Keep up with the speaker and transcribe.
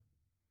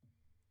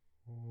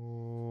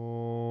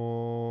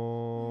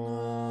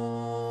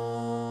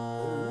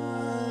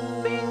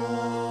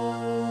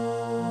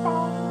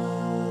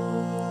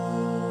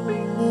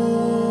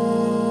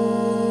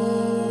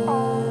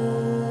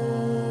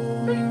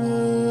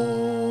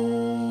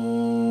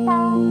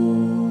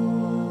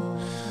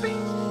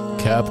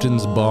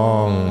Captain's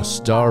Bong,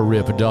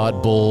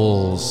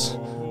 Starrip.Bulls.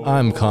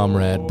 I'm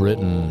Comrade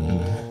Britain.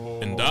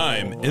 And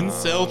I'm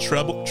Incel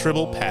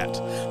Tribble Pat.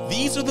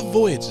 These are the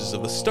voyages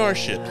of the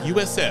starship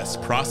USS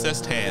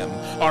Processed Ham,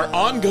 our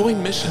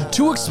ongoing mission.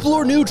 To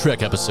explore new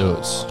Trek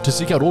episodes, to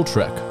seek out old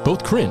Trek,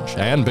 both cringe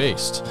and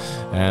based,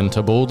 and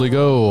to boldly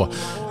go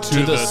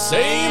to the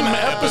same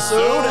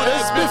episode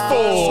as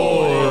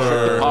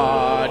before.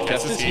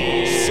 Podcast is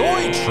here.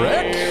 Soy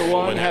Trek.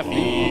 One half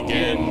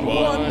vegan,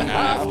 one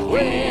half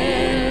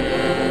queer.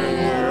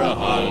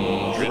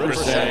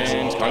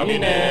 100%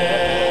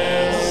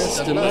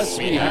 communist, unless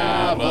we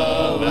have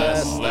a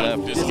less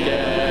leftist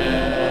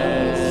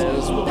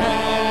guest.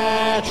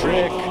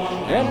 Patrick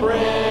and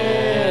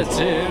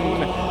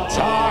Britton,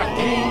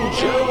 talking,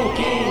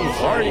 joking,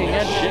 farting,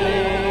 and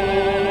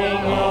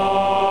shitting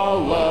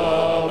all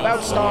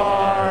about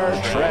Star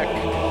Trek.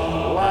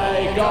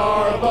 Like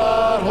our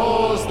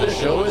buttholes, the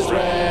show is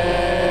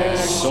wrecked.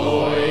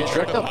 Soy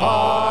Trek, the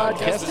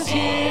podcast is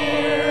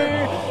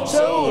here.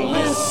 So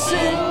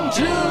listen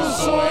to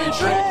Soy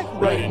Trek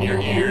right in your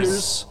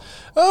ears.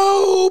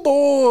 Oh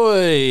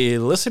boy,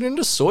 listening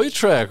to Soy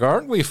Trek,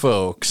 aren't we,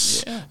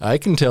 folks? Yeah. I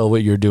can tell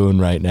what you're doing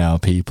right now,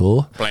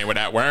 people. Playing with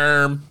that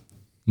worm.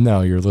 No,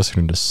 you're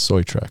listening to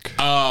Soy Trek.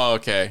 Oh,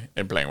 okay.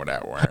 And playing with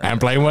that worm. I'm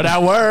playing with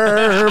that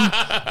worm.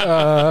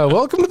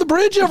 Welcome to the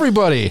bridge,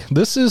 everybody.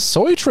 This is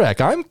Soy Trek.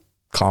 I'm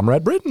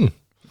Comrade Britain.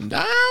 And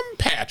I'm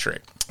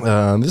Patrick.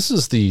 This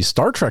is the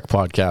Star Trek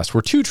podcast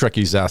where two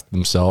Trekkies ask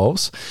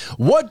themselves,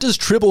 what does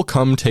Tribble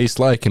cum taste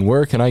like and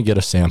where can I get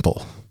a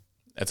sample?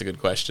 That's a good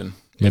question.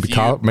 Maybe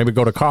maybe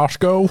go to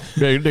Costco.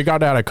 They got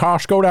that at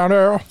Costco down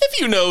there. If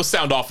you know,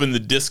 sound off in the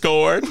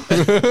Discord.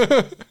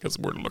 Because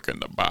we're looking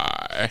to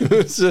buy.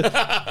 It's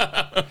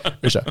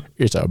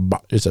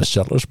a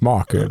seller's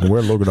market, and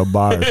we're looking to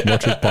buy as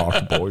much as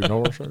possible. You know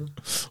what I'm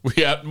saying? We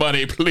got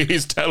money.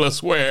 Please tell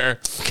us where.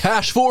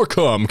 Cash for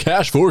cum.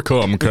 Cash for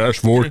cum. Cash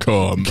for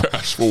cum.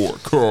 Cash for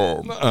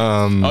cum.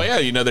 Oh yeah,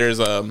 you know there's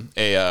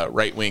a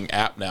right wing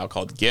app now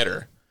called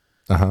Getter.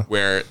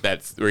 Where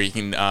you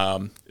can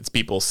it's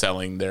people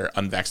selling their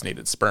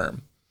unvaccinated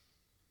sperm.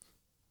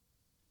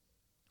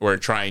 Or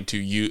trying to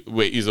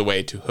use a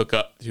way to hook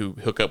up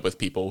with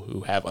people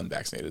who have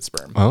unvaccinated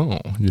sperm.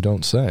 Oh, you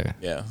don't say.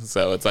 Yeah,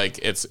 so it's like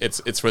it's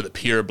for the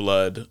pure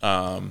blood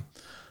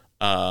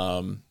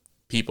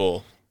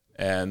people,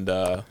 and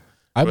what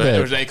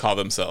do they call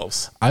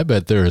themselves? I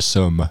bet there is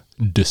some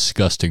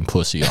disgusting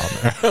pussy on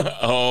there.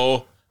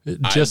 Oh.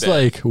 Just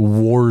like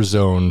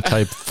Warzone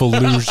type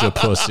Fallujah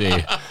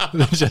pussy.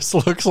 It just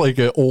looks like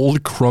an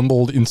old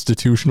crumbled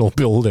institutional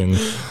building.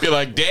 Be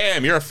like,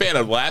 damn, you're a fan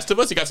of Last of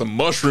Us? You got some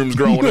mushrooms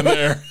growing in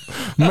there.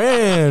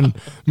 Man,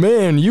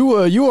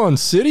 you on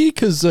city?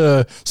 Because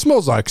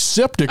smells like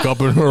septic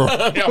up in here.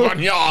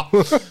 Yeah.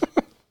 But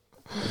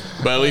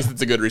at least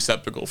it's a good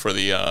receptacle for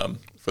the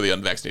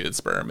unvaccinated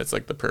sperm. It's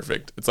like the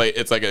perfect. It's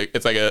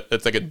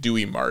like a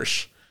dewy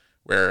marsh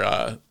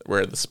where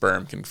the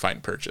sperm can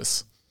find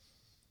purchase.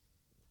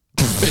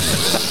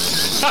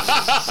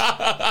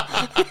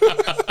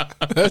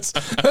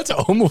 That's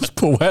almost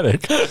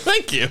poetic.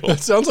 Thank you. That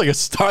sounds like a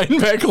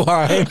Steinbeck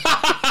line.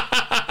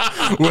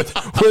 with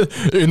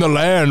in the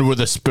land where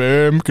the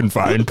sperm can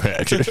find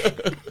passage.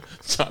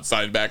 John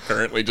Steinbeck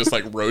currently just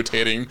like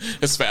rotating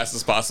as fast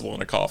as possible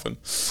in a coffin.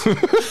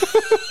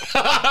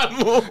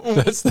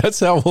 That's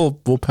how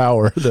we'll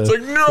power the. It's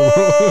like no.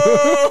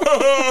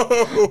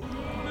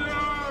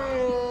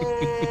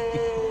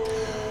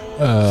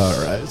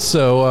 All right.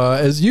 So,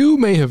 as you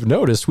may have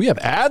noticed, we have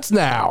ads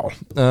now.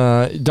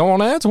 Don't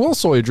want ads? Well,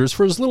 Soyagers,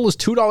 for as little as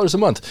 $2 a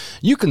month,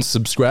 you can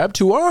subscribe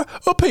to our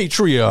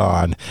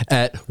Patreon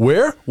at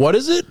where? What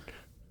is it?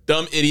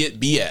 Dumb Idiot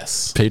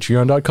BS.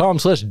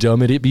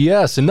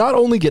 Patreon.com/dumbidiotbs. And not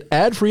only get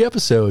ad-free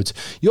episodes,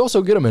 you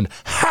also get them in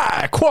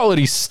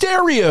high-quality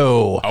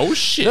stereo. Oh,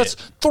 shit. That's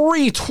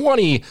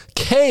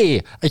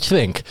 320K, I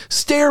think,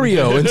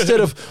 stereo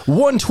instead of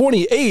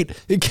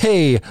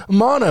 128K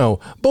mono.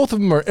 Both of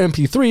them are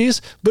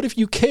MP3s, but if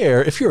you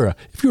care, if you're a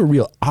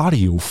real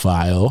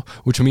audiophile,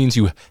 which means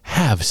you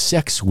have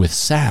sex with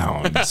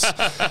sounds, is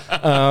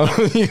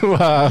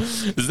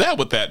that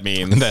what that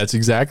means? That's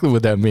exactly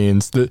what that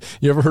means.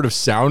 You ever heard of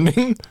sounding?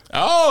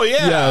 Oh,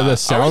 yeah. Yeah, the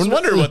sound. I was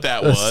wondering what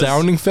that was.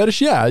 Sounding fetish?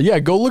 Yeah.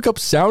 Go look up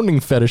sounding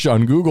fetish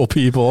on Google,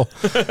 people.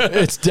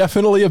 It's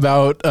definitely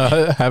about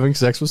having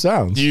sex with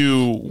sounds.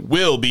 You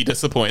will be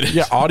disappointed.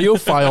 Yeah,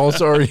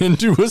 audiophiles are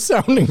into a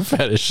sounding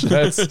fetish.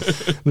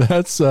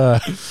 That's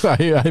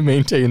I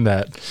maintain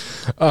that.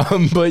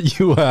 But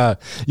you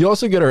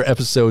also get our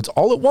episodes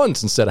all at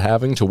once instead of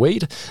having to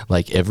wait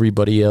like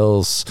everybody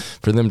else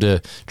for them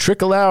to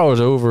trickle out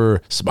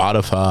over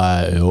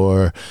Spotify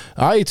or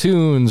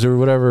iTunes or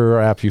whatever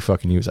app you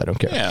fucking use. I don't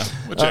care. Yeah,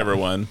 whichever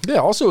one. Yeah,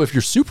 also, if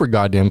you're super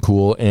goddamn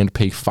cool and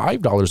pay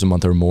 $5 a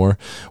month or more,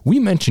 we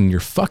mention your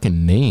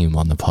fucking name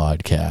on the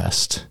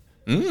podcast.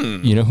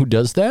 You know who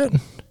does that?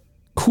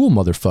 Cool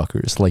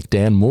motherfuckers like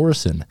Dan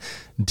Morrison,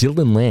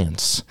 Dylan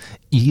Lance,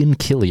 Ian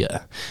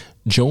Killia,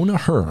 Jonah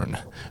Hearn,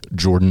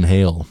 Jordan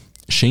Hale,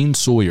 Shane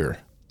Sawyer,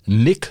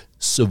 Nick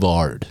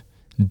Savard,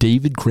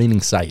 David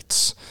Craning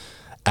Seitz,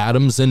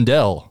 Adam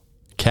Zendel,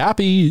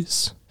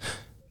 Cappies,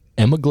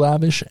 Emma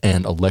Glavish,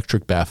 and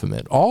Electric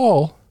Baphomet,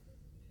 all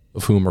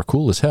of whom are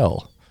cool as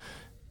hell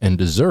and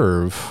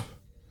deserve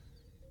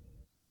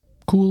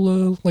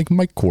cool, like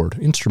mic cord,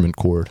 instrument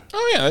cord.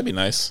 Oh, yeah, that'd be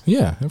nice.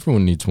 Yeah,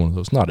 everyone needs one of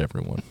those. Not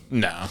everyone.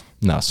 No.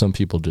 No, some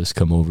people just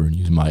come over and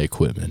use my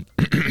equipment.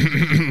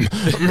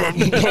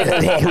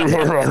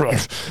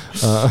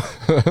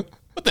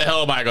 What the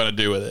hell am I going to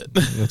do with it?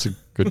 That's a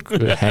good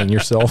hang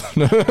yourself.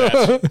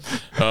 Oh,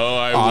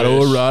 I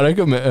Autoerotic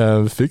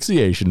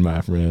asphyxiation, my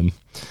friend.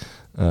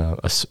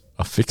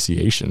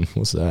 Asphyxiation.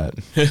 What's that?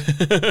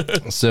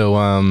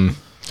 So,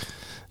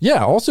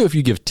 yeah, also if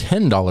you give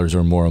 $10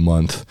 or more a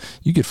month,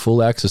 you get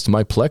full access to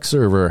my Plex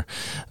server,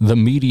 The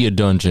Media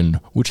Dungeon,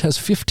 which has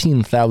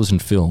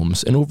 15,000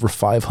 films and over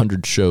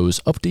 500 shows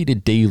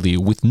updated daily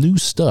with new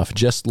stuff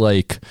just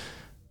like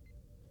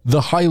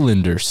the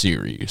Highlander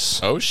series.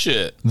 Oh,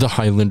 shit. The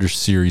Highlander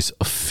series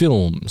of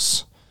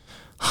films.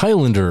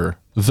 Highlander,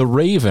 The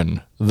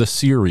Raven, the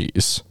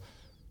series.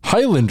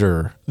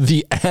 Highlander,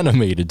 the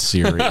animated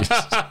series.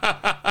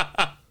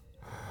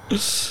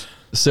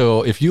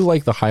 So if you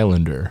like the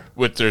Highlander,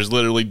 Which there's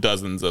literally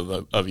dozens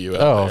of you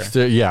out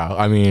there. Yeah,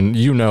 I mean,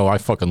 I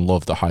fucking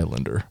love the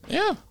Highlander.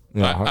 Yeah.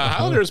 Yeah,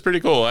 Highlander is pretty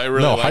cool.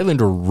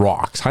 Highlander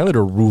rocks.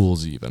 Highlander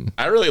rules even.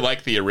 I really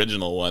like the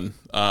original one,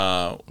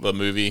 the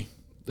movie.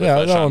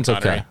 Yeah, that one's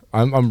okay.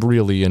 I'm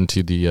really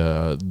into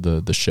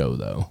the show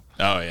though.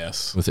 Oh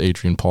yes, with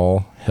Adrian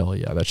Paul. Hell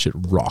yeah, that shit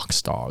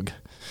rocks, dog.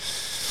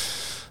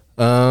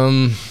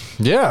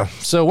 Yeah.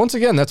 So once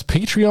again, that's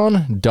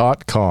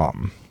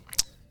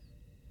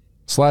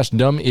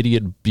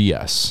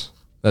patreon.com/dumbidiotbs.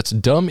 That's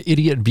dumb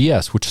idiot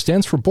BS, which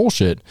stands for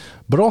bullshit,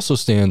 but also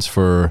stands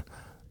for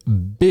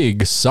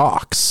big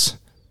socks.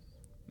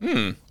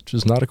 Which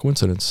is not a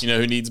coincidence. You know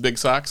who needs big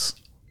socks?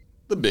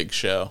 The Big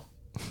Show.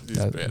 He's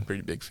got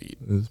pretty big feet.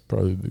 It's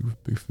probably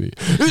big feet.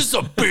 It's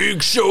a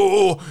big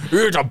show.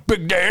 It's a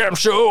big damn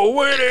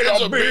show.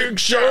 It's a big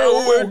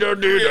show. It's a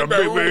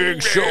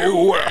big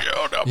show.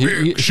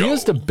 He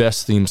has the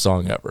best theme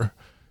song ever.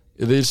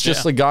 It's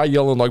just a guy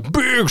yelling like,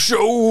 big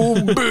show,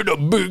 been a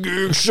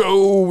big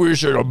show,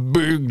 it's a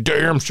big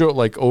damn show,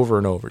 like over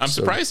and over. I'm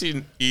surprised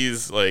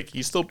he's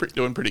still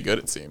doing pretty good,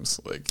 it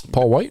seems. Like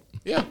Paul White?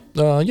 Yeah.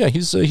 Yeah,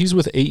 he's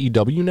with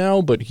AEW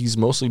now, but he's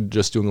mostly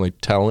just doing like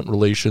talent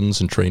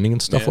relations and training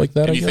and stuff like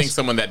that. And you think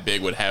someone that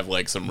big would have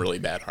like some really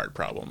bad heart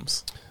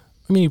problems?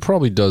 I mean, he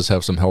probably does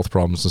have some health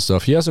problems and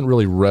stuff. He hasn't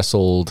really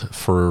wrestled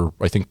for,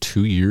 I think,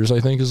 2 years, I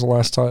think, is the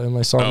last time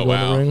I saw him go in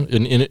the ring.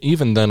 And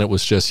even then, it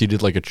was just, he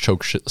did like a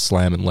choke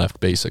slam and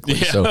left, basically.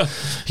 Yeah. So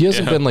he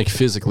hasn't been like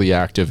physically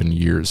active in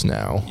years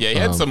now. Yeah, he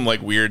had some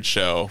like weird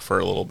show for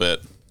a little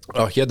bit.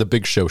 Oh, he had the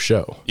Big Show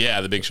show.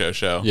 Yeah, the Big Show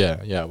show.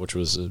 Yeah, which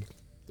was a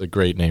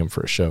great name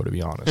for a show, to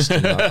be honest.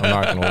 I'm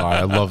not gonna lie,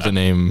 I love the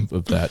name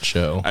of that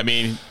show. I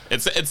mean,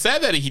 it's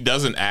sad that he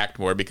doesn't act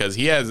more because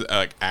he has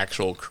like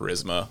actual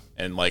charisma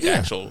and like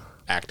actual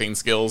acting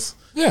skills.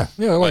 Yeah,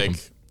 I like him.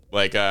 He's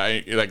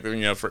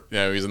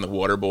in the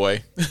Water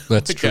Boy.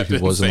 That's true. He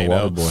was in the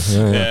Water Boy.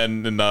 Yeah.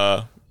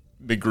 And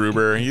Big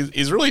Gruber.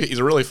 He's a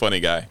really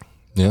funny guy.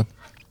 Yeah,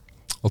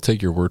 I'll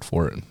take your word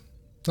for it.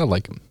 I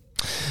like him.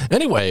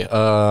 Anyway,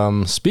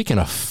 speaking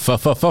of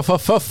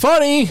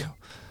funny.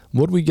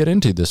 What did we get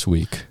into this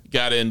week?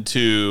 Got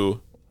into,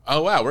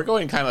 we're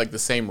going kind of like the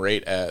same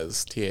rate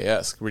as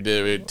TAS. We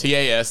did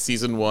TAS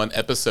Season 1,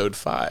 Episode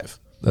 5.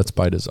 That's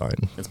by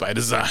design. It's by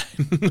design.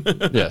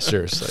 Yeah,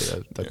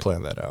 seriously. I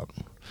planned that out.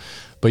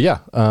 But yeah,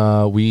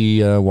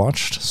 we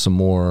watched some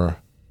more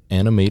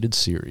animated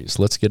series.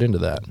 Let's get into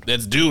that.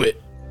 Let's do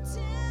it.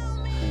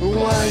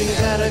 Why you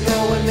gotta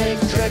go and make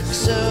Trek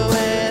so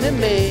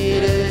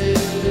animated?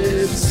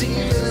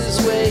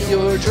 Seems way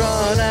you're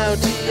drawn out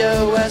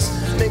TOS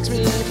makes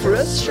me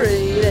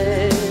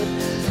frustrated.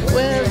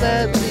 Well,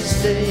 at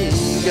least they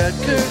got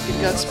Kirk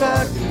and got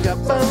Spock and got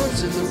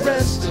Bones and the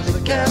rest of the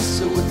cast,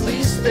 so at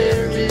least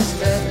there is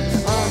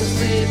that.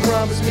 Honestly,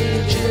 promise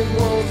me Jim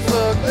won't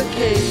fuck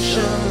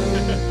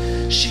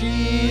vacation.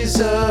 She's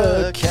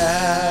a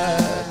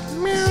cat.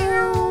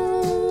 Meow.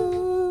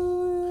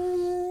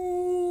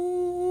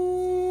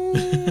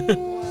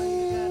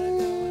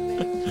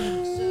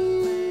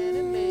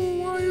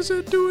 Why is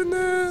it doing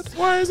that?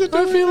 Why is it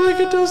doing I feel that? Like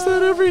it does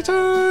that every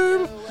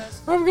time.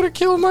 I'm gonna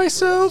kill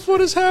myself.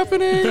 What is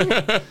happening?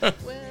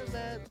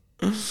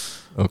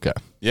 Okay.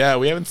 Yeah,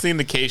 we haven't seen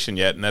Vacation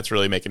yet, and that's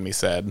really making me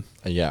sad.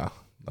 Yeah,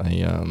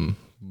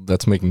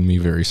 that's making me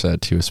very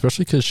sad too,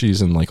 especially because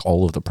she's in like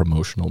all of the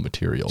promotional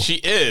material. She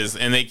is,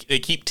 and they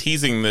keep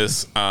teasing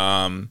this.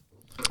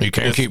 You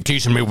can't keep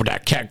teasing me with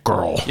that cat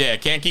girl. Yeah,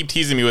 can't keep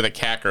teasing me with a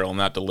cat girl and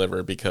not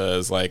deliver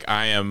because like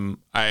I am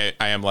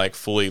like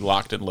fully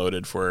locked and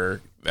loaded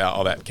for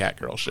all that cat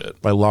girl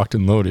shit. By locked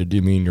and loaded, do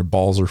you mean your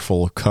balls are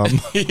full of cum?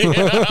 I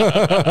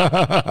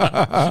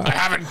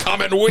haven't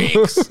come in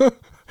weeks.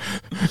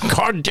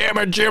 God damn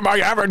it, Jim, I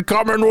haven't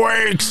come in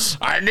weeks.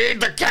 I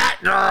need the cat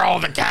girl.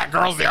 The cat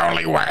girl's the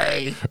only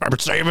way. I'm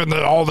saving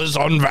all this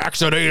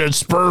unvaccinated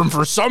sperm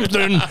for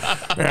something,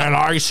 and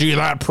I see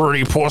that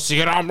pretty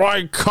pussy, and I'm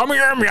like, come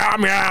here, meow,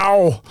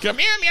 meow. Come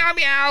here, meow,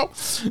 meow.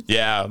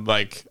 Yeah,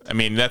 like, I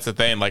mean, that's the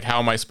thing. Like, how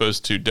am I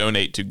supposed to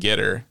donate to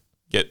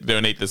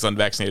donate this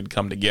unvaccinated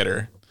cum to get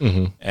her?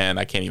 Mm-hmm. And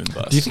I can't even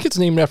bust. Do you think it's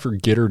named after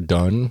Get Her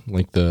Done,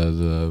 like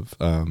the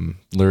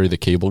Larry the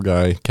Cable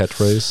Guy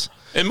catchphrase?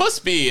 It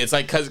must be. It's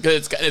like because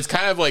it's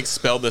kind of like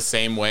spelled the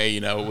same way, you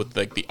know, with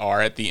like the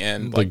R at the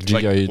end, like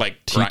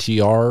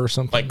TTR or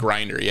something, like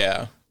grinder,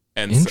 yeah.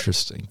 And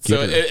interesting.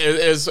 So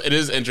it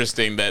is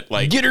interesting that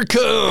like get her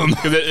cum,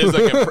 because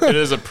it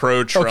is a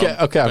pro Trump.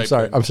 Okay.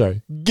 I'm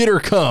sorry. Get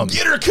her cum.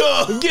 Get her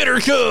cum. Get her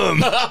cum.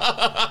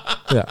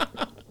 Yeah.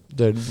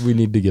 We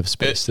need to give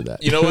space to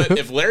that. You know what?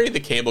 If Larry the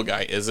Cable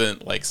Guy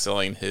isn't like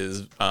selling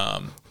his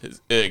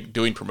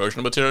doing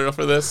promotional material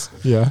for this,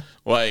 yeah,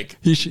 like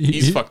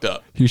he's fucked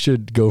up. He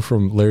should go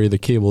from Larry the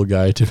Cable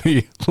Guy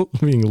to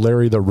being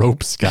Larry the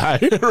Ropes Guy.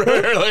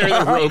 Larry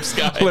the Ropes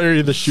Guy.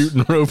 Larry the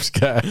Shooting Ropes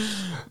Guy.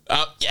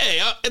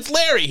 It's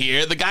Larry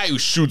here, the guy who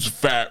shoots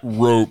fat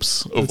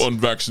ropes of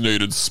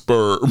unvaccinated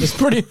sperm.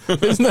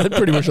 Isn't that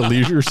pretty much a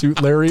Leisure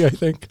Suit Larry, I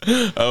think?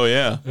 Oh,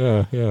 yeah.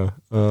 Yeah.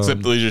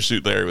 Except the Leisure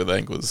Suit Larry, I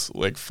think, was,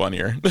 like,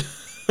 funnier.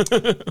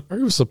 Or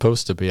he was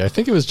supposed to be. I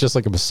think it was just,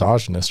 like, a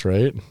misogynist,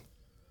 right?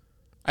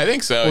 I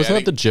think so. Wasn't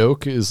that the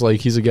joke? Is, like,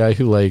 he's a guy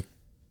who, like,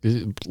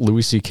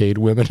 Louis C.K'd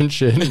women and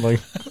shit? And,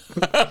 like...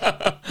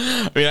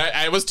 I mean,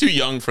 I was too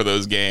young for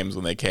those games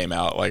when they came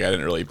out. Like, I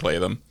didn't really play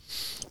them.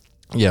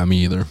 Yeah, me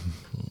either.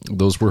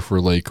 Those were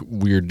for like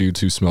weird dudes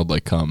who smelled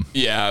like cum.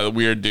 Yeah,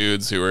 weird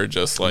dudes who were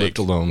just like lived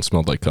alone,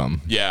 smelled like cum.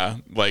 Yeah,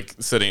 like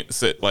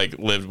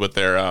lived with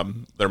their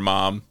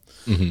mom,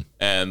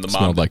 and the mom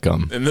smelled like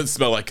cum, and then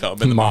smelled like cum,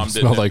 and the mom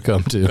smelled like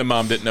cum too. The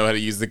mom didn't know how to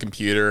use the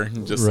computer.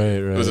 Just right.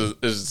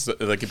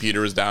 The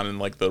computer was down in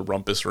like the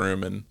rumpus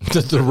room, and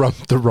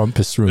the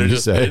rumpus room. They're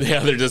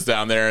just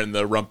down there in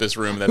the rumpus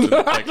room that's in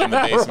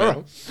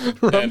the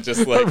basement, and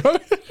just like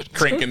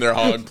cranking their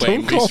hog,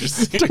 playing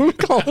Don't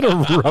call it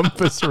a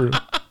rumpus room.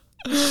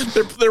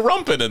 They're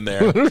rumping in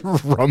there.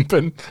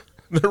 Rumping.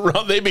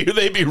 They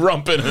be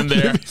rumping in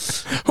there.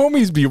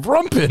 Homies be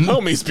rumping.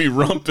 Homies be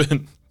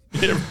rumping.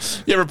 You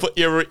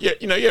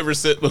ever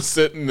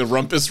sit in the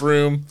rumpus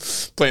room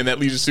playing that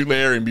Leisure Suit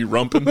Larry and be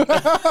rumping?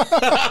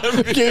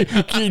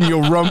 Getting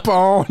your rump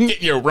on.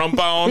 Getting your rump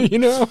on. You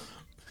know?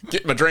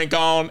 Getting my drink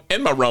on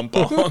and my rump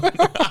on.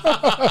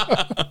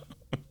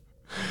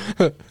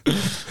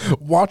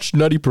 Watch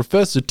Nutty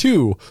Professor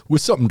 2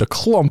 with something to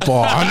clump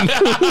on.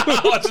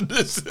 Watching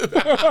this.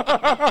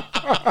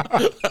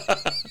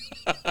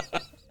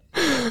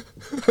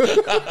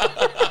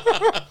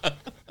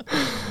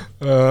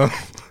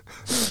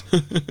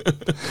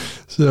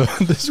 So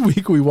this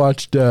week we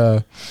watched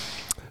Star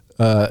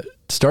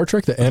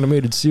Trek the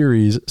Animated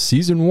Series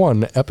Season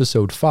 1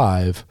 Episode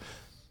 5,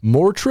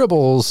 More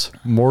Tribbles,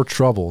 More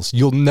Troubles.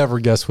 You'll never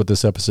guess what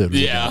this episode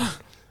is about.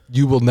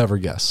 You will never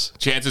guess.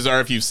 Chances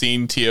are if you've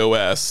seen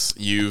TOS,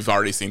 you've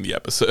already seen the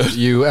episode.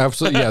 You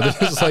absolutely, yeah.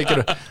 This is like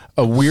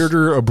a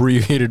weirder,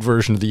 abbreviated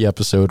version of the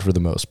episode for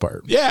the most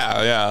part.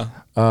 Yeah.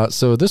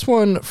 So this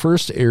one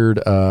first aired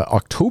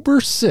October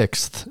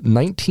 6th,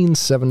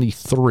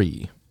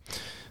 1973.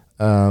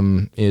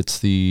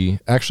 It's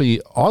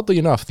actually, oddly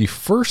enough, the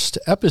first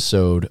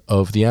episode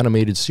of the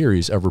animated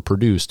series ever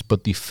produced,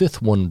 but the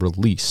fifth one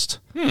released.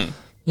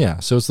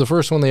 Yeah, so it's the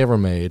first one they ever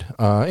made,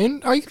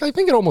 and I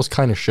think it almost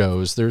kind of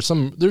shows. There's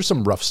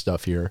some rough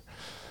stuff here.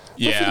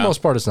 But for the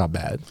most part, it's not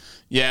bad.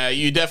 Yeah,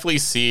 you definitely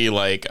see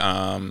like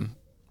the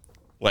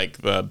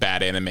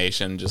bad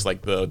animation, just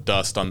like the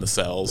dust on the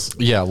cells.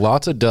 Yeah,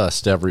 lots of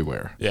dust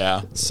everywhere.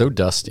 Yeah, so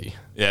dusty.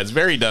 Yeah, it's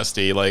very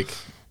dusty. Like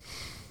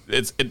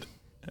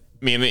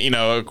I mean, you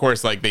know, of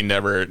course, like they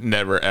never,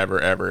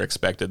 ever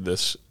expected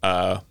this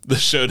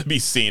show to be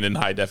seen in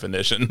high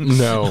definition.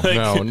 No,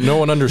 no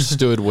one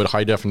understood what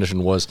high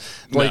definition was.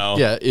 Like,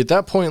 yeah, at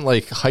that point,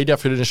 like high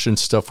definition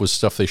stuff was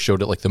stuff they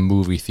showed at like the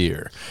movie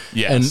theater.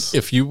 Yes. And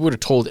if you would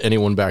have told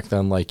anyone back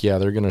then, like, yeah,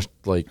 they're gonna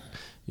like,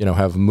 you know,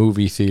 have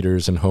movie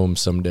theaters and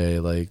homes someday,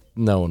 like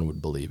no one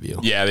would believe you.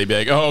 Yeah, they'd be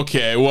like, oh,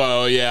 okay,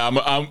 well, yeah,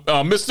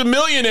 I'm Mr.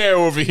 Millionaire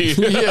over here.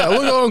 Yeah,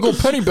 look at Uncle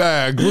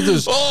Pennybag with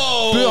his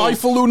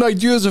highfalutin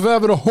ideas of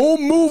having a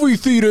home movie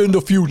theater in the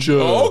future.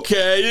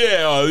 Okay,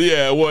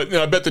 yeah. What?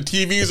 I bet the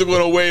TVs are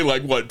going to weigh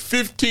like what,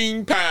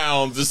 15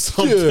 pounds or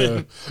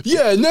something.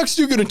 Yeah. Next,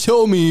 you're going to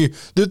tell me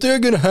that they're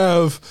going to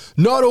have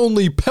not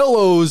only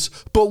pillows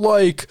but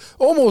like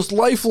almost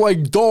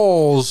lifelike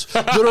dolls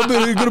that are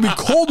going to be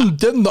cold and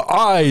dead in the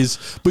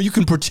eyes, but you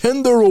can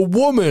pretend they're a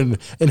woman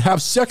and have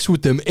sex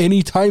with them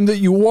anytime that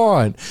you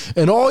want.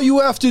 And all you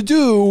have to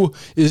do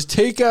is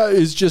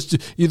just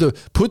either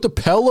put the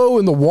pillow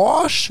in the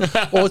wash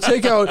or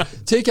take out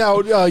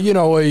you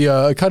know,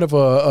 a kind of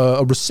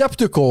a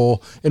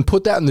receptacle and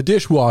put that in the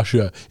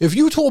dishwasher. If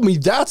you told me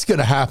that's going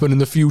to happen in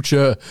the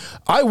future,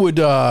 I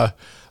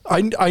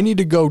I need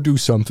to go do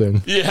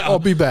something. Yeah. I'll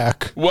be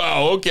back.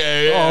 Wow,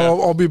 okay. Yeah.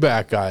 I'll be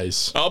back,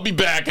 guys. I'll be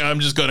back, and I'm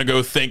just going to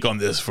go think on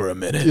this for a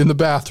minute. In the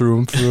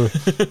bathroom for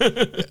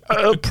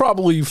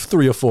probably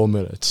 3 or 4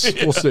 minutes.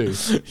 We'll see.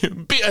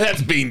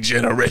 That's being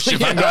generous.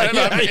 If I'm going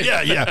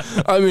Yeah.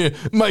 I mean,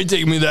 it might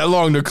take me that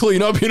long to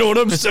clean up. You know what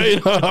I'm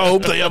saying? I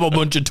hope they have a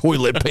bunch of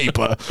toilet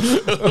paper.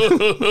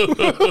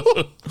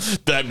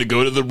 Time to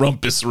go to the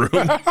rumpus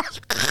room.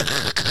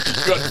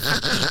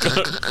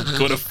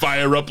 Gonna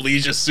fire up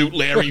Leisure Suit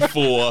Larry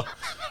 4.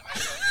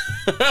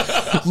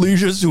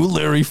 Leisure Suit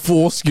Larry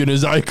Foreskin,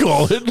 as I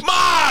call it.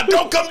 Ma,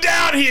 don't come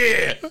down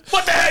here.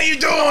 What the hell are you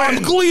doing?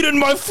 I'm cleaning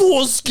my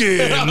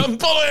foreskin. I'm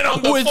pulling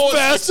on the with foreskin.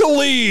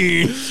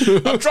 Vaseline.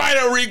 I'm trying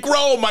to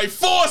regrow my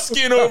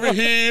foreskin over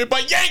here by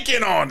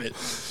yanking on it.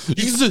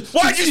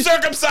 Why'd you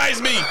circumcise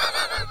me?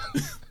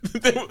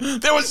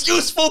 There was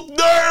useful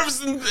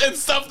nerves and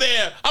stuff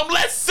there. I'm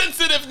less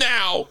sensitive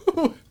now.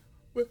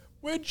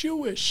 We're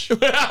Jewish.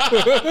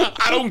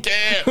 I don't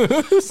care.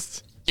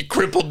 You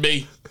crippled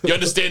me. You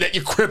understand that?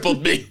 You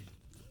crippled me.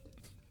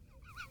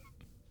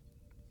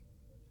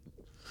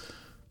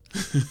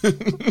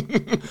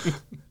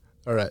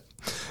 All right.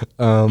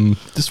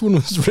 This one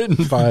was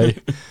written by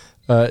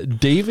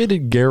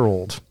David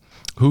Gerald,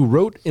 who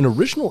wrote an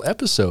original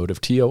episode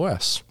of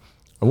TOS.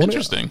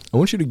 Interesting. I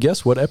want you to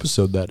guess what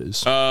episode that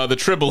is. The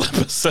Tribble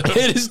episode.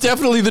 It is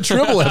definitely the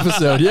Tribble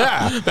episode.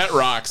 Yeah, that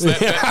rocks.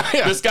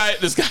 This guy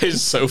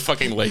is so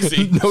fucking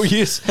lazy. No,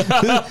 he's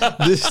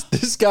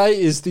this guy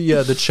is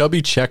the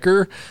chubby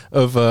checker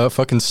of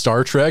fucking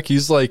Star Trek.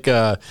 He's like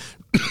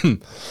he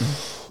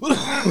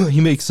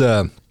makes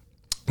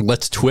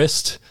Let's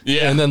Twist.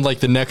 Yeah. And then like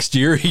the next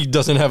year he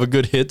doesn't have a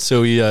good hit,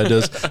 so he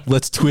does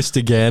Let's Twist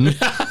again.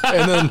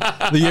 And then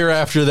the year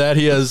after that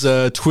he has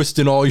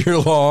Twisting All Year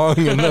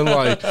Long. And then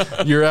like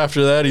year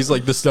after that he's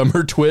like the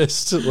Summer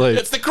Twist. Like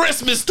it's the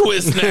Christmas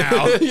twist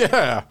now.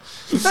 Yeah.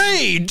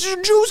 Hey,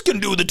 Jews can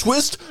do the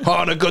twist.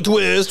 Hanukkah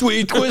twist,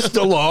 we twist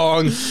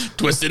along.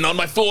 Twisting on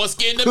my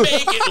foreskin to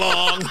make it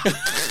long.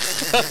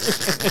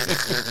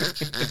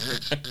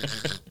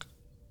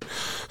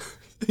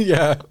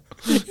 Yeah.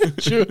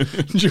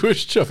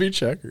 Jewish chubby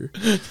checker.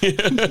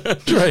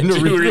 Trying to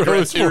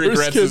He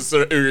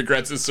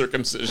regrets his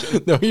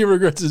circumcision. No, he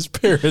regrets his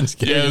parents.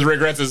 He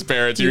regrets his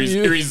parents. He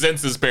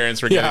resents his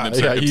parents for getting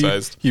him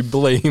circumcised. He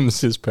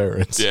blames his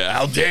parents. Yeah,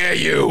 how dare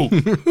you?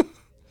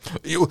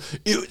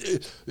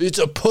 It's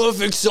a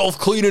perfect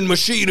self-cleaning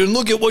machine, and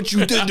look at what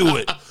you did to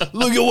it.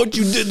 Look at what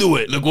you did to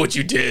it. Look what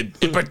you did.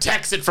 It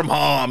protects it from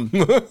harm.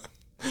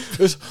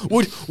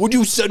 Would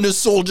you send a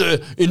soldier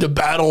into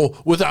battle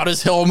without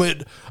his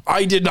helmet?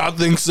 I did not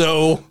think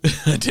so.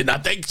 I did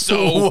not think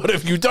so. What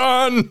have you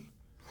done?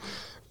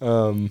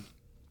 We're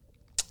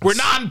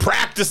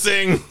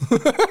non-practicing.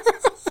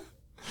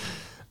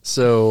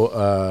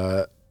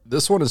 So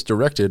this one is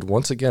directed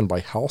once again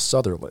by Hal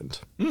Sutherland,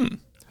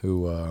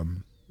 who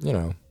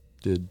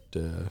did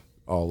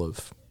all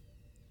of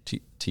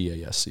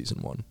TAS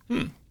season 1,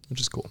 which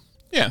is cool.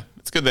 Yeah,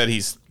 it's good that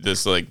he's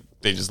just like.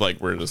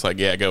 We're just like,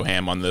 yeah, go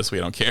ham on this. We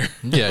don't care.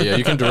 Yeah,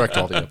 you can direct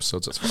all the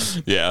episodes. That's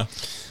fine. Yeah.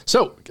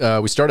 So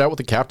we start out with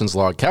the Captain's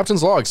Log.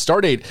 Captain's Log,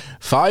 Stardate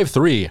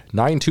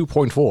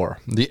 5392.4.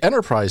 The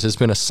Enterprise has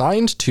been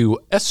assigned to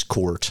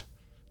escort.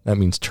 That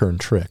means turn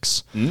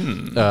tricks.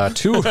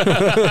 Two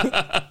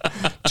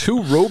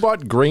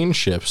robot grain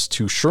ships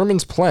to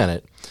Sherman's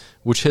planet,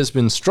 which has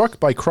been struck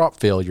by crop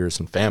failures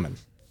and famine.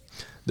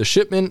 The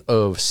shipment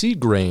of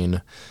seed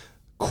grain,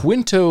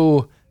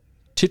 Quinto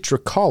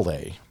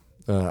Titricale.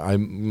 I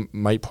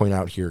might point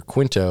out here,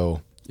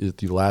 Quinto is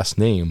the last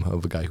name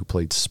of a guy who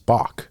played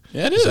Spock.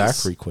 Yeah, it is.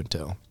 Zachary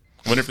Quinto.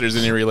 I wonder if there's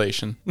any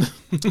relation.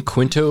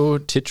 Quinto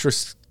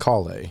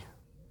Titricale.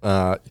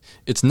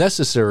 It's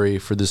necessary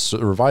for the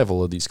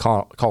survival of these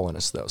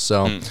colonists, though.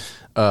 So,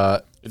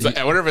 I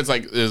wonder if it's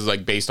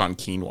like based on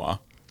quinoa.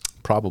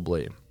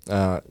 Probably.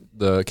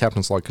 The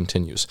Captain's Log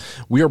continues.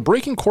 We are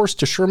breaking course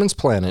to Sherman's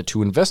planet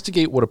to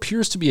investigate what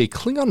appears to be a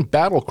Klingon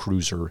battle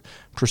cruiser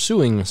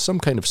pursuing some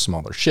kind of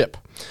smaller ship.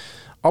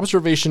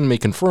 Observation may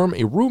confirm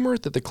a rumor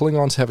that the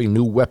Klingons have a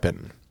new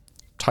weapon.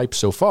 Type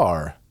so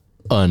far,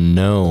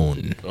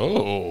 unknown.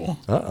 Oh.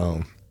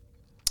 Uh-oh.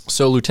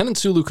 So Lieutenant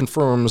Sulu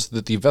confirms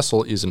that the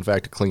vessel is in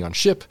fact a Klingon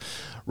ship,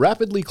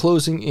 rapidly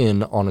closing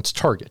in on its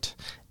target,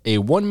 a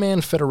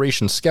one-man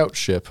Federation scout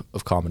ship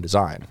of common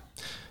design.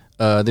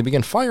 They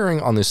begin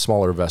firing on this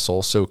smaller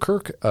vessel, so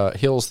Kirk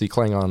hails the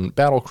Klingon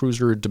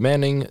battlecruiser,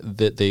 demanding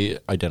that they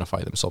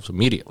identify themselves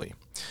immediately.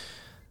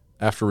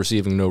 After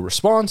receiving no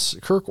response,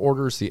 Kirk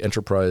orders the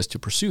Enterprise to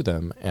pursue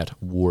them at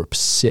Warp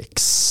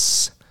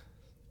 6.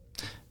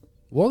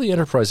 While the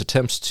Enterprise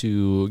attempts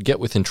to get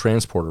within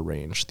transporter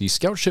range, the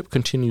scout ship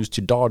continues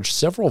to dodge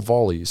several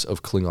volleys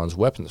of Klingons'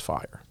 weapons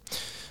fire.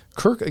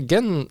 Kirk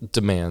again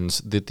demands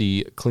that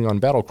the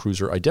Klingon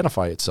battlecruiser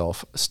identify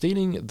itself,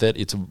 stating that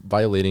it's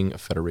violating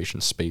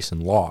Federation space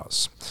and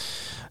laws.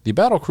 The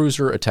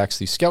battlecruiser attacks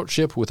the scout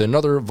ship with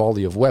another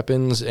volley of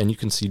weapons, and you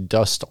can see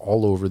dust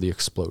all over the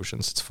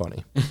explosions. It's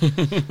funny.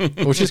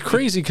 Which is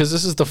crazy because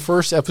this is the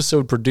first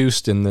episode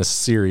produced in this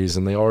series,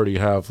 and they already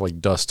have like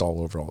dust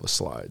all over all the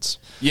slides.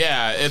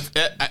 Yeah,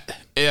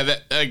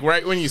 like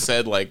right when you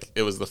said like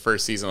it was the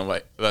first season of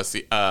like that's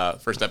the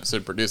first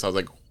episode produced, I was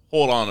like,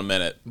 hold on a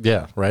minute.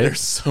 Yeah, right? There's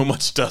so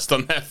much dust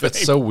on that thing.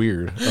 That's so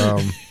weird.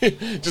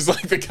 Just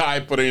like the guy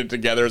putting it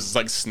together is just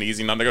like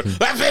sneezing on the go.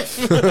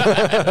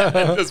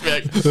 Just be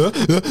like,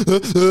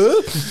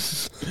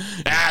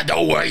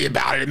 don't worry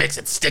about it. It makes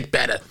it stick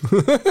better.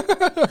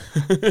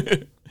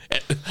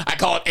 I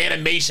call it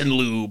animation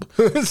lube.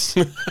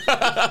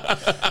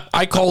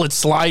 I call it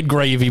slide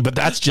gravy, but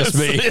that's just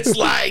me. It's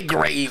slide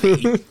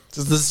gravy.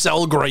 It's the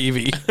cell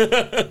gravy.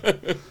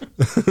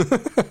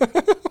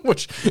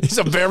 Which is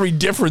a very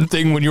different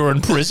thing when you're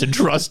in prison,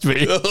 trust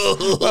me.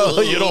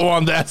 Well, you don't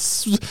want that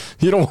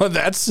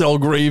cell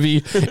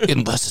gravy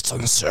unless it's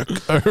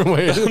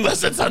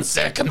unless it's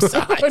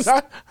uncircumcised.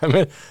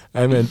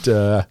 I meant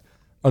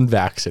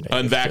unvaccinated.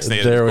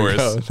 Unvaccinated, there of we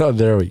course. Go. Oh,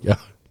 there we go.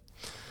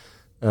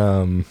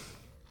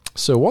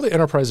 So while the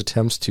Enterprise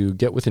attempts to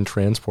get within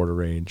transporter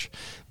range,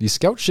 the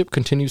scout ship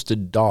continues to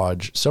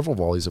dodge several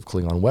volleys of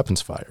Klingon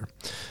weapons fire.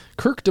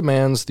 Kirk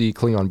demands the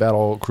Klingon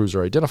battle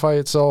cruiser identify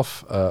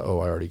itself. I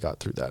already got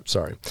through that.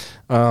 Sorry.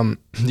 The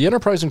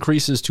Enterprise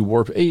increases to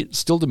warp 8,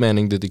 still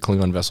demanding that the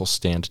Klingon vessel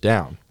stand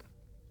down.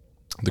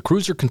 The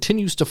cruiser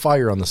continues to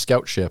fire on the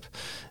scout ship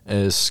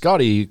as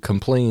Scotty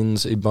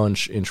complains a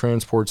bunch and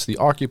transports the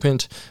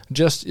occupant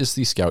just as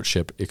the scout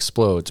ship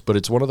explodes. But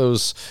it's one of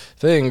those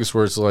things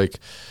where it's like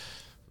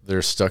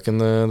they're stuck in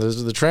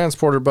the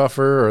transporter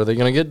buffer. Are they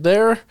going to get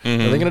there?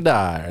 Mm-hmm. Are they going to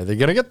die? Are they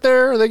going to get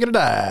there? Are they going to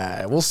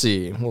die? We'll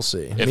see. We'll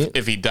see.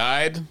 If he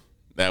died,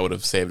 that would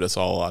have saved us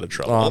all a lot of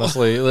trouble.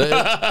 Honestly,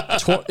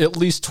 at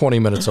least 20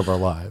 minutes of our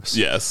lives.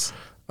 Yes.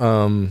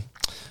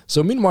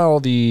 So meanwhile,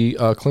 the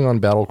Klingon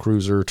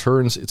battlecruiser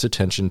turns its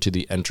attention to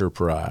the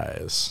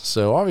Enterprise.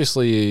 So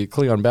obviously,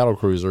 Klingon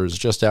battlecruiser is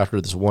just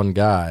after this one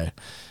guy,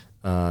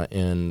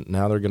 and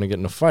now they're going to get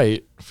in a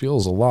fight.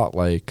 Feels a lot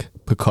like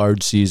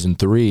Picard Season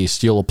 3.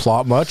 Steal a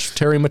plot much,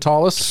 Terry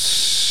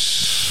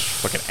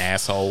Metalis? Fucking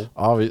asshole.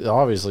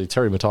 Obviously,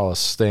 Terry Metalis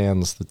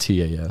stands the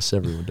TAS.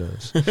 Everyone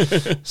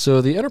does. So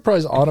the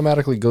Enterprise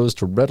automatically goes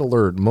to red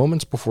alert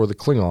moments before the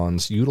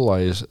Klingons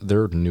utilize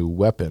their new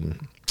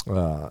weapon.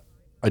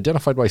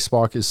 Identified by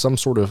Spock as some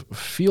sort of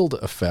field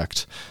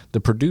effect that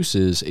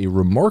produces a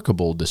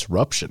remarkable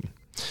disruption.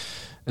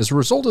 As a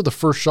result of the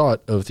first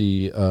shot of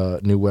the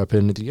new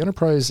weapon, the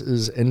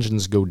Enterprise's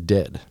engines go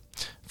dead.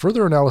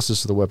 Further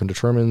analysis of the weapon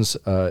determines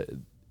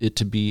it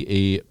to be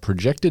a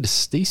projected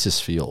stasis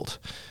field,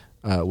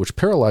 which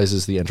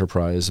paralyzes the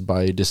Enterprise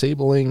by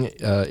disabling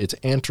its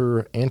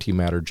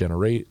antimatter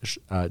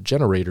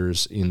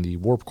generators in the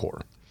warp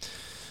core.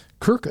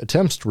 Kirk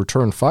attempts to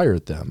return fire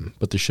at them,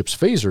 but the ship's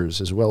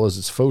phasers, as well as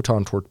its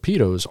photon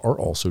torpedoes, are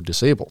also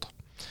disabled.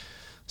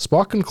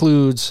 Spock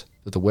concludes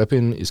that the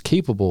weapon is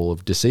capable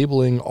of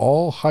disabling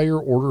all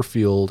higher-order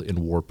field and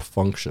warp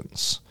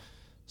functions.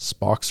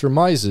 Spock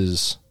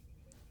surmises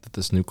that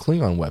this new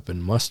Klingon weapon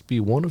must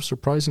be one of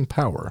surprising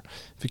power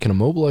if it can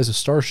immobilize a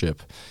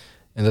starship,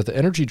 and that the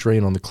energy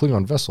drain on the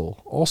Klingon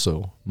vessel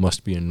also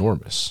must be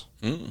enormous.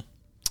 Mm.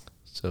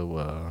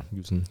 So,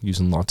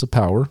 using lots of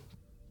power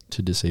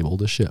to disable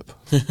the ship.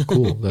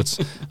 Cool. This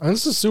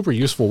is a super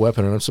useful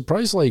weapon, and I'm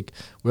surprised like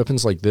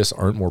weapons like this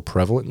aren't more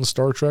prevalent in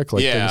Star Trek,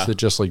 like things that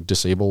just like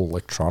disable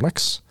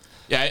electronics.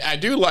 Yeah, I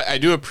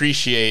do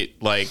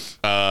appreciate like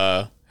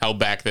how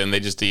back then they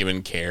just didn't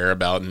even care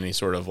about any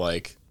sort of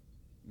like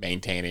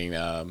maintaining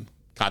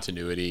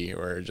continuity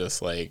or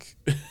just like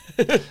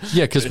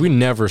yeah, because we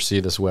never see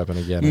this weapon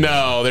again.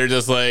 No, they're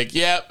just like,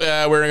 yep,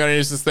 we're gonna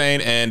use this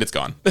thing and it's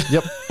gone.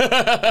 Yep.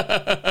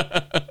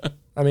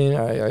 I mean,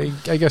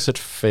 I guess it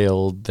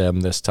failed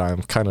them this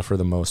time, kind of for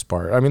the most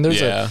part. I mean,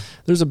 there's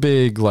a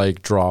big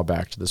like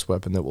drawback to this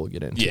weapon that we'll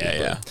get into.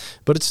 Yeah,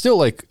 but it's still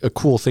like a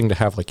cool thing to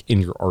have like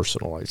in your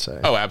arsenal, I'd say.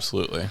 Oh,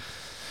 absolutely.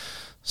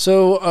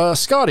 So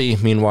Scotty,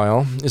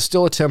 meanwhile, is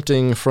still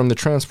attempting from the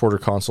transporter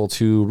console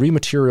to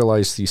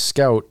rematerialize the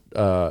scout,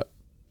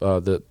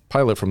 the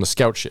pilot from the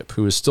scout ship,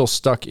 who is still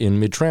stuck in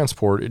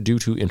mid-transport due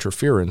to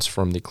interference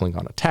from the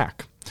Klingon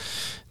attack.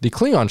 The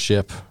Klingon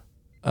ship,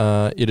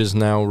 it is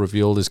now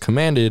revealed, is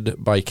commanded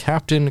by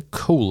Captain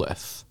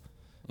Koleth,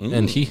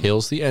 and he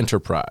hails the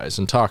Enterprise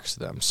and talks to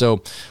them.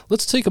 So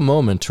let's take a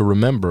moment to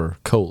remember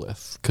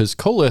Koleth, because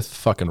Koleth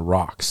fucking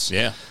rocks.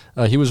 Yeah.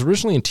 He was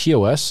originally in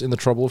TOS in The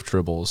Trouble with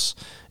Tribbles,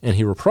 and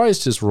he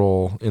reprised his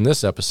role in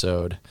this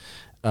episode.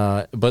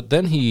 But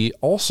then he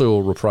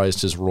also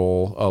reprised his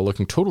role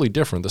looking totally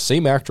different, the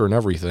same actor and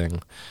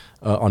everything,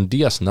 on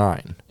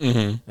DS9.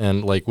 Mm-hmm.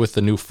 And like with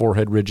the new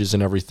forehead ridges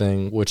and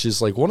everything, which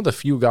is like one of the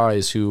few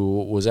guys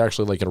who was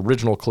actually like an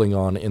original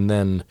Klingon and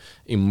then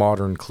a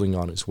modern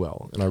Klingon as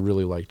well. And I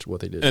really liked what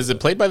they did. Is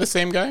it played by the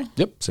same guy?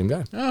 Yep, same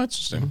guy. Oh,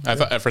 interesting. I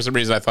thought for some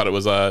reason I thought it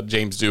was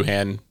James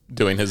Doohan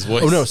doing his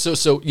voice. Oh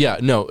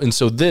no, and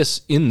so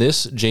in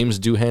this James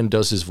Doohan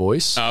does his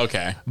voice. Oh,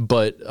 okay.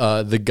 But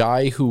the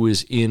guy who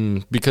is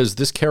in, because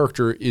this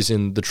character is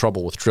in The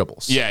Trouble with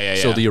Tribbles. Yeah.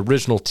 So the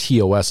original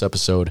TOS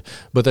episode,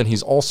 but then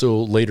he's also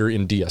later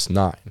in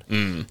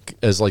DS9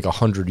 as like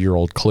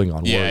 100-year-old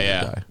Klingon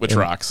warrior guy. Which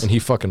rocks. And he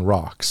fucking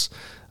rocks.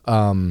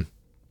 He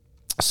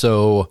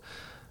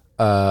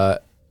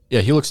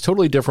looks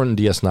totally different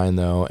in DS9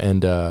 though,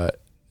 and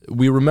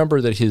we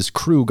remember that his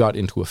crew got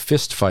into a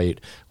fist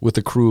fight with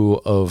the crew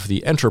of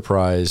the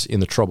Enterprise in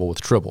The Trouble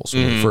with Tribbles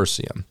when we first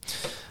see him.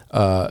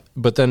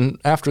 But then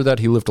after that,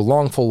 he lived a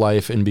long, full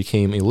life and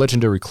became a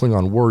legendary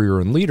Klingon warrior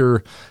and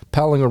leader,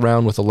 palling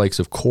around with the likes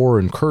of Kor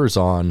and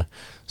Curzon.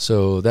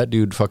 So that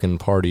dude fucking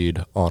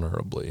partied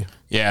honorably.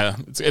 Yeah,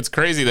 it's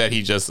crazy that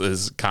he just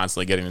is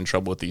constantly getting in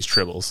trouble with these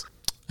Tribbles.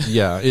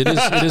 Yeah, it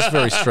is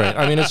very strange.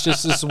 I mean, it's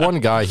just this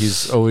one guy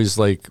he's always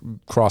like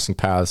crossing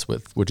paths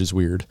with, which is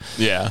weird.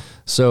 Yeah.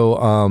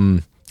 So,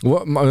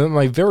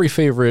 my very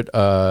favorite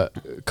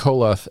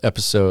Koloth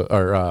episode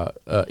or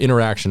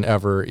interaction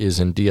ever is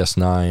in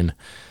DS9,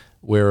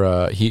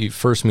 where he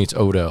first meets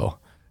Odo,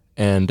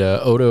 and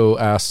Odo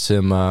asks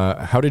him,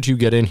 "How did you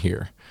get in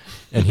here?"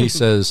 And he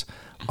says,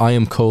 "I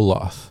am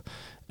Koloth,"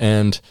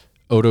 and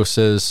Odo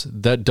says,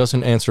 "That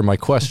doesn't answer my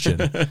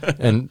question,"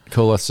 and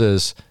Koloth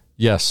says,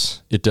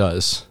 "Yes, it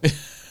does,"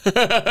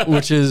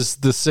 which is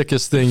the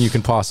sickest thing you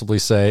can possibly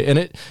say. And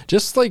it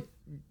just like,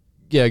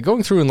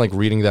 going through and like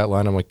reading that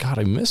line, I'm like, God,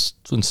 I missed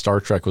when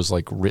Star Trek was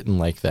like written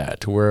like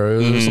that, to where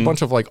there was a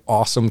bunch of like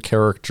awesome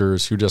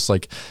characters who just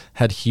like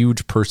had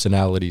huge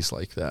personalities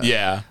like that.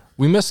 Yeah.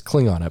 We missed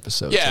Klingon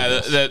episodes. Yeah,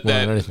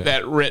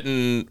 that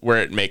written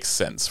where it makes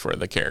sense for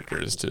the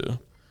characters too.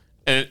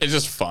 And it's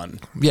just fun.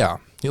 Yeah.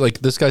 Like,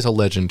 this guy's a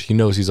legend. He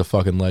knows he's a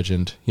fucking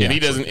legend. Yeah. And he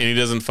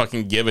doesn't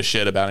fucking give a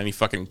shit about any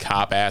fucking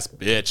cop ass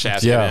bitch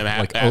asking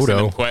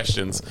him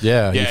questions.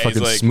 Yeah, you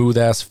fucking like, smooth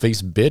ass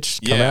face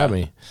bitch. Come at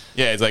me.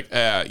 Yeah, he's like,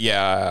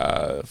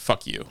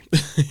 fuck you.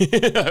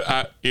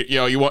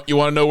 You want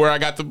to know where I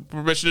got the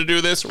permission to do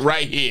this?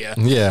 Right here.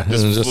 Yeah,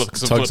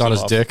 just tugs on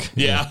his dick.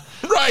 Yeah.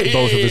 Right here.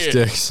 Both of his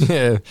dicks.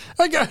 Yeah.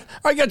 I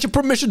got your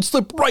permission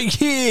slip right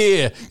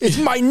here. It's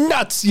my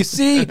nuts, you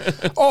see?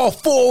 All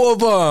 4 of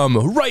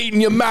them. Right in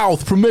your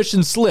mouth.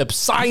 Permission slip.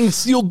 Signed,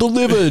 sealed,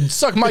 delivered.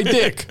 Suck my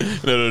dick.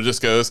 No, it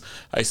just goes,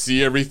 I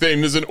see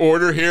everything is in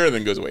order here, and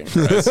then goes away and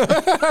cries.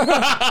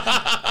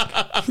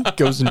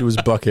 Goes into his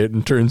bucket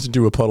and turns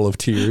into a puddle of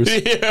tears.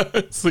 Yeah,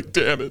 it's like,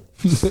 damn it.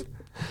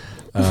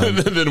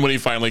 Then when he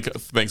finally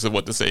thinks of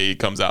what to say, he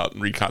comes out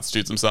and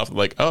reconstitutes himself.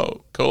 Like,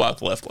 oh,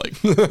 Koloth left like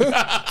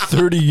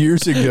 30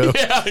 years ago.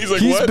 Yeah, he's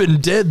like, he's been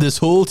dead this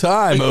whole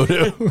time,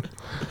 Odo.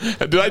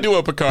 Did I do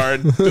a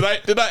Picard? Did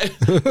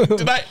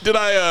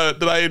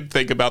I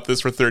think about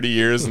this for 30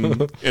 years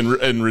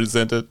and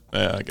resent it?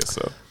 Yeah, I guess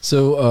so.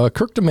 So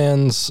Kirk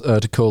demands to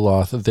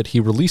Koloth that he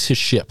release his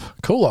ship.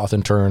 Koloth,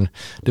 in turn,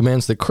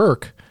 demands that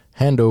Kirk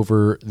hand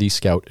over the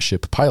scout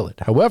ship pilot.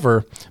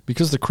 However,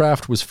 because the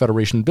craft was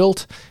Federation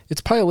built,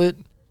 its pilot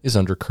is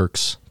under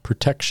Kirk's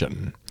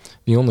protection.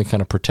 The only kind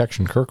of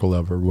protection Kirk will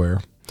ever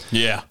wear.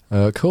 Yeah.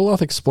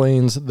 Koloth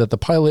explains that the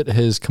pilot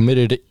has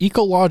committed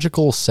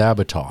ecological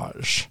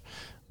sabotage,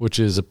 which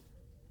is a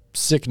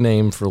sick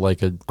name for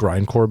like a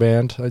grindcore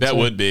band. I'd say.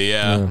 Would be,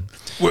 yeah.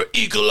 We're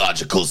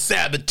ecological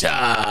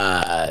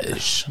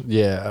sabotage.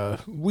 Yeah.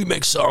 We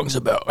make songs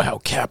about how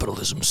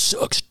capitalism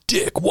sucks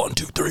dick. 1,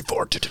 2, 3,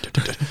 4.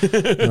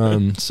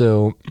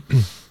 So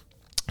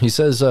he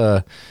says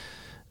that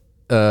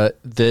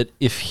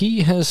if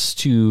he has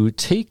to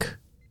take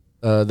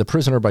the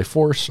prisoner by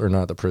force, or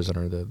not the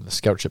prisoner, the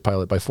scout ship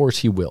pilot by force,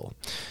 he will.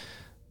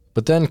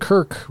 But then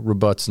Kirk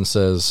rebuts and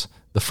says,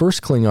 the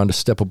first Klingon to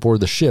step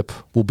aboard the ship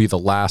will be the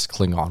last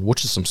Klingon,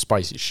 which is some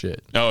spicy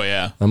shit. Oh,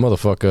 yeah. That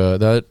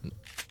motherfucker,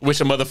 wish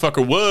a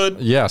motherfucker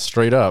would. Yeah,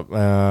 straight up.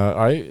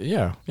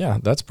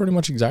 That's pretty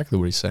much exactly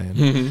what he's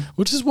saying.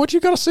 Which is what you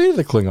got to say to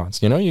the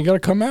Klingons. You know, you got to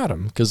come at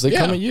them because they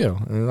come at you.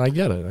 And I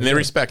get it. And they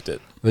respect it.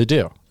 They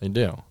do.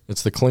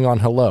 It's the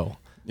Klingon hello.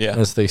 Yeah.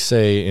 As they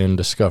say in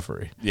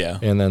Discovery. Yeah.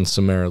 And then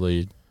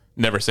summarily.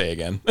 Never say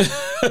again.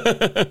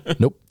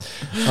 Nope.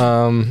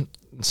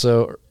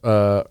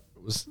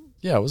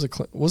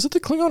 Was it the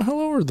Klingon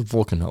hello or the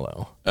Vulcan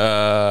hello?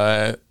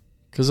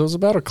 Because it was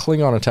about a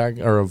Klingon attack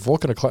or a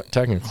Vulcan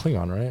attacking a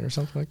Klingon, right, or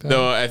something like that.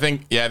 No, I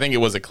think it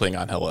was a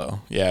Klingon hello.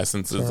 Yeah,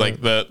 since it's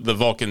like the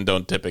Vulcan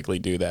don't typically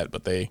do that,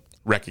 but they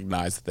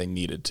recognized that they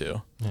needed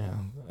to. Yeah,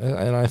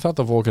 and I thought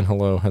the Vulcan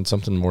hello had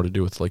something more to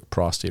do with like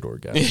prostate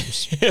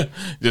orgasms. Yeah,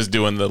 just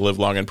doing the live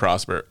long and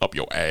prosper up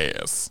your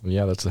ass.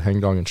 Yeah, that's the Hang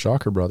Dong and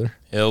Shocker, brother.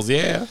 Hells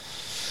yeah.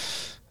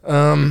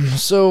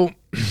 So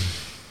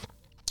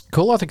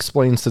Koloth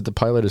explains that the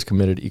pilot has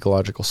committed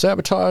ecological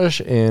sabotage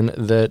and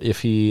that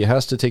if he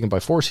has to take him by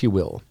force, he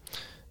will.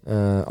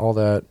 All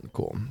that,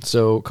 cool.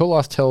 So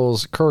Koloth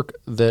tells Kirk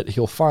that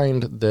he'll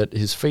find that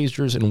his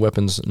phasers and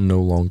weapons no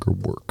longer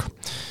work.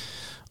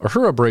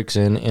 Uhura breaks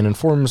in and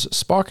informs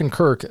Spock and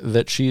Kirk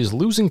that she is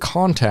losing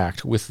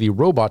contact with the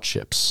robot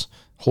ships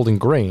holding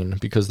grain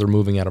because they're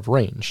moving out of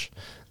range.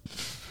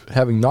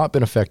 having not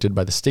been affected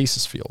by the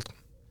stasis field.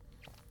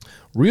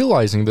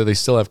 Realizing that they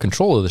still have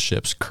control of the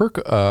ships,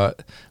 Kirk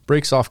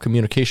breaks off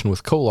communication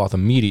with Koloth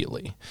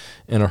immediately.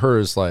 And Uhura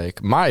is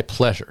like, my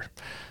pleasure.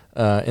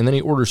 And then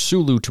he orders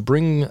Sulu to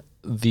bring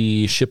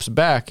the ships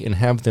back and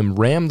have them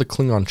ram the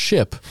Klingon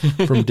ship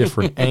from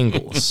different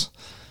angles.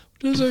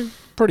 Which is a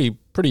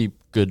pretty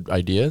good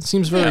idea. It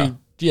seems very,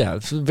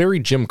 it's very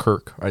Jim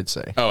Kirk, I'd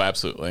say. Oh,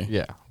 absolutely.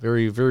 Yeah,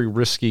 very, very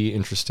risky,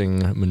 interesting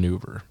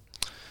maneuver.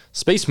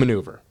 Space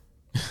maneuver.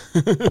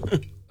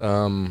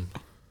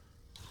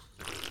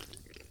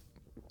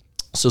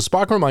 So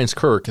Spock reminds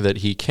Kirk that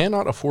he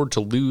cannot afford to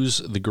lose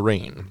the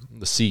grain,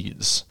 the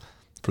seeds,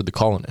 for the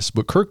colonists.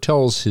 But Kirk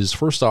tells his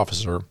first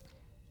officer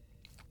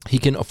he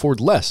can afford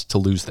less to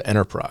lose the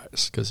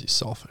Enterprise because he's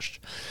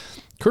selfish.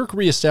 Kirk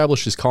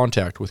reestablishes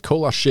contact with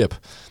Koloth's ship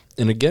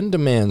and again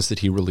demands that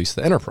he release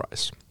the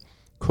Enterprise.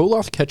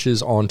 Koloth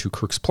catches on to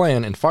Kirk's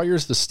plan and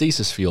fires the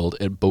stasis field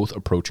at both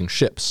approaching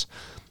ships.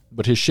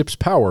 But his ship's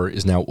power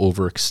is now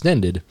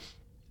overextended,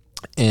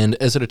 and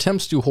as it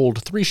attempts to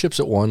hold 3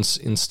 ships at once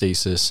in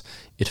stasis,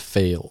 it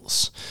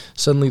fails.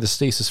 Suddenly, the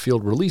stasis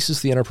field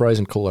releases the Enterprise,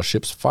 and Koloth's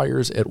ship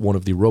fires at one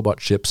of the robot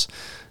ships,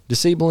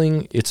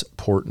 disabling its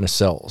port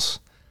nacelles.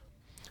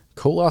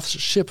 Koloth's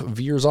ship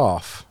veers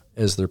off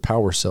as their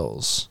power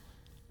cells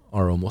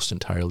are almost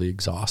entirely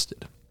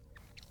exhausted.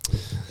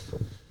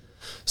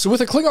 So with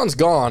the Klingons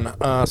gone,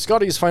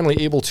 Scotty is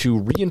finally able to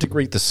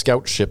reintegrate the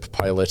scout ship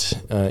pilot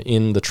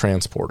in the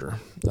transporter,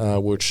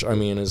 which, I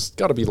mean, has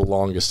got to be the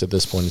longest at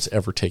this point it's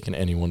ever taken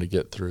anyone to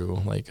get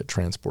through, like, a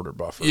transporter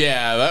buffer.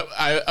 Yeah,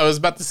 I was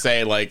about to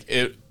say,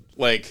 it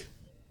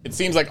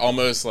seems like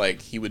almost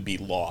like he would be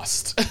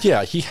lost.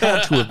 Yeah, he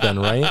had to have been,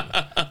 right?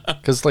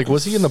 Because,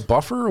 was he in the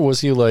buffer, or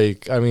was he,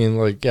 I really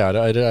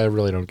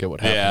don't get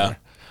what happened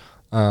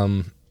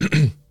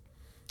there.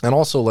 And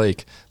also,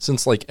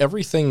 since,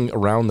 everything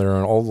around there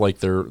and all,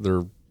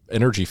 their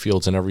energy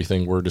fields and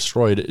everything were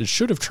destroyed, it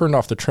should have turned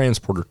off the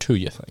transporter too,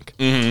 you think?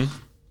 Mm-hmm.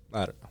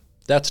 I don't know.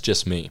 That's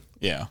just me.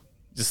 Yeah.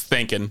 Just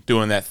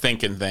doing that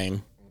thinking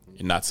thing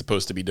you're not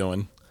supposed to be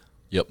doing.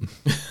 Yep.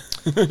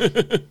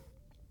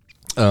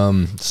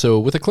 So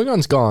with the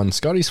Klingons gone,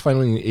 Scotty's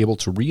finally able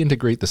to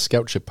reintegrate the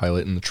scout ship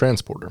pilot in the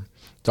transporter.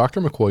 Dr.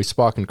 McCoy,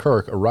 Spock, and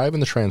Kirk arrive in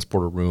the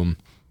transporter room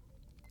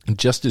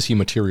just as he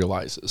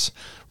materializes,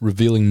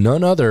 revealing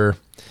none other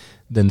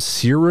than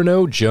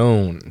Cyrano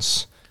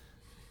Jones,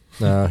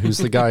 who's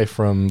the guy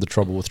from The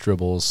Trouble with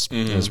Tribbles,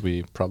 as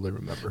we probably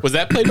remember. Was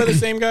that played by the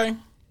same guy?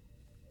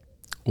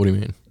 What do you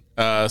mean?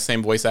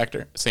 Same voice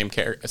actor? Same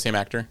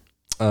actor?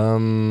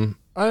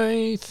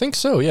 I think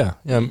so, yeah.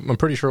 Yeah, I'm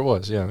pretty sure it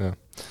was, yeah.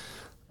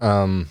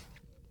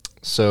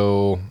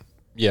 So,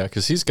 yeah,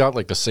 because he's got,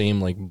 the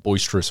same,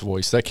 boisterous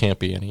voice. That can't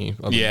be any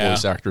other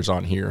voice actors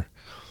on here.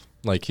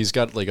 He's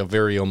got a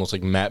very almost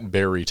Matt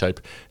Berry type.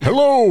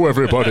 Hello,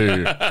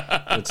 everybody.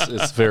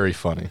 It's very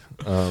funny.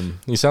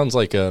 He sounds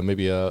like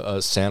maybe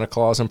a Santa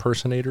Claus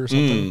impersonator or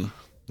something.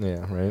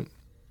 Yeah, right.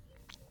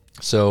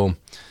 So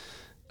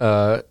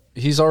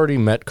he's already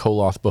met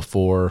Koloth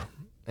before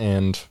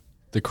and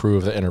the crew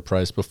of the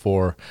Enterprise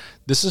before.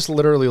 This is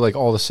literally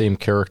all the same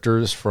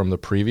characters from the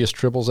previous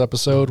Tribbles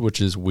episode, which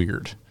is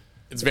weird.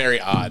 It's very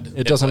odd.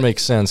 It doesn't make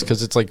sense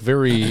because it's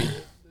very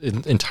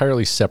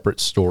entirely separate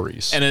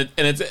stories. And it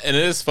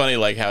is funny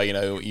how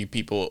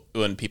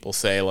when people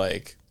say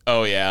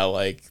oh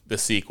yeah, the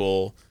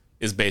sequel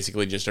is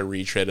basically just a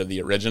retread of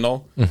the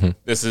original. Mm-hmm.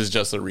 This is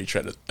just a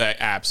retread.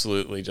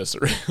 Absolutely just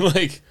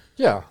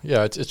yeah,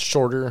 it's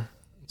shorter.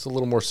 It's a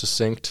little more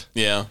succinct.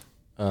 Yeah.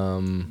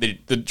 The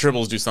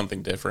Tribbles do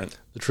something different.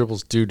 The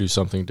Tribbles do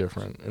something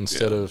different.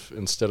 Instead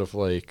of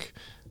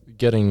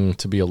getting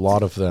to be a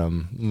lot of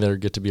them, there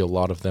get to be a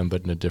lot of them,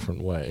 but in a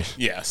different way.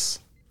 Yes.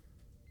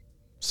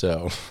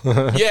 So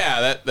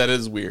yeah, that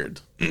is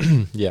weird.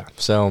 Yeah.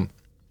 So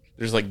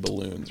there's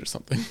balloons or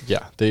something.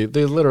 Yeah, they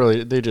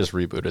literally just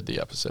rebooted the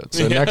episode.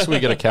 So next we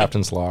get a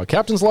Captain's Log.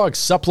 Captain's Log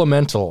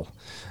supplemental.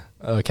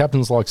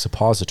 Captain's Log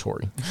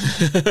suppository.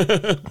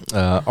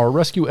 Our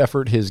rescue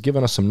effort has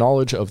given us some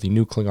knowledge of the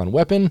new Klingon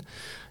weapon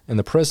and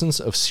the presence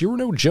of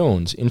Cyrano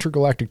Jones,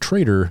 intergalactic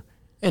traitor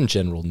and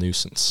general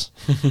nuisance.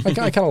 I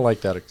kind of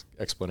like that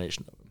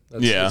explanation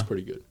of him. That's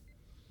pretty good.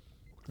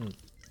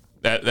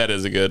 That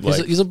is a good.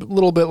 He's a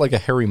little bit like a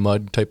Harry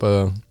Mudd type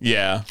of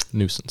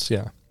nuisance.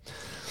 Yeah.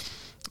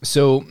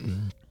 So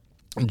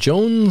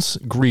Jones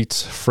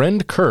greets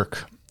friend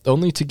Kirk,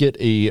 only to get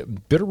a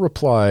bitter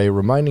reply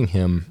reminding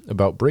him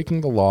about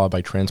breaking the law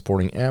by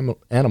transporting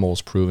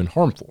animals proven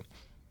harmful.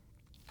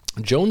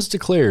 Jones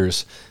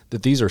declares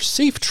that these are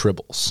safe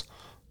Tribbles,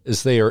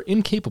 as they are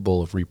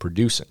incapable of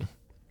reproducing.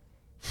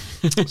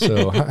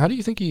 So how do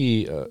you think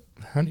he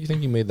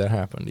made that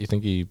happen? Do you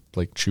think he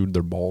chewed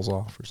their balls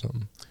off or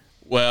something?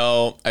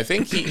 Well, I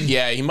think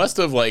he must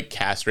have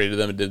castrated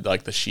them and did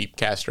the sheep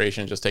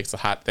castration. Just takes the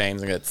hot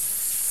things and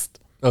gets.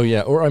 Oh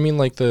yeah, or I mean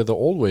the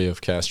old way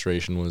of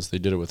castration was they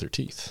did it with their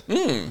teeth.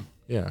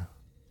 Yeah.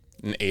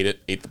 And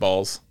ate the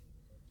balls.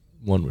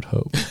 One would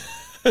hope.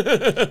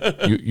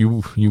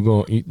 You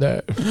gonna eat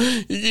that?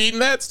 You eating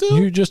that still?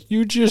 You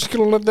just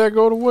gonna let that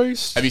go to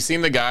waste? Have you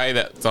seen the guy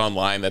that's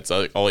online that's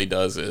all he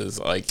does is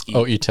like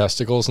eat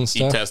testicles and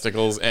stuff? Eat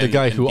testicles. And, the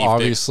guy who beef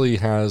obviously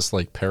has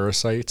like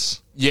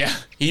parasites. Yeah,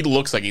 he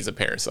looks like he's a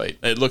parasite.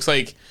 It looks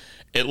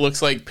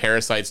like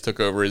parasites took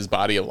over his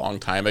body a long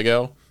time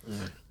ago.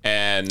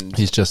 And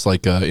he's just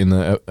like in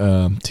the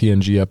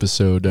TNG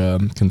episode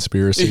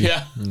Conspiracy.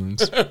 Yeah.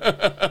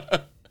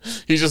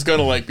 He's just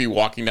gonna like be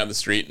walking down the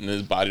street and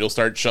his body will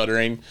start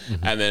shuddering,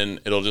 and then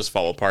it'll just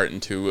fall apart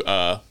into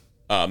a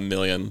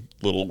million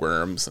little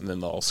worms, and then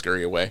they'll all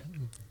scurry away.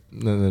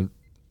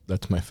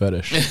 That's my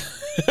fetish.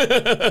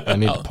 I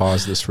need to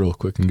pause this real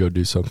quick and go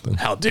do something.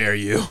 How dare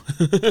you?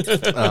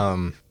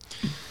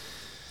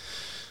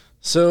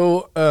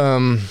 Cyrano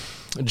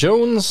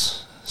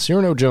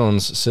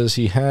Jones says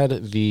he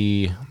had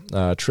the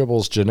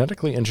Tribbles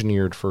genetically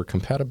engineered for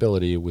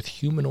compatibility with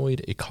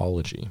humanoid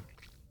ecology.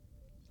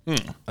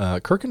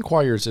 Kirk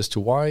inquires as to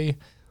why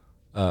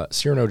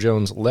Cyrano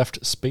Jones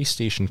left Space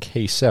Station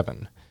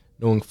K7,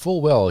 knowing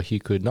full well he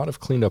could not have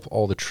cleaned up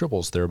all the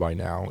Tribbles there by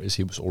now, as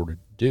he was ordered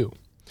to do.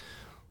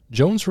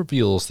 Jones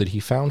reveals that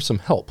he found some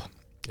help,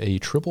 a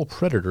Tribble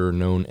predator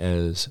known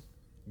as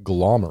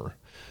Glommer,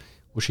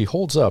 which he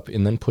holds up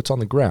and then puts on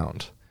the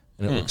ground,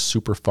 and it looks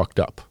super fucked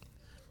up.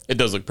 It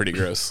does look pretty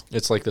gross.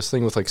 It's like this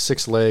thing with like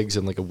 6 legs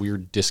and like a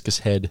weird discus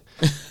head,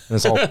 and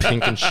it's all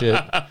pink and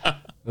shit.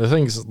 The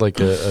thing's like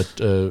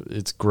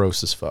it's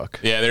gross as fuck.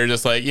 Yeah, they're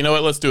just like, you know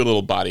what? Let's do a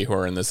little body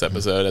horror in this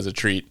episode as a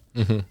treat.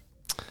 Mm-hmm.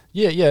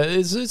 Yeah.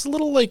 It's a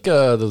little like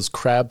those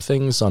crab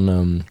things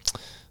on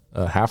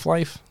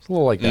Half-Life. It's a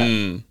little like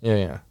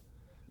that.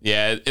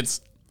 Yeah.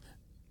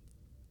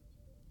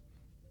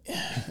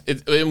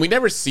 And we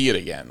never see it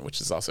again, which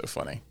is also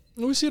funny.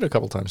 We see it a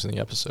couple times in the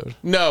episode.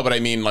 No, but I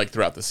mean like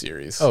throughout the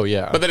series. Oh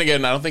yeah. But then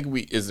again, I don't think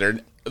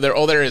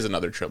there is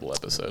another Tribble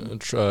episode.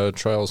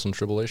 Trials and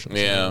Tribulations.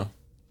 Yeah.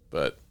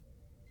 But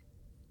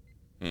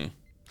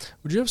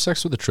would you have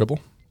sex with a Tribble?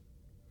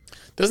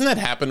 Doesn't that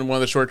happen in one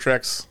of the short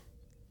treks?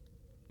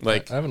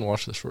 Like I haven't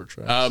watched the short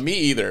treks. Me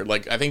either.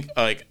 I think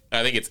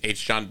it's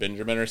H. John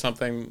Benjamin or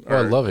something.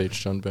 I love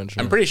H. John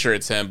Benjamin. I'm pretty sure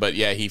it's him, but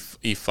yeah, he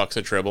fucks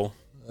a Tribble.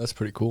 That's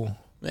pretty cool.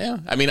 Yeah,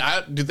 I mean,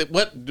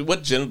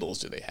 what genitals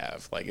do they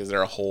have? Like, is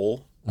there a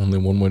hole? Only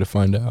one way to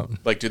find out.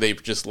 Like, do they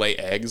just lay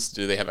eggs?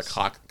 Do they have a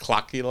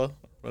cloccula?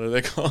 What are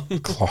they called?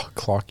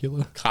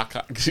 Cloccula?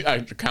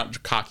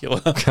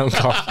 Cockula.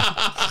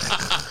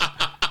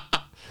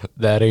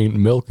 That ain't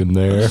milk in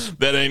there.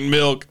 That ain't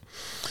milk.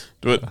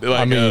 But, like,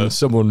 I mean,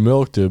 someone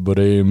milked it, but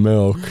it ain't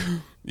milk.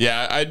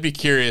 Yeah, I'd be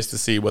curious to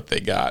see what they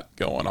got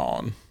going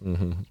on.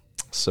 Mm-hmm.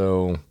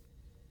 So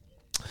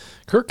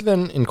Kirk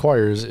then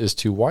inquires as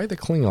to why the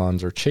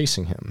Klingons are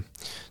chasing him,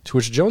 to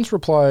which Jones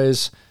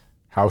replies,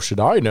 "How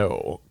should I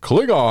know?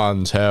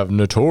 Klingons have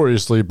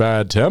notoriously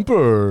bad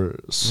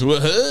tempers."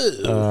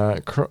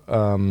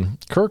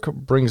 Kirk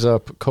brings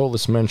up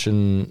Kola's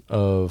mention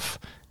of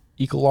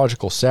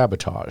ecological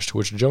sabotage, to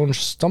which Jones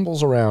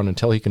stumbles around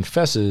until he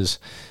confesses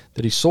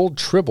that he sold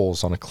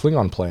Tribbles on a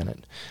Klingon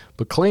planet,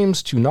 but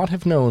claims to not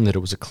have known that it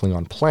was a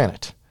Klingon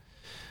planet.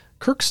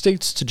 Kirk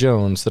states to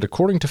Jones that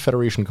according to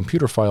Federation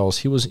computer files,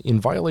 he was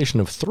in violation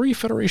of 3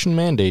 Federation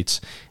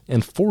mandates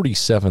and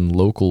 47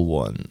 local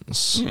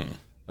ones.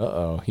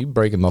 Uh-oh, he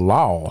breaking the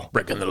law.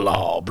 Breaking the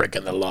law.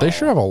 They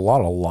sure have a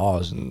lot of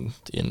laws in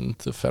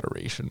the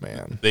Federation,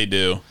 man. They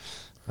do.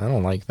 I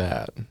don't like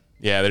that.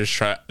 Yeah, they're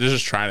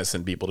just trying to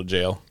send people to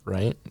jail,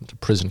 right? To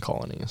prison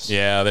colonies.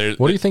 Yeah,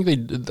 what do you think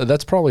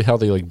that's probably how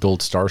they like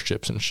build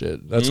starships and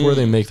shit. That's where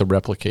they make the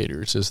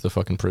replicators, is the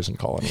fucking prison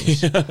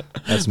colonies. Yeah.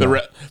 That's the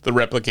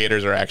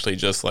replicators are actually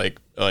just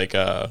like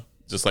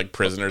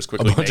prisoners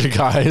quickly. A bunch of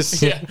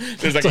guys. Yeah,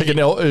 there's like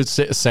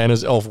it's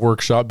Santa's elf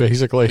workshop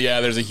basically.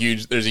 Yeah, there's a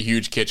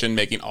huge kitchen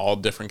making all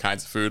different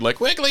kinds of food. Like,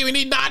 quickly, we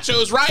need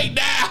nachos right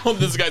now.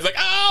 This guy's like,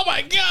 oh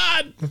my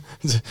god,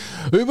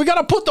 we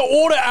gotta put the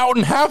order out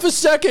in half a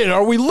second,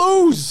 or we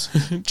lose.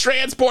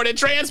 Transport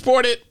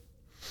it.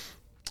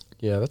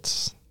 Yeah,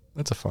 that's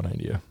a fun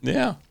idea.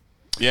 Yeah,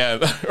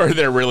 or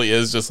there really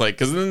is just like,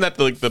 because isn't that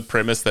like the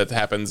premise that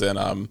happens in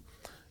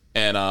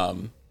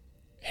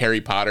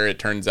Harry Potter? It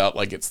turns out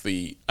like it's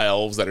the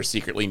elves that are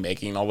secretly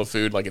making all the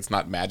food. Like, it's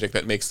not magic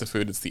that makes the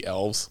food, it's the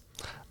elves.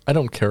 I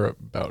don't care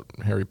about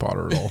Harry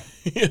Potter at all.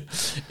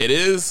 It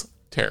is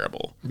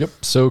terrible. Yep.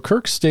 So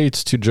Kirk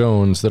states to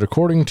Jones that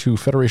according to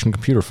Federation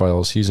computer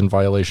files, he's in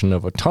violation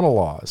of a ton of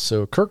laws.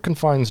 So Kirk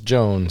confines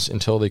Jones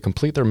until they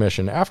complete their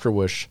mission, after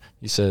which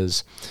he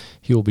says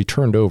he will be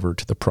turned over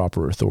to the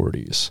proper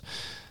authorities.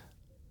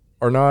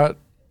 Why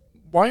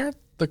aren't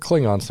the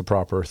Klingons the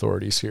proper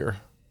authorities here?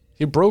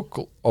 He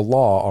broke a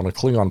law on a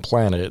Klingon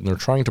planet, and they're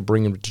trying to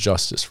bring him to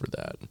justice for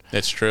that.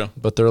 It's true.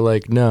 But they're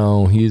like,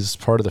 no, he's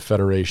part of the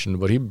Federation,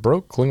 but he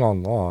broke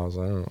Klingon laws.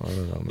 I don't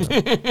know,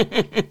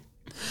 man.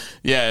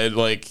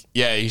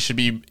 He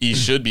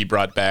should be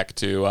brought back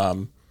to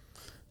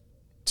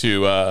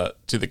the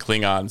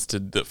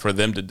Klingons for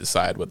them to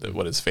decide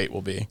what his fate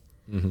will be.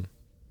 Mm-hmm.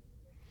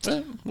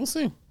 But we'll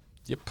see.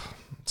 Yep.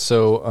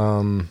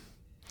 So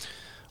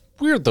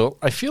weird, though.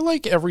 I feel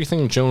like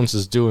everything Jones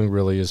is doing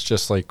really is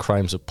just, like,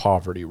 crimes of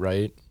poverty,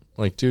 right?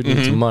 Like, dude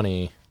needs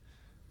money,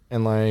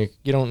 and, like,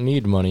 you don't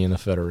need money in the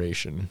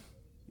Federation.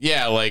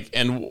 Yeah, like,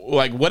 and,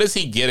 like, what is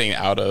he getting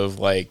out of,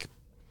 like,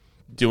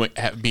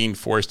 being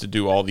forced to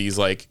do all these,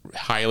 like,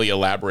 highly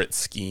elaborate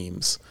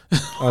schemes?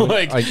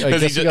 Like, I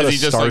guess he got a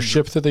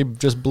starship that they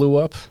just blew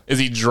up. Is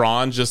he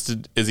drawn just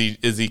to,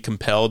 is he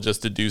compelled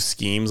just to do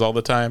schemes all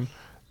the time?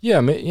 Yeah,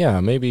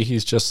 maybe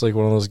he's just like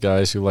one of those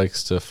guys who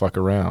likes to fuck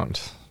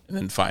around. And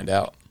then find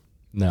out.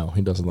 No,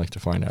 he doesn't like to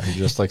find out. He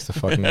just likes to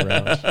fucking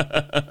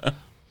around.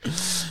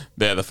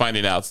 Yeah, the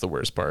finding out's the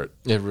worst part.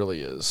 It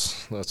really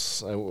is.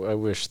 I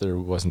wish there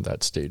wasn't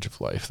that stage of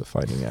life, the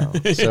finding out.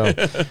 So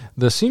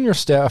the senior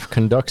staff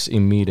conducts a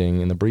meeting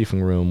in the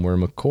briefing room where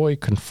McCoy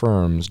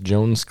confirms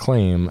Jones'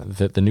 claim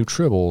that the new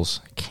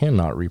Tribbles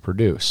cannot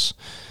reproduce.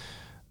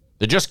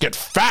 They just get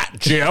fat,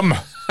 Jim.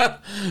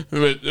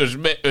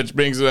 which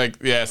brings, like,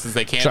 since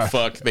they can't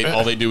fuck,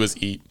 all they do is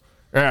eat.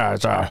 Yeah,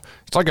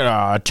 it's like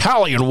an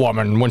Italian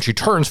woman when she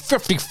turns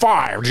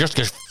 55, just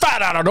gets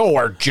fat out of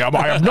nowhere, Jim.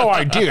 I have no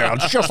idea.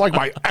 It's just like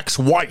my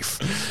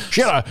ex-wife.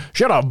 She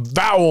had a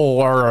vowel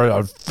or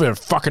a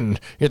fucking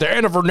at the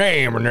end of her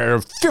name,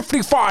 and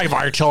 55,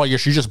 I tell you,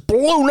 she just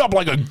blown up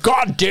like a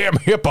goddamn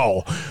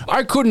hippo.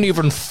 I couldn't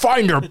even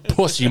find her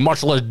pussy,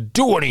 much less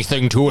do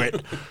anything to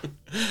it.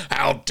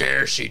 How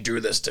dare she do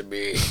this to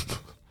me?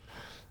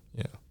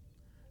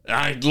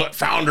 I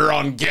found her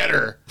on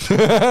Getter.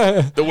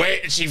 The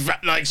way she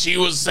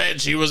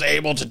said she was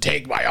able to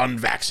take my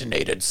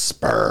unvaccinated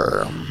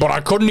sperm. But I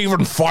couldn't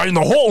even find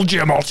the hole,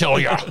 Jim, I'll tell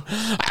you.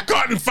 I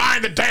couldn't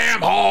find the damn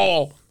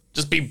hole.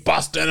 Just be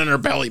busting in her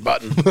belly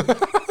button.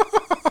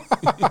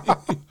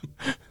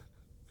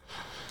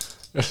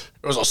 It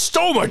was a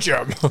stoma,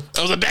 Jim.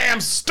 It was a damn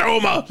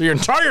stoma. The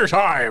entire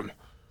time.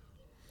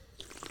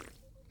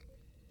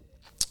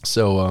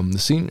 So, the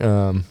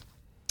scene...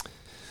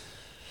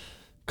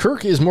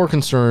 Kirk is more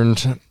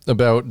concerned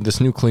about this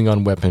new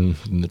Klingon weapon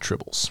than the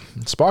Tribbles.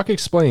 Spock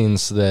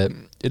explains that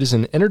it is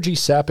an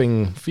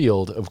energy-sapping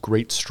field of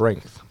great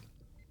strength.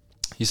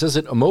 He says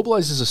it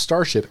immobilizes a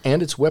starship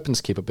and its weapons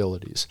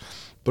capabilities,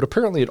 but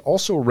apparently it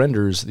also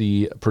renders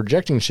the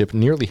projecting ship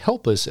nearly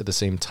helpless at the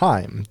same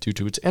time due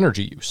to its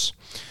energy use.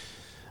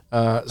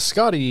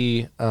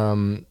 Scotty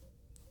pipes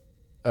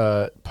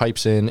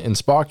in, and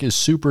Spock is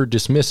super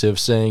dismissive,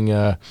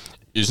 saying...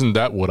 isn't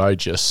that what I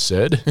just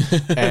said?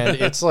 And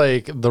it's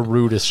like the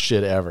rudest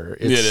shit ever.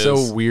 It's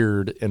so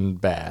weird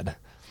and bad.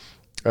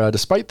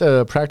 Despite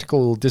the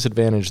practical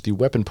disadvantage the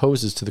weapon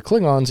poses to the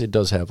Klingons, it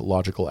does have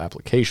logical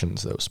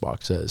applications, though,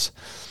 Spock says.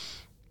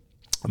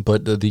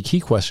 But the key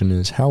question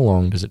is, how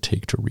long does it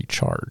take to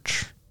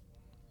recharge?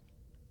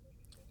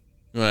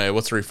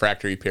 What's the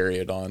refractory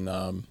period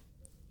on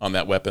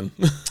that weapon?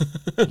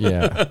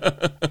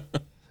 Yeah.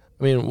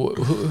 I mean,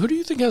 who do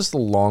you think has the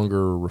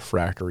longer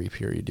refractory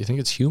period? Do you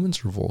think it's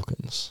humans or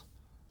Vulcans?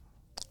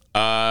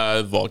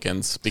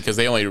 Vulcans, because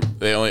they only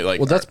like.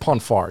 Well, that's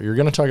Ponfar. You're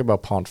going to talk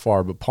about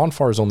Ponfar, but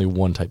Ponfar is only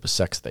one type of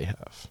sex they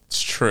have. It's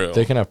true.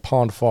 They can have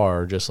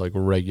Ponfar just like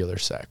regular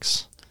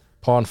sex.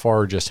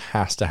 Ponfar just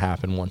has to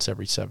happen once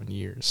every 7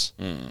 years,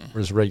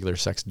 whereas regular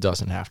sex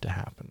doesn't have to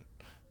happen,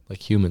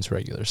 like humans'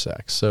 regular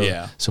sex. So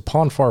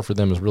Ponfar for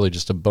them is really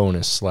just a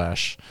bonus /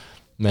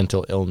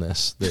 mental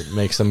illness that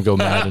makes them go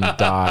mad and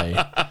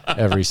die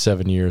every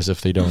 7 years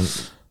if they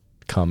don't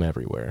come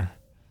everywhere.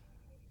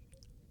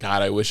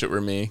 God, I wish it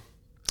were me.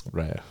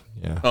 Right,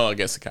 yeah. Oh, I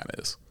guess it kind of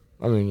is.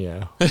 I mean,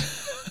 yeah.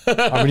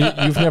 I mean,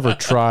 you've never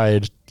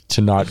tried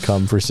to not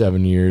come for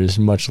 7 years,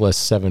 much less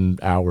 7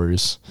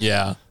 hours.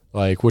 Yeah.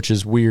 Like, which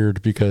is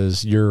weird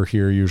because you're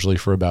here usually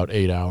for about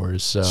 8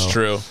 hours. So it's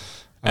true.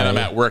 And I'm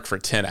at work for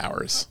 10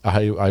 hours.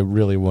 I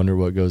really wonder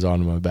what goes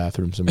on in my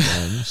bathroom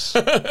sometimes.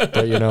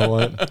 But you know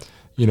what?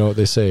 You know what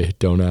they say,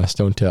 don't ask,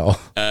 don't tell.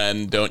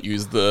 And don't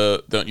use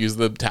the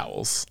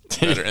towels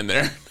that are in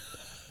there.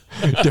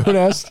 Don't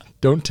ask,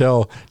 don't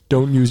tell,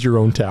 don't use your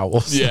own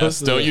towels.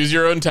 Yes, don't use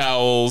your own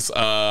towels.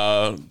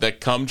 The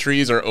cum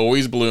trees are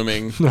always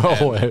blooming.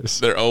 Always.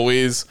 They're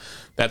always,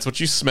 that's what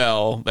you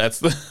smell. That's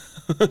the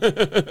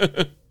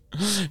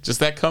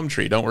just that cum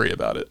tree. Don't worry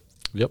about it.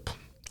 Yep.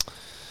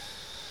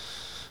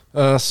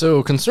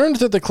 So, concerned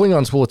that the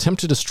Klingons will attempt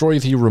to destroy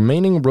the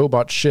remaining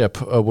robot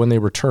ship when they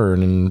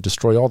return and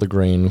destroy all the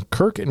grain,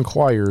 Kirk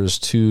inquires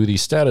to the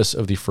status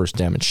of the first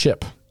damaged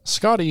ship.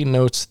 Scotty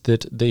notes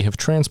that they have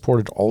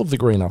transported all of the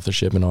grain off the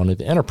ship and onto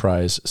the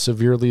Enterprise,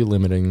 severely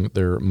limiting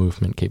their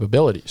movement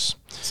capabilities.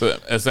 So,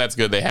 as that's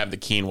good, they have the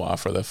quinoa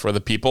for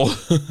the people.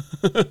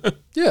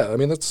 Yeah, I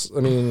mean it's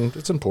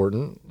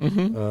important.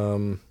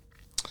 Mm-hmm.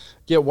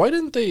 Yeah, why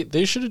didn't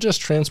they should have just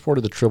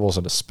transported the Tribbles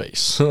into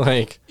space?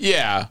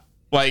 Yeah.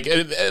 Like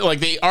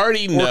they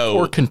already know,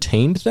 or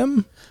contained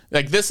them.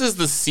 Like, this is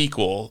the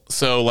sequel,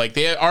 so like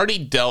they had already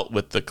dealt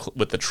with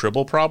the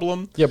Tribble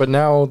problem. Yeah, but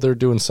now they're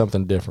doing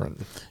something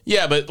different.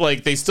 Yeah, but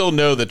like they still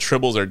know the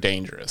Tribbles are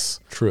dangerous.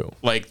 True.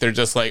 Like they're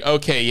just like,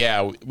 okay,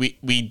 yeah,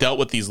 we dealt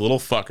with these little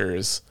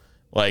fuckers,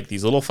 like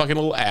these little fucking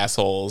little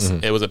assholes.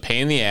 Mm-hmm. It was a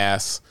pain in the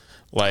ass.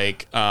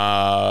 like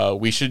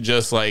we should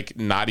just like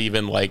not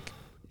even like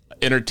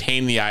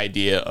entertain the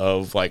idea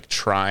of like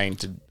trying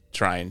to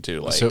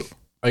like. So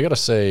I gotta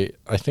say,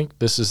 I think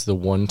this is the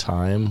one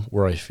time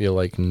where I feel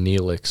like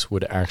Neelix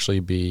would actually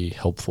be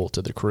helpful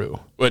to the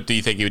crew. What do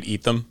you think he would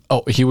eat them?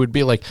 Oh, he would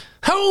be like,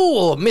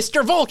 "Oh,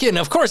 Mr. Vulcan,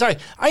 of course, I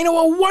know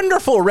a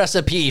wonderful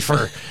recipe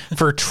for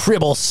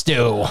Tribble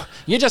stew.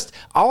 You just,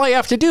 all I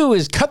have to do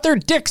is cut their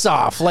dicks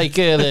off, like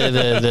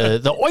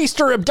the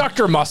oyster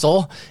abductor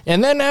muscle,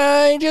 and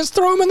then just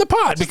throw them in the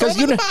pot because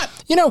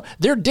you know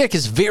their dick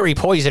is very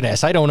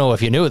poisonous. I don't know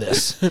if you knew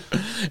this." And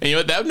you know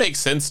what, that would make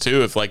sense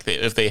too if like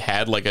if they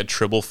had like a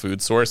Tribble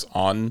food source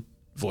on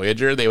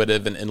Voyager, they would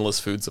have an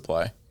endless food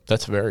supply.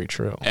 That's very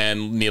true.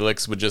 And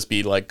Neelix would just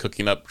be like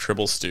cooking up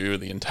Tribble stew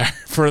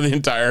for the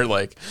entire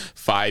like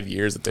 5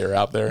 years that they were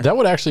out there. That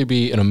would actually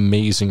be an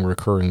amazing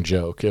recurring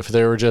joke if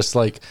they were just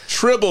like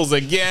Tribbles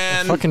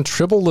again, fucking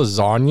Tribble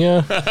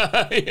lasagna.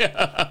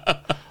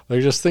 yeah. I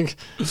just think,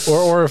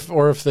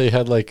 or if they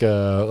had like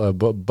a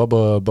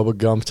Bubba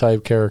Gump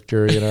type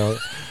character, you know,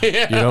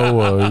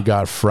 Yeah. You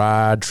got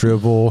fried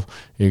Tribble,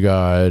 you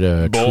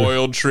got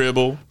Boiled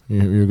Tribble.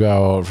 You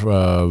got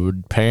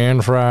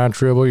pan fried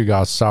Tribble. You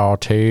got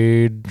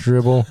sautéed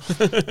Tribble.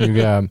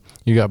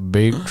 you got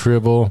baked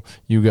Tribble.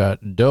 You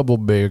got double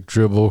baked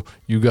Tribble.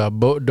 You got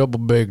double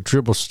baked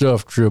triple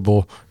stuffed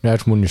Tribble.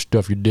 That's when you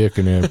stuff your dick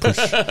in there and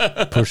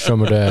push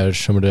some of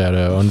that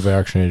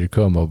unvaccinated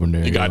cum up in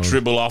there. You got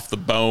Tribble off the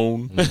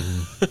bone.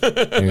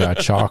 Mm-hmm. You got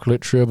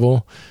chocolate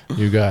Tribble.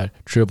 You got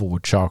Tribble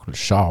with chocolate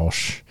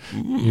sauce.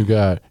 You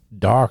got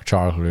dark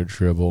chocolate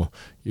Tribble.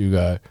 You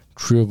got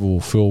Tribble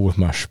filled with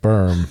my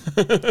sperm.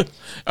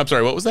 I'm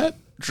sorry, what was that?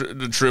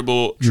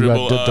 Tribble, You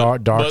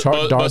got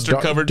buster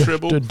covered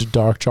Tribble,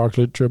 dark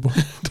chocolate Tribble.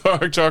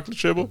 dark chocolate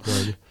Tribble.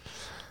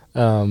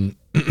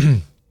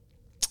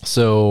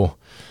 So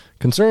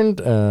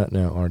concerned.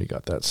 No, already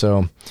got that.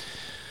 So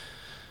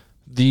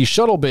the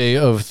shuttle bay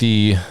of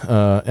the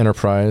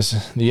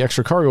Enterprise, the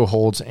extra cargo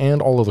holds,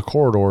 and all of the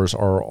corridors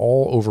are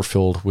all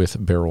overfilled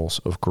with barrels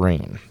of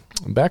grain.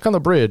 Back on the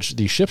bridge,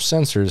 the ship's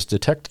sensors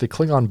detect the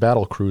Klingon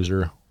battle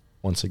cruiser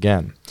once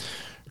again.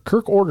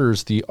 Kirk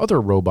orders the other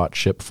robot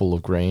ship full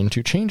of grain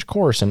to change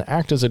course and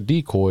act as a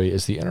decoy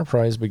as the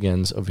Enterprise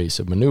begins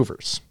evasive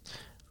maneuvers.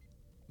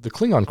 The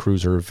Klingon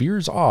cruiser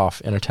veers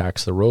off and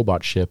attacks the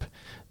robot ship,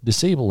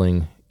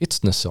 disabling its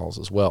nacelles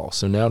as well.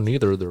 So now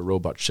neither of their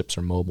robot ships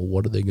are mobile.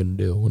 What are they going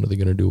to do? What are they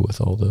going to do with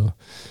all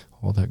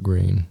that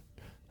grain?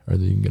 Are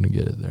they going to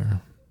get it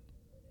there?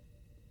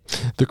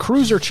 The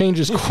cruiser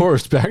changes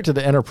course back to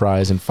the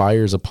Enterprise and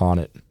fires upon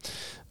it.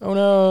 Oh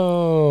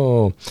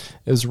no!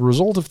 As a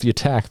result of the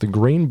attack, the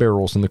grain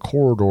barrels in the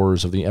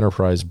corridors of the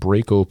Enterprise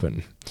break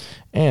open,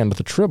 and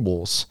the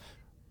Tribbles,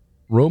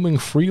 roaming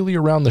freely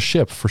around the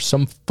ship for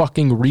some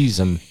fucking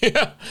reason.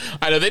 Yeah,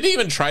 I know, they didn't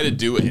even try to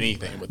do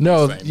anything with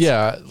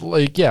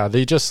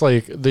these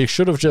things. They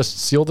should have just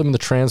sealed them in the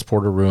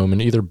transporter room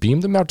and either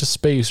beamed them out to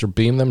space or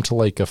beamed them to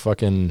like a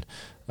fucking,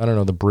 I don't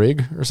know, the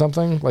brig or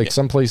something, like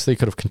someplace they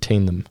could have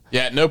contained them.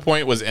 Yeah, at no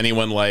point was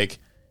anyone like,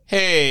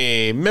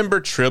 hey,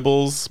 remember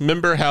Tribbles?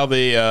 Remember how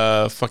they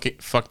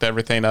fucked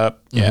everything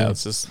up? Yeah,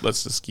 let's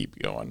just keep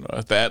going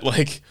with that.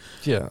 Like,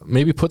 yeah,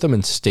 maybe put them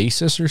in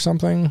stasis or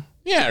something.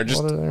 Yeah, or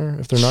just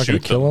if they're not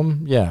going to kill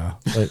them, yeah,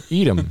 like,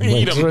 eat them.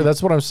 Eat 'em.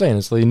 That's what I'm saying.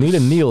 It's they need a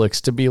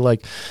Neelix to be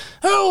like,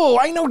 oh,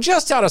 I know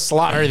just how to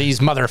slaughter these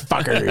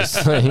motherfuckers.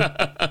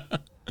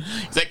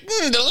 He's like,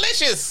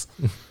 delicious.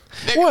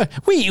 What?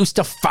 We used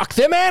to fuck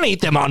them and eat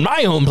them on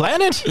my home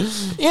planet,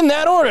 in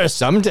that order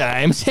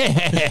sometimes. You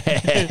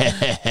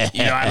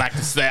know, I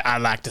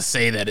like to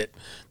say that it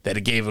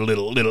gave a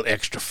little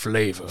extra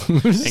flavor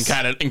and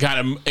kind of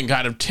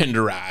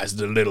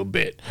tenderized a little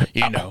bit.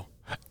 You know.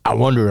 I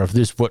wonder if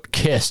this what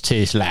kiss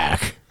tastes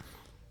like.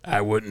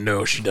 I wouldn't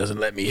know. She doesn't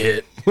let me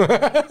hit.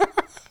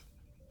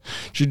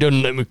 She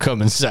doesn't let me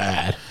come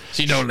inside.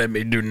 She don't let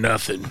me do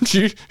nothing.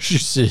 She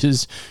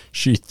says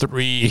she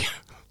 3.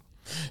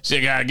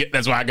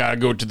 That's why I gotta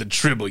go to the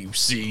Tribble, you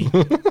see.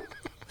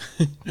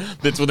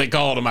 That's what they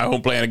call it on my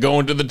home planet.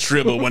 Going to the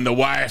Tribble when the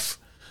wife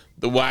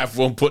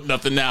won't put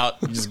nothing out.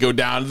 You just go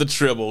down to the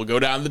Tribble. Go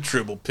down to the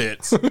Tribble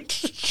pits.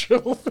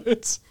 Tribble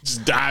pits.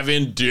 Just dive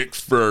in dick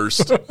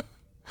first.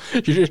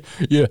 You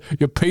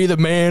pay the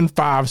man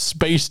 $5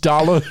 space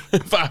dollar.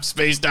 $5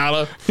 space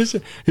dollar.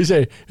 He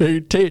say, hey,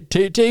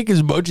 take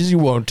as much as you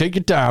want. Take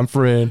your time,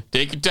 friend.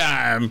 Take your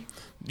time.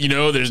 You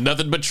know, there's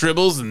nothing but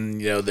Tribbles, and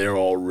you know they're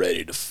all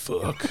ready to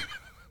fuck.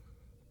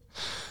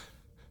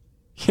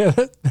 Yeah,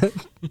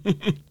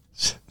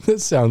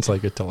 that sounds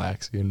like a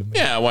Talaxian to me.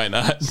 Yeah, why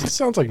not? It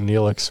sounds like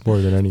Neelix more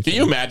than anything. Can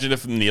you imagine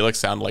if Neelix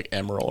sounded like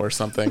Emerald or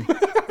something?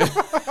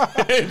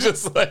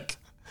 Just like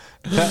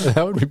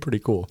that would be pretty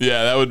cool.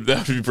 Yeah, that would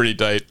be pretty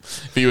tight.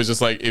 If he was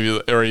just like,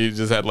 or he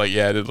just had like,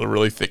 did a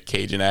really thick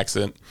Cajun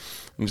accent,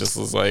 and just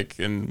was like,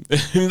 and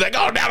he's like,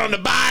 oh, down on the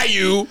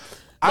bayou.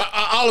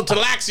 All of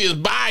Talaxia's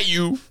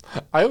bayou.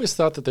 I always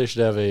thought that they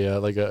should have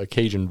a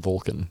Cajun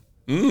Vulcan.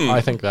 I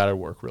think that would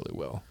work really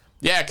well.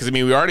 Yeah, because I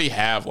mean, we already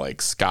have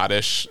like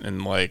Scottish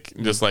and like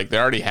just like they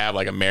already have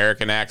like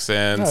American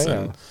accents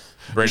and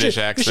British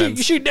accents.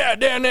 You see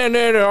down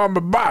there on the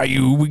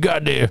bayou, we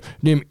got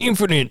them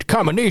infinite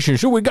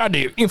combinations. So we got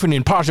the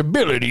infinite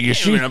possibility. You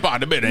see,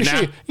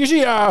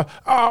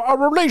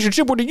 our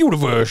relationship with the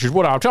universe is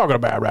what I'm talking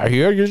about right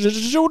here.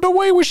 So the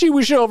way we see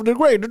ourselves, the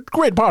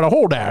great part of the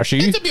whole now. See,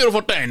 it's a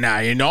beautiful thing now,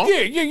 you know.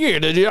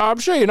 Yeah. I'm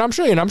saying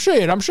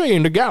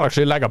the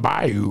galaxy like a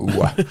bayou.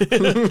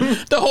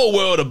 The whole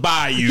world a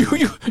bayou.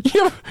 You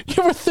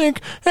ever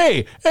think,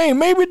 hey,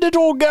 maybe this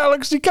whole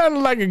galaxy kind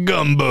of like a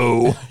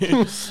gumbo.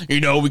 You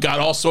know, we got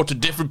all sorts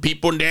of different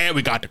people in there.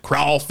 We got the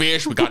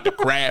crawfish, we got the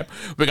crab,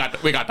 we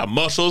got the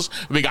mussels,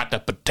 we got the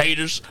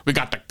potatoes, we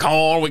got the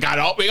corn, we got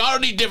all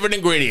these different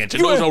ingredients,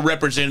 and those are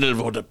representative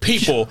of the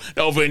people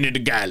over in the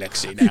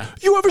galaxy. Now,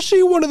 you ever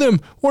see one of them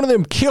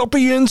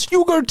kelpians?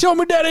 You gonna tell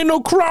me that ain't no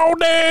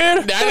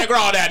crawdad? That ain't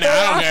crawdad. Now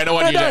I don't care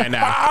what you saying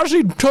now. I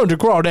see tons of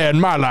crawdad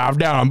in my life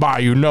down on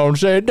bayou. You know what I'm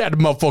saying? That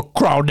motherfucker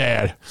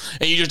crawdad.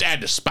 And you just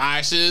add the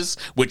spices,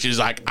 which is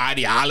like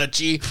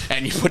ideology,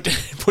 and you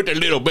put a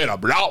little bit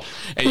of broth.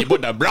 And you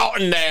put the broth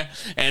in there,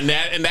 and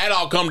that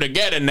all come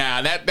together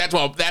now. That's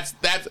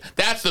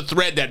the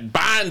thread that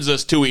binds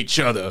us to each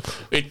other.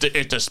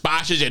 It's the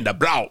spices and the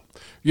broth.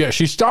 Yeah,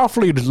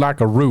 Starfleet is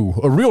like a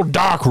real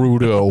dark roux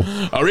though.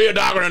 A real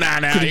dark roux now.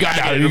 You got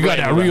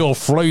that real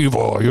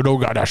flavor. You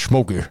don't got that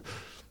smoky.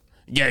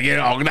 Yeah, get it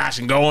all nice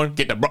and going.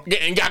 You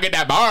gotta get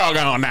that bar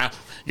going now.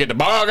 Get the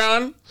bar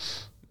going.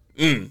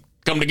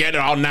 Come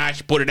together all nice.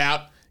 You put it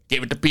out.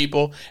 Give it to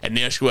people, and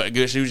guess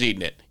who's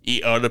eating it?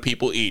 Other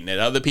people eating it.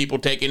 Other people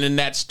taking in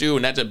that stew,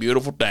 and that's a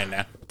beautiful thing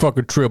now.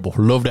 Fucking Tribble.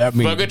 Love that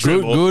meat. Fucking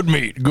Tribble. Good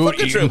meat. Good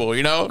fucking eating. Tribble,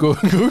 you know?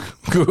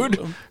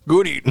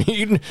 Good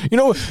eating. You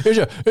know, there's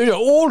an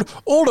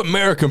old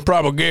American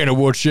propaganda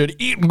what said,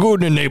 eating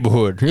good in the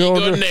neighborhood. You know,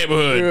 good in the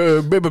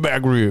neighborhood. Baby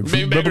back ribs.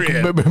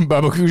 Baby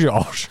barbecue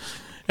sauce.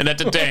 And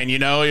that's the thing, you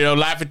know,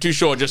 life is too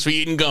short just for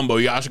eating gumbo.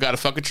 You also got to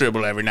fuck a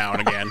Tribble every now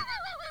and again.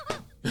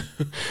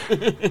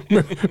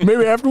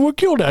 Maybe after we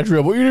kill that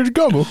Tribble, eat a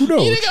gumbo. Who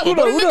knows? Put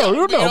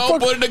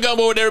it in the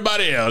gumbo with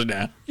everybody else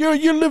now.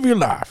 You live your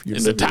life.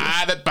 It's the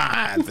tie that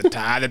binds. The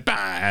tie that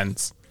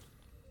binds.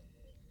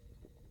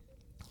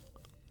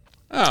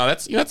 Oh,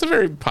 that's a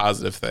very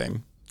positive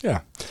thing.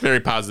 Yeah. Very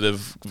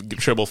positive.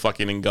 Tribble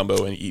fucking and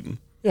gumbo and eating.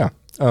 Yeah.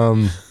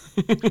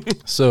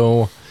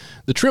 So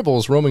the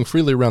Tribbles roaming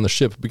freely around the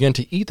ship began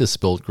to eat the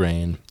spilled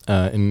grain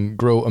and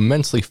grow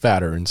immensely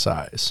fatter in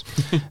size.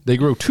 They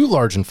grow too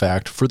large, in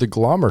fact, for the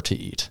Glommer to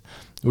eat,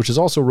 which is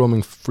also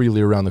roaming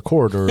freely around the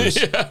corridors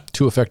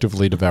to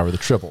effectively devour the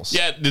Tribbles.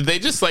 Yeah, did they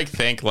just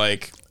think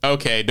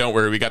okay, don't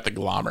worry, we got the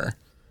Glommer?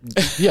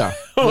 Yeah,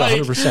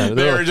 100%.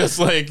 They were just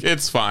like,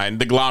 it's fine.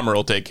 The Glommer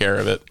will take care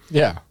of it.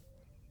 Yeah.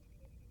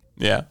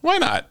 Yeah, why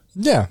not?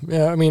 Yeah,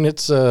 I mean,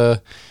 it's...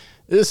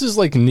 This is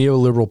like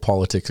neoliberal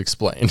politics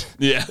explained.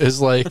 Yeah. It's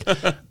like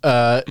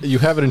you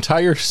have an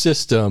entire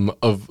system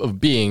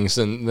of beings,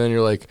 and then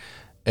you're like,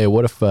 hey,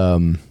 what if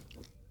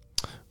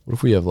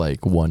we have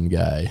like one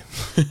guy?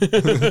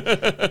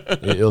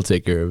 He'll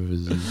take care of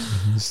his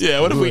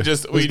what if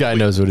this guy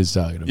knows what he's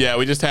talking about. Yeah,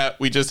 we just have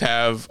this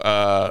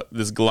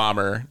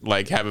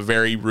Glommer have a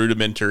very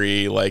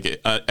rudimentary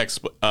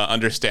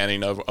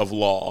understanding of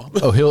law.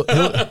 Oh, he'll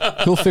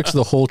fix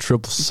the whole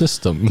Tribble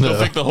system.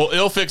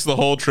 He'll fix the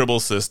whole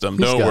Tribble system.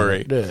 Don't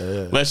worry.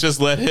 Yeah. Let's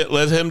just let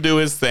him do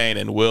his thing,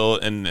 and we'll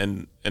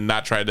and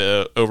not try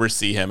to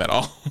oversee him at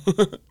all.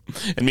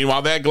 And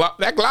meanwhile, that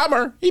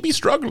Glommer, he be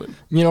struggling.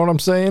 You know what I'm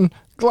saying?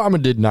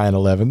 Glommer did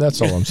 9/11.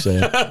 That's all I'm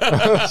saying.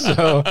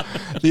 So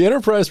the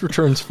Enterprise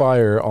returns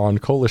fire on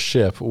Kola's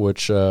ship,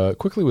 which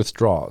quickly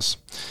withdraws.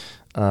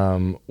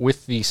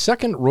 With the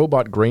second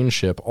robot grain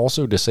ship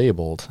also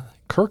disabled,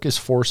 Kirk is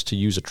forced to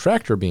use a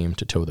tractor beam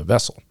to tow the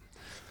vessel.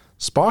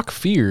 Spock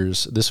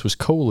fears this was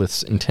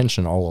Kola's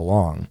intention all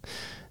along,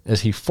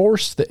 as he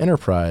forced the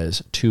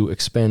Enterprise to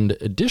expend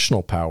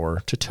additional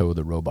power to tow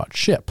the robot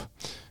ship,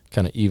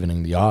 kind of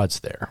evening the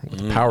odds there with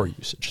the power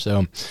usage.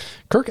 So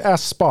Kirk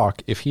asks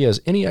Spock if he has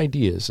any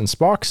ideas, and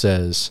Spock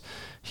says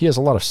he has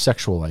a lot of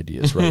sexual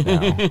ideas right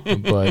now,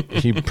 but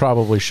he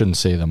probably shouldn't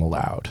say them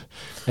aloud.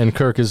 And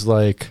Kirk is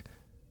like,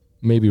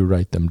 maybe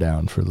write them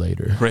down for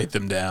later. Write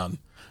them down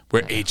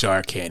where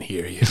HR can't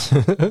hear you.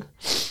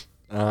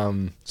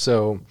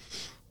 So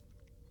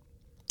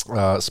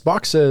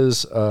Spock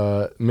says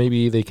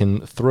maybe they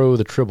can throw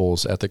the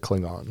Tribbles at the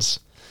Klingons.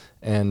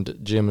 And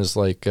Jim is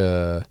like,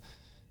 or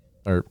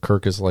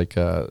Kirk is like,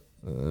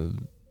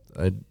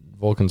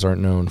 Vulcans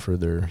aren't known for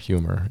their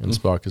humor. And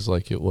Spock is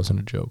like, it wasn't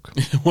a joke.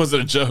 It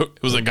wasn't a joke.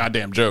 It was a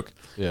goddamn joke.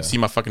 Yeah. See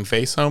my fucking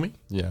face, homie?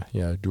 Yeah.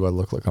 Do I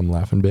look like I'm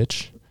laughing,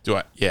 bitch? Do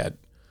I? Yeah.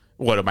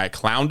 What, am I a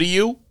clown to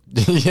you?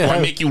 Yeah. Do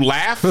I make you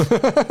laugh?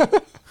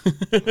 That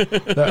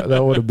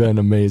would have been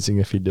amazing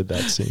if he did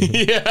that scene.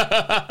 Yeah.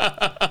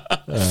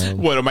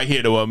 What, am I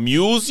here to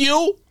amuse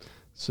you?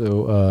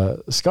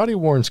 So Scotty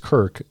warns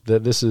Kirk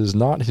that this is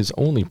not his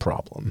only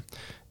problem,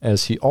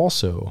 as he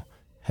also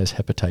has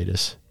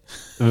hepatitis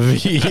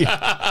V.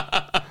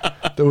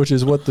 which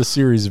is what the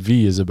series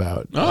V is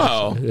about.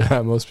 Oh. Actually.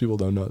 Yeah, most people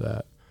don't know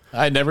that.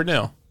 I never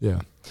knew.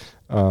 Yeah.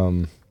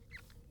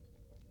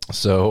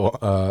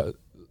 So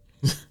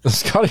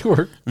Scotty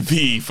worked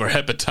V for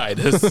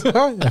hepatitis.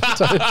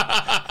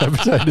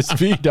 hepatitis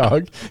V,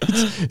 dog.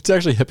 It's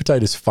actually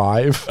hepatitis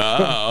 5.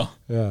 Oh.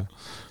 Yeah.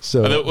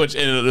 So Which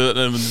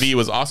and V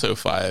was also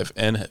 5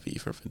 and V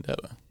for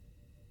Vendetta.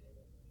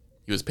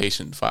 He was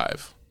patient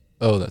 5.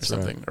 oh, that's or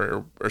something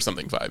right. or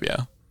something 5,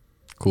 yeah.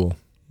 Cool.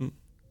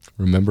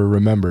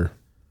 Remember.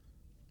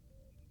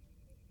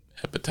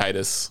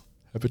 Hepatitis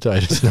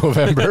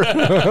November.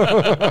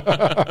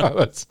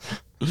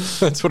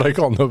 That's what I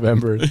call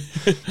November.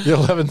 The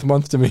 11th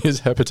month to me is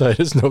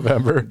hepatitis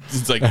November.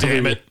 It's like,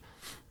 damn it.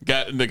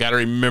 Got to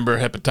remember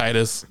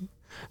hepatitis.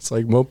 It's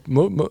like a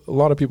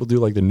lot of people do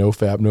like the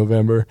NoFap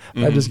November.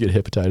 I just get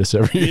hepatitis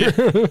every year.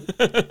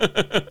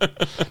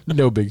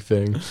 No big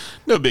thing.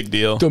 No big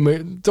deal.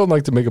 Don't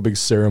like to make a big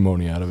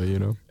ceremony out of it, you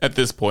know. At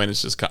this point,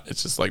 it's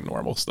just like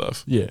normal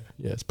stuff. Yeah,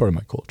 it's part of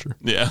my culture.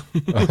 Yeah.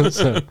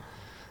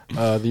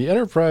 The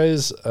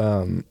Enterprise.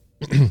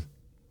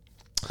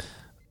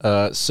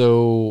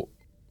 So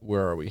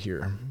where are we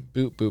here?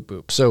 Boop, boop,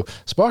 boop. So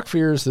Spock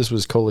fears this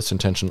was Koloth's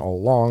intention all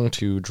along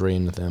to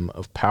drain them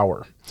of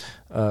power.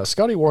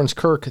 Scotty warns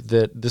Kirk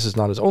that this is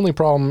not his only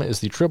problem, as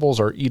the Tribbles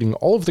are eating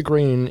all of the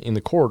grain in the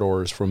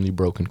corridors from the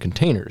broken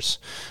containers.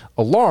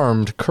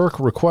 Alarmed, Kirk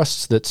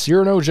requests that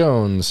Cyrano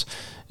Jones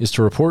is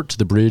to report to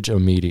the bridge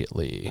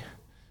immediately.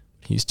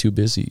 He's too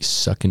busy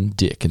sucking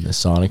dick in the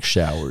sonic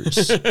showers.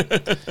 He's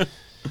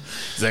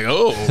like,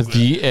 oh,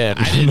 The end.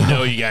 I didn't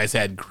know you guys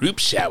had group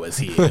showers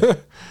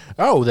here.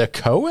 Oh, the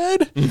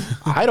co-ed?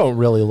 I don't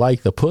really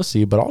like the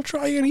pussy, but I'll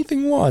try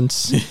anything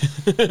once.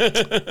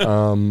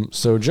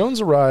 So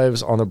Jones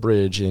arrives on the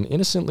bridge and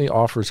innocently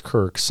offers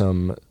Kirk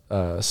some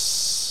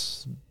Byssian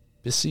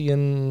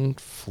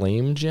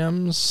flame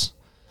gems.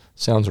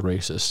 Sounds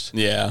racist.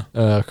 Yeah.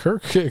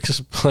 Kirk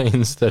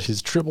explains that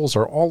his Tribbles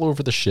are all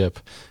over the ship,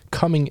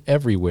 coming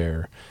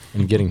everywhere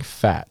and getting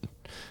fat.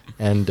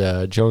 And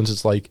Jones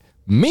is like,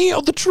 me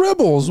of the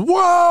Tribbles,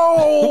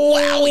 whoa!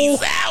 Wowie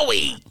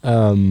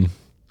zowie!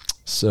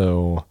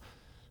 So,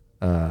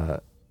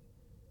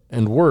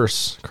 and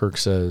worse, Kirk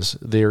says,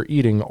 they are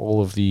eating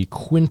all of the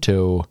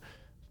Quinto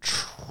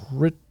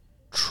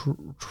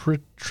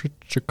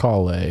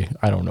triticale.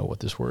 I don't know what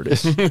this word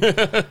is.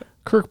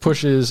 Kirk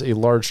pushes a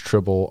large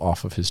Tribble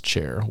off of his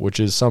chair, which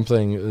is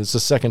something, it's the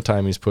second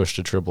time he's pushed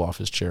a Tribble off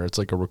his chair. It's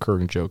like a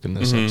recurring joke in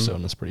this episode,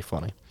 and it's pretty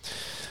funny.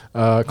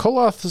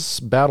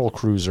 Koloth's battle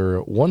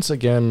cruiser once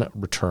again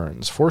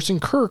returns, forcing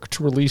Kirk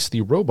to release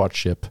the robot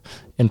ship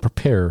and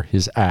prepare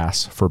his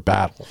ass for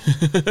battle.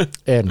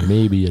 And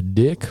maybe a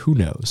dick, who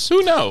knows?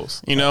 Who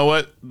knows? You know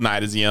what?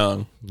 Night is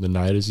young. The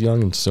night is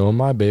young, and so am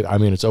I, babe. I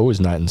mean, it's always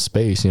night in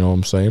space, you know what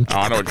I'm saying? Oh,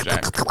 I know what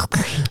you're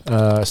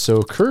saying.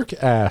 So Kirk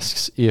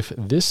asks if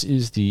this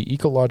is the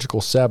ecological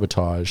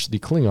sabotage the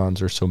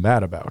Klingons are so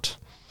mad about.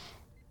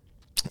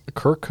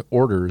 Kirk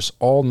orders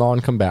all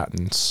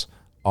non-combatants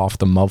off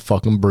the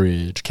motherfucking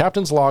bridge.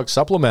 Captain's log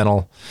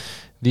supplemental.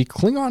 The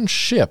Klingon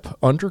ship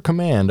under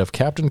command of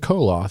Captain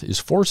Koloth is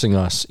forcing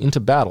us into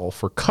battle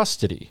for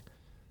custody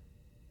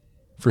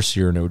for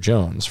Cyrano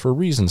Jones for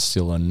reasons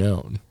still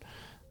unknown.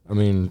 I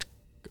mean,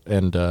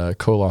 and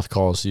Koloth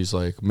calls, he's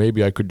like,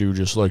 maybe I could do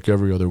just like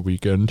every other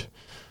weekend.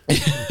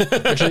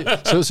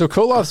 Actually, so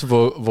Koloth's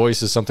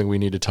voice is something we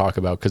need to talk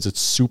about because it's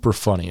super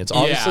funny. It's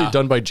obviously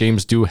done by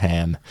James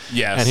Doohan.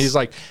 Yes. And he's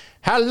like,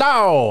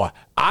 hello,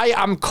 I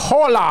am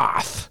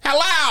Koloth.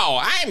 Hello,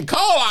 I'm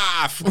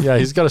Koloth. Yeah,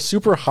 he's got a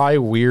super high,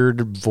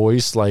 weird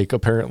voice like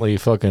apparently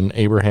fucking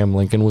Abraham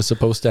Lincoln was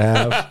supposed to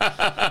have.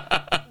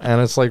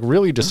 And it's like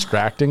really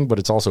distracting, but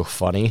it's also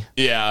funny.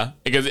 Yeah,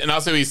 and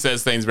also he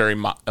says things very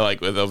with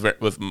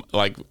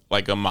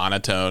a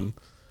monotone.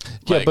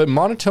 Yeah, Like, but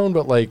monotone,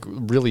 but like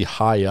really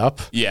high up.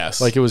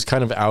 yes. Like it was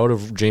kind of out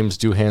of James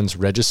Doohan's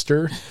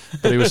register,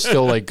 but he was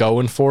still like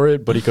going for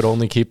it, but he could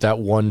only keep that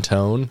one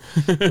tone.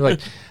 Like,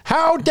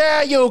 how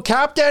dare you,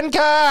 Captain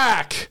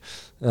Kirk?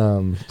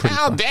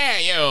 How dare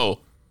you?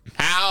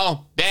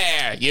 How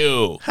dare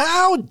you?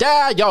 How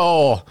dare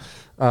you?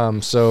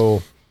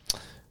 So,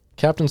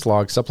 Captain's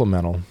log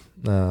supplemental.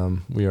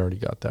 We already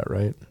got that,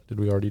 right? Did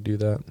we already do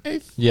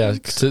that? Yeah,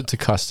 to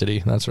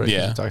custody. That's right.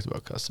 Yeah. We talked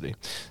about custody.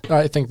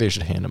 I think they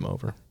should hand him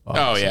over.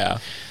 Obviously. Oh, yeah.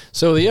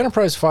 So the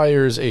Enterprise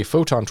fires a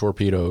photon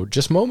torpedo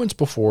just moments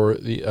before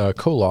the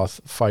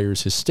Koloth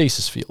fires his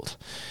stasis field.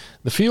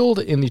 The field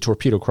in the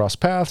torpedo cross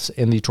paths,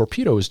 and the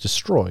torpedo is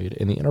destroyed,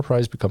 and the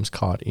Enterprise becomes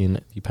caught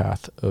in the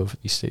path of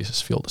the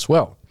stasis field as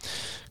well.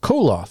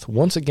 Koloth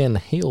once again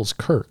hails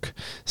Kirk,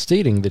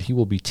 stating that he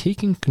will be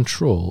taking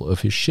control of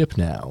his ship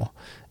now,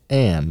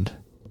 and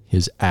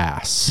his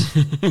ass.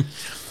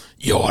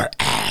 Your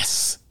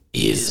ass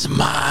is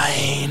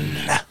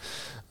mine.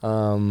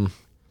 And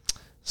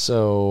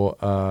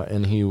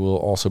he will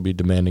also be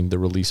demanding the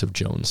release of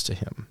Jones to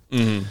him.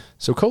 Mm-hmm.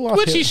 So Koloth,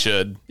 Which he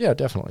should. Yeah,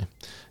 definitely.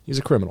 He's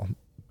a criminal.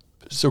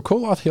 So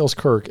Koloth hails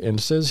Kirk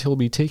and says he'll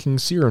be taking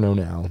Cyrano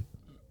now.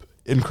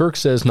 And Kirk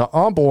says,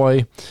 "Nuh-uh,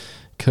 boy.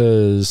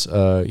 because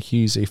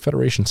he's a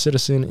Federation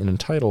citizen and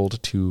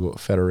entitled to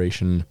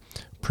Federation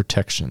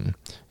protection.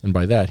 And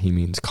by that, he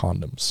means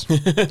condoms.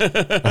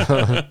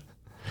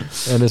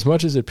 And as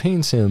much as it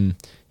pains him,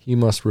 he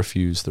must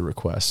refuse the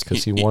request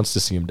because he wants to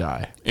see him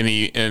die. And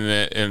he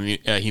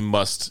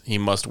must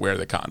wear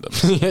the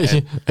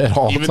condoms At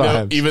all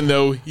times. Even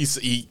though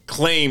he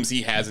claims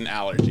he has an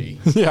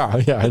allergy. Yeah,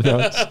 I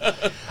know.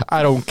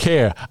 I don't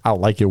care. I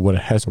like it when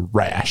it has a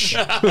rash.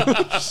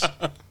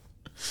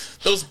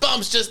 Those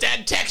bumps just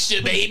add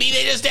texture, baby.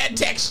 They just add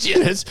texture.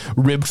 It's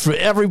ribbed for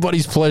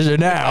everybody's pleasure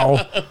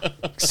now.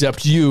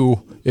 Except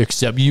you,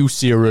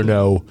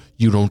 Cyrano.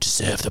 You don't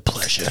deserve the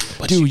pleasure.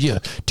 Do you,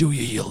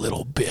 you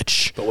little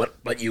bitch?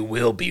 But you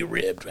will be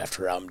ribbed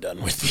after I'm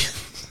done with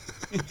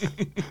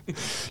you.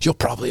 You'll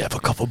probably have a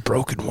couple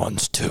broken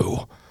ones,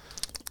 too.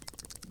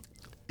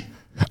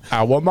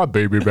 I want my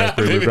baby back,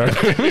 baby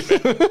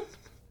back.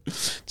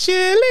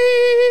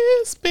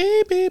 Chili's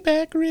baby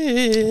back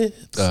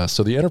ribs.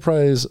 So the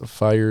Enterprise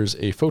fires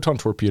a photon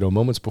torpedo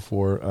moments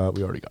before.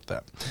 We already got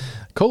that.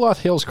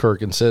 Koloth hails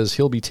Kirk and says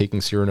he'll be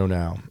taking Cyrano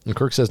now. And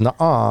Kirk says,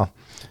 "Nuh-uh,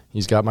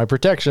 he's got my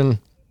protection."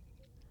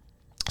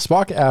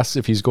 Spock asks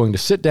if he's going to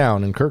sit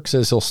down, and Kirk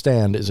says he'll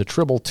stand as a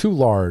Tribble too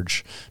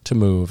large to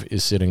move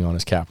is sitting on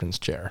his captain's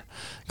chair.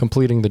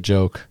 Completing the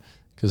joke,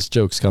 because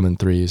jokes come in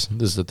threes.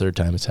 This is the third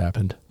time it's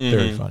happened.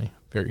 Very funny.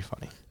 Very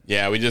funny.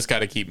 Yeah, we just got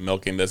to keep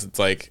milking this. It's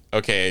like,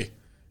 okay,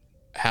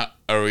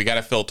 we got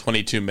to fill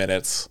 22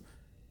 minutes.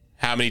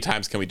 How many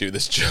times can we do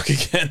this joke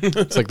again?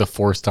 It's like the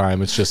fourth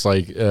time. It's just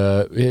like,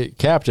 hey,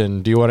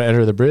 Captain, do you want to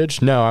enter the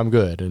bridge? No, I'm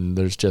good. And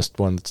there's just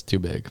one that's too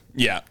big.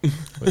 Yeah.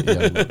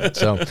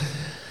 So,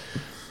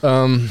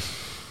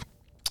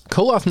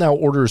 Koloth now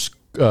orders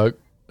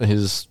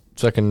his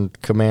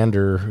second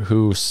commander,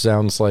 who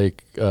sounds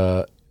like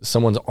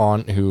someone's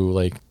aunt who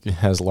like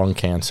has lung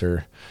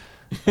cancer.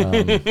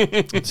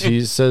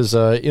 He says,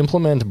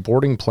 implement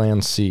boarding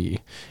plan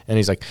C. And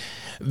he's like,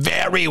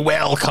 very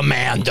well,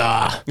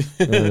 Commander.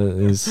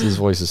 His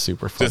voice is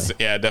super funny.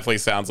 Yeah, it definitely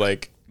sounds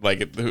like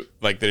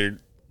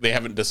they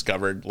haven't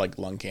discovered like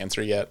lung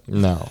cancer yet.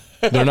 No,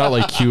 they're not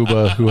like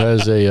Cuba, who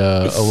has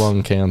a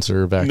lung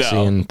cancer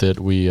vaccine that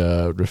we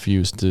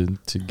refuse to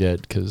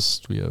get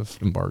because we have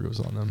embargoes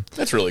on them.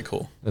 That's really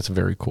cool. That's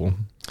very cool.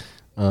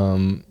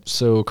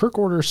 So Kirk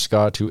orders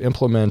Scott to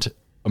implement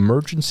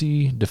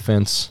emergency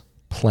defense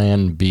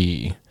Plan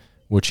B,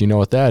 which you know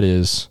what that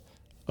is?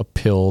 A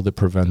pill that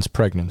prevents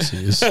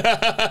pregnancies.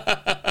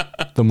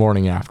 The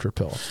morning after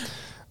pill.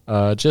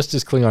 Just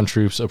as Klingon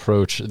troops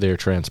approach their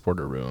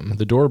transporter room,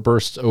 the door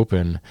bursts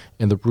open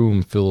and the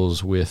room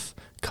fills with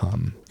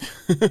cum.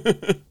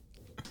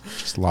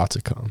 Just lots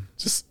of cum.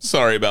 Just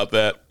sorry about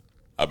that.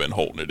 I've been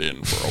holding it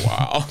in for a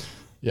while.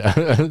 Yeah.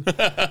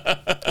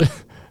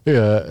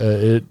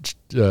 It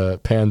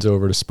pans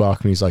over to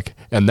Spock and he's like,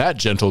 and that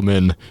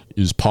gentleman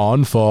is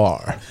Pon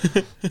Farr.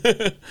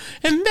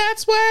 And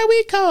that's why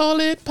we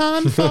call it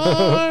Pon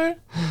Farr.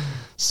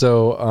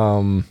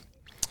 So,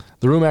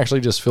 the room actually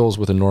just fills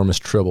with enormous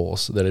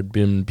tribbles that had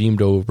been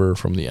beamed over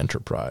from the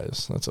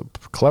Enterprise. That's a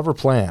clever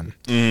plan.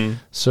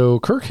 So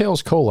Kirk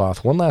hails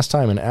Koloth one last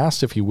time and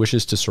asks if he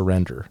wishes to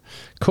surrender.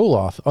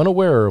 Koloth,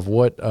 unaware of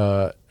what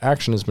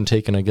action has been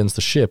taken against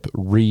the ship,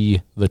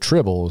 the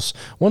Tribbles,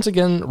 once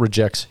again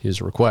rejects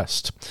his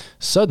request.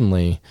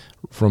 Suddenly,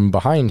 from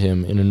behind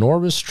him, an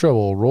enormous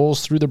Tribble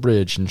rolls through the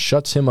bridge and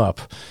shuts him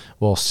up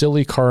while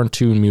silly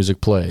cartoon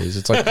music plays.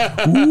 It's like,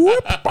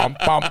 whoop, bum,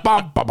 bum,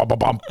 bum, bum, bum,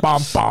 bum,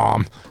 bum,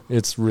 bum.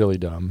 It's really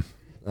dumb.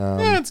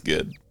 Yeah, it's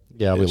good.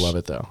 Yeah, we love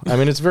it, though. I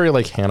mean, it's very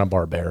like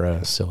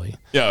Hanna-Barbera silly.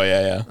 Oh,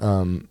 yeah.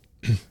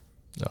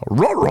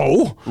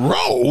 Row.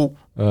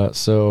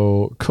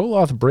 So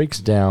Koloth breaks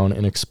down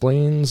and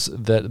explains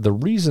that the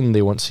reason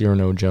they want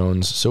Cyrano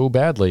Jones so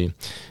badly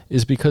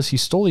is because he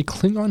stole a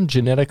Klingon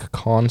genetic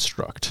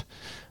construct,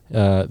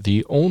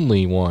 the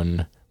only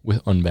one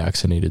with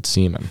unvaccinated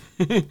semen.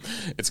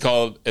 It's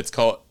called,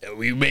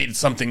 we made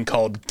something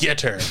called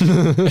Getter.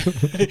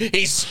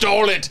 He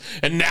stole it,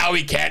 and now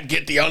he can't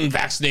get the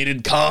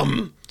unvaccinated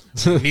cum.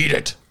 Need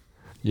it.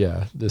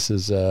 Yeah, this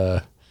is,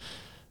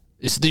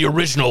 it's the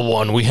original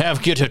one. We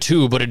have Getter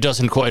 2, but it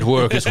doesn't quite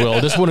work as well.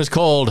 This one is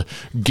called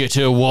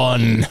Getter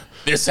 1.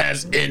 This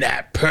has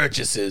in-app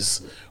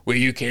purchases where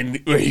you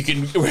can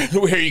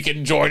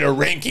join a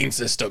ranking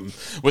system.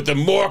 With the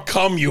more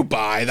cum you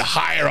buy, the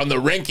higher on the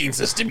ranking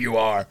system you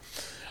are.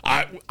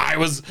 I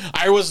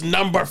was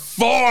number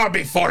 4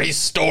 before he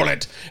stole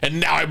it, and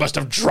now I must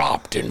have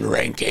dropped in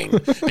ranking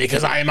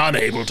because I am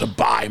unable to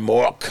buy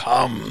more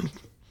cum.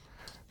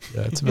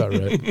 Yeah, that's about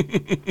right.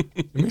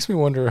 It makes me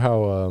wonder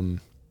how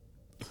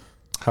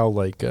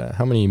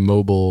many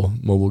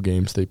mobile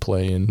games they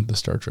play in the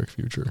Star Trek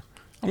future.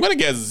 I'm gonna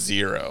guess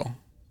 0.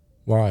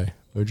 Why?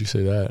 Why'd you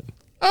say that?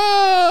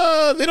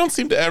 They don't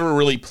seem to ever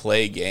really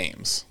play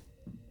games.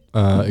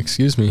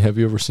 Excuse me, have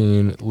you ever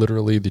seen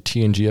literally the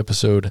TNG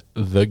episode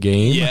The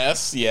Game?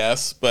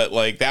 Yes, but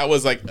like that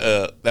was like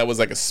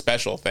a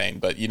special thing,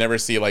 but you never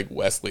see like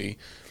Wesley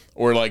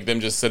or like them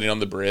just sitting on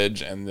the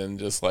bridge and then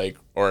just like,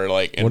 or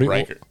like in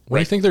Riker. What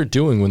do you think they're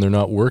doing when they're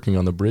not working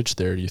on the bridge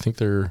there? Do you think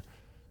they're,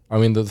 I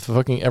mean, the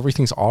fucking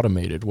everything's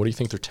automated. What do you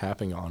think they're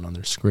tapping on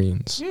their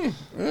screens?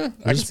 I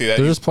can see that.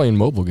 They're just playing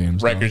mobile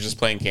games. Riker's just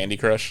playing Candy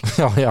Crush.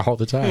 Oh yeah, all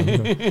the time.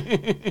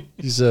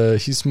 Yeah.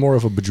 He's more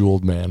of a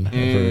bejeweled man. I've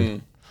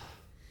heard.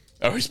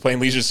 Oh, he's playing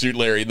Leisure Suit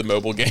Larry, the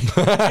mobile game.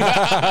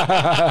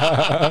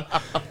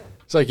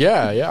 It's like,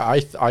 yeah,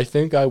 I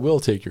think I will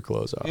take your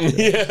clothes off.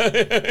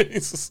 Yeah.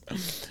 He's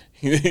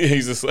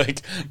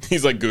like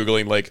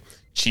Googling like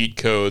cheat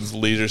codes,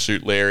 Leisure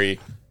Suit Larry.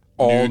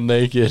 All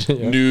naked.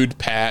 Yeah. Nude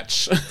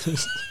patch.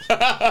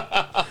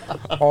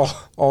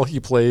 all he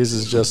plays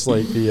is just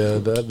like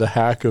the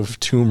hack of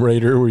Tomb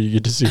Raider where you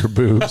get to see her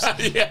boobs.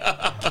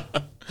 Yeah.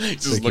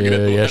 He's just like, looking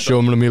at show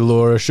them to me,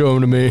 Laura. Show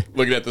them to me.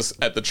 Looking at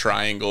the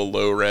triangle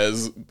low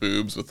res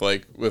boobs with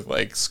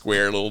like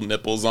square little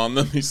nipples on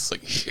them. He's just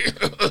like,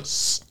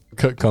 yes.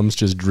 Comes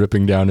just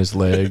dripping down his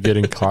leg,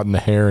 getting caught in the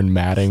hair and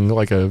matting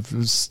like a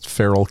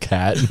feral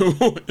cat.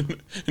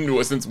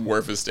 And since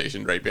Worf is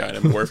stationed right behind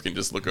him, Worf can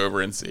just look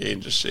over and see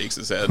and just shakes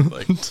his head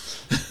like,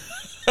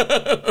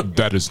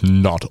 that is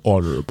not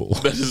honorable.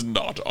 That is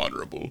not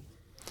honorable.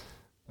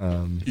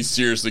 He's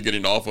seriously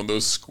getting off on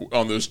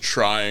those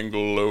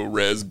triangle low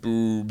res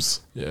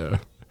boobs. Yeah.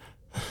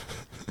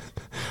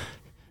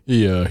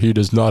 He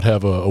does not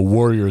have a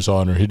warrior's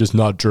honor. He does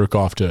not jerk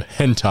off to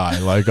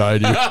hentai like I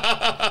do.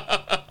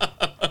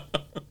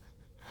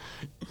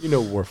 You know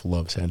Worf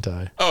loves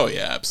hentai. Oh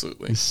yeah,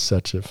 absolutely. He's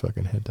such a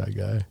fucking hentai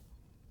guy.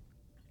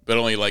 But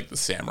only like the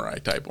samurai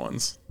type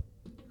ones.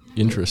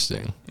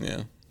 Interesting. Yeah.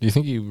 Do you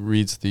think he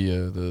reads the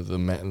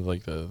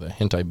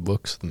hentai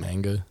books, the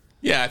manga?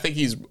 Yeah, I think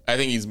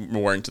he's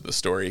more into the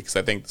story because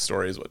I think the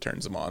story is what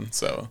turns him on.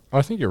 So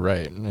I think you're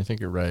right.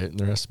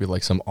 There has to be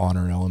like some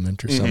honor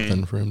element or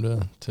something for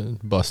him to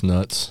bust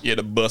nuts. Yeah,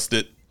 to bust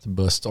it. To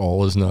bust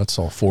all his nuts,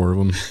 all four of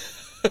them.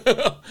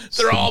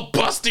 They're all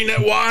busting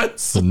at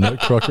once. The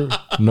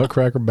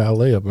Nutcracker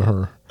ballet up in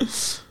her.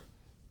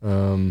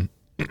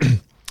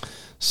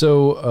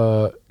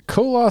 So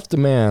Koloth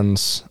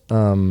demands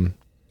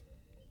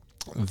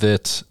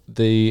that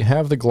they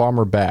have the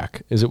Glommer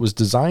back, as it was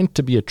designed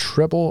to be a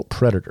treble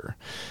predator,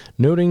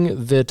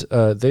 noting that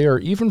they are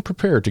even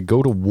prepared to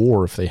go to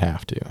war if they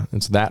have to.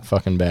 It's that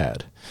fucking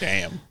bad.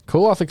 Damn.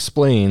 Koloth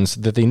explains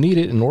that they need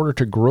it in order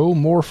to grow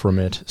more from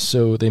it,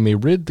 so they may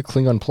rid the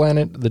Klingon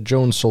planet that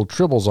Jones sold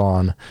Tribbles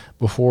on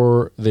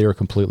before they are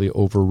completely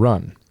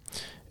overrun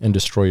and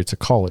destroy its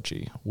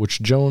ecology,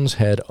 which Jones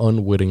had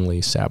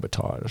unwittingly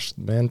sabotaged.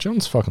 Man,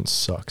 Jones fucking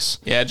sucks.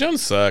 Yeah,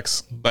 Jones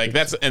sucks. Like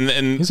that's and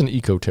he's an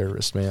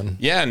eco-terrorist, man.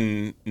 Yeah,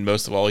 and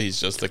most of all,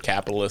 he's just a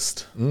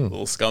capitalist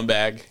little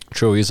scumbag.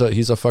 True, he's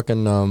a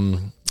fucking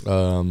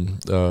what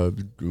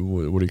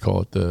do you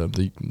call it?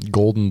 The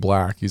golden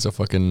black. He's a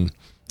fucking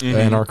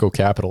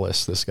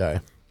anarcho-capitalist. This guy.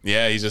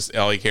 Yeah, he's just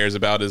all he cares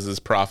about is his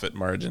profit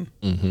margin.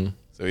 Mm-hmm.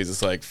 So he's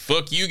just like,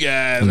 fuck you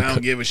guys, I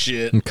don't give a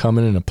shit. I'm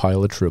coming in a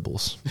pile of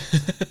Tribbles.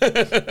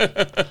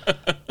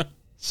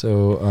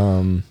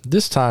 So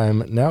this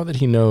time, now that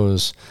he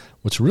knows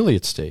what's really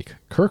at stake,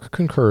 Kirk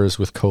concurs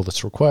with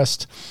Koloth's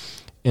request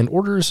and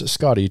orders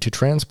Scotty to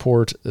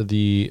transport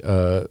the,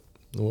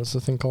 what's the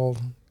thing called?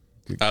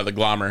 The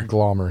Glommer.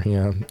 Glommer,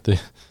 yeah.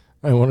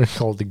 I want to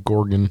call it the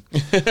Gorgon.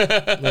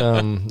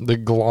 The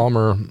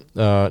Glommer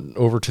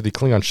over to the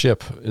Klingon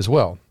ship as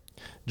well.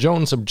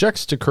 Jones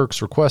objects to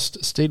Kirk's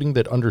request, stating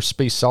that under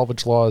space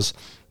salvage laws,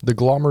 the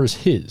Glommer is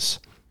his.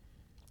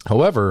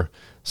 However,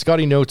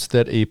 Scotty notes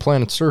that a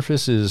planet's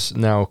surface is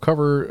not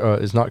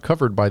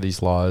covered by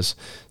these laws,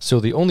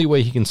 so the only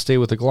way he can stay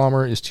with the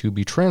Glommer is to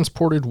be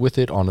transported with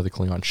it onto the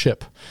Klingon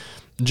ship.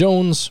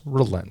 Jones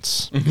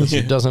relents, because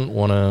he doesn't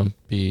want to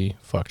be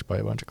fucked by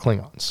a bunch of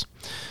Klingons.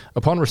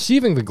 Upon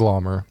receiving the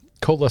Glommer,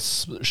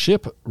 Koloth's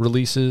ship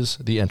releases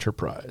the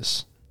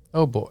Enterprise.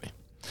 Oh boy.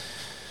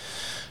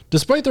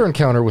 Despite their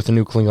encounter with the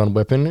new Klingon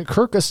weapon,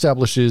 Kirk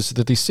establishes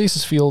that the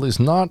stasis field is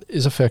not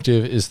as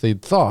effective as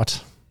they'd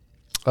thought,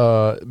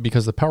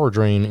 because the power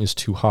drain is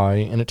too high,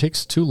 and it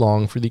takes too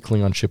long for the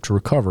Klingon ship to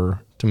recover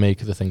to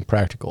make the thing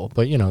practical.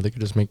 But, they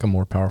could just make a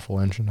more powerful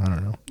engine. I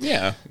don't know.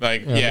 Yeah.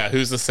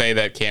 Who's to say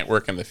that can't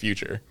work in the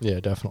future? Yeah,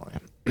 definitely.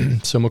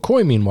 So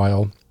McCoy,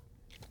 meanwhile,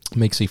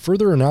 makes a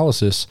further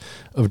analysis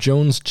of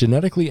Jones'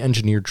 genetically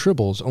engineered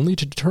Tribbles, only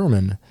to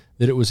determine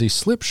that it was a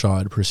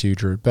slipshod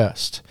procedure at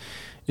best.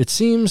 It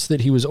seems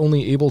that he was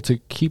only able to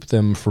keep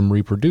them from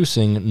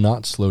reproducing,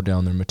 not slow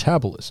down their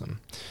metabolism.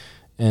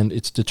 And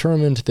it's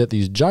determined that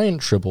these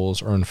giant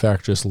Tribbles are in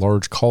fact just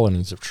large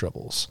colonies of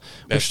Tribbles.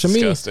 That's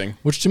disgusting.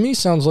 Which to me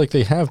sounds like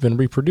they have been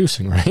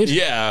reproducing, right?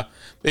 Yeah,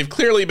 they've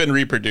clearly been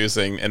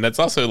reproducing, and that's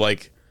also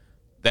like,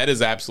 that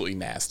is absolutely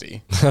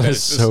nasty. That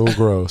is so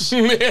gross.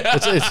 Yeah.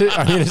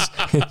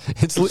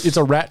 It's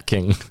a rat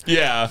king.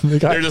 Yeah,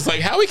 they're just like,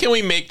 how can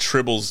we make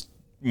Tribbles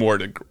more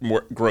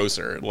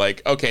grosser.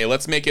 Like, okay,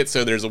 let's make it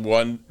so there's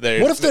what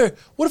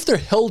if they're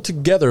held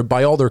together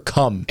by all their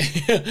cum?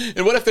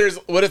 And what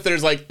if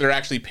there's like they're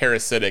actually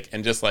parasitic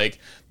and just like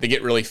they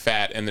get really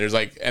fat and there's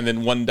like and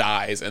then one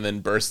dies and then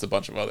bursts a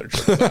bunch of other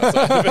tribbles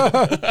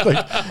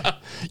outside.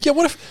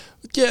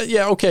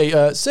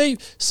 Okay.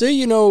 Say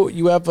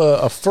you have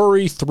a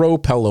furry throw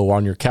pillow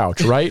on your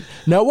couch, right?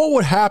 Now, what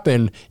would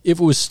happen if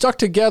it was stuck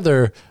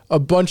together a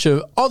bunch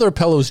of other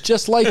pillows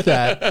just like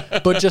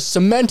that, but just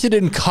cemented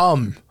in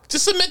cum?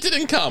 Just cemented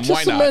in cum.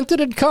 Just why not? Cemented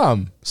in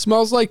cum.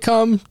 Smells like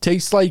cum.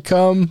 Tastes like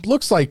cum.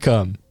 Looks like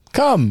cum.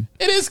 Cum.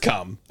 It is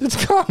cum.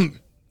 It's cum.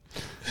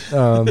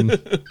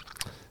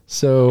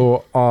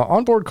 So,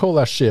 on board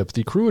Kola's ship,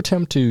 the crew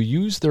attempt to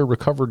use their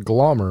recovered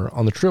glommer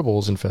on the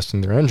Tribbles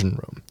infesting their engine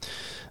room.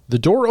 The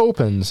door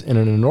opens, and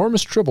an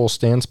enormous Tribble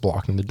stands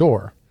blocking the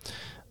door.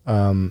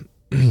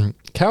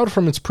 Cowed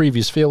from its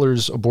previous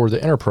failures aboard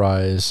the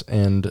Enterprise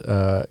and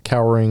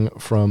cowering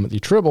from the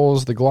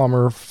Tribbles, the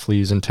glommer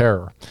flees in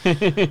terror.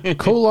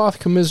 Koloth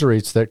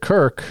commiserates that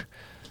Kirk,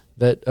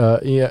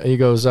 he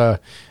goes, "Oh,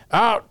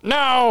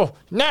 no,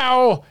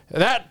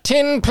 that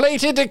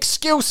tin-plated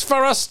excuse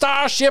for a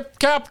starship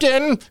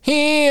captain,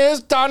 he has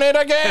done it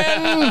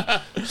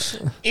again."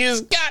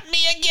 He's got me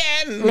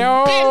again.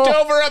 No. Bent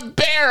over a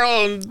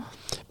barrel,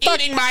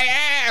 eating my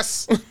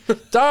ass.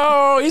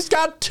 Oh, he's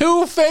got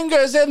 2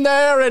 fingers in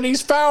there and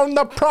he's found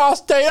the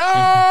prostate.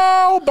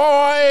 Oh,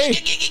 boy.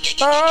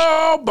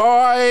 Oh,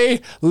 boy.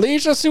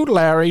 Leisure Suit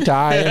Larry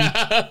time.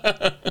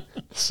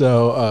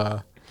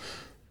 So,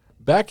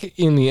 back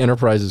in the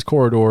Enterprise's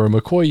corridor,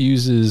 McCoy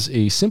uses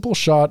a simple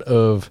shot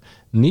of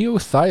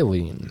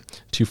neothylene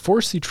to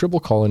force the Tribble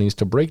colonies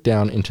to break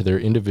down into their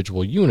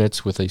individual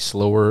units with a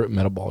slower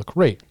metabolic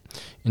rate,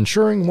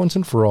 ensuring once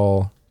and for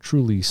all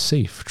truly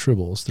safe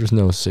Tribbles. There's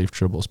no safe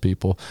Tribbles,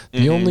 people.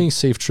 The only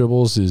safe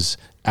Tribbles is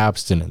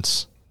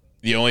abstinence.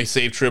 The only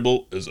safe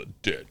Tribble is a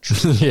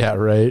ditch. Yeah,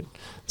 right?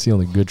 It's the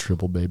only good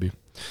Tribble, baby.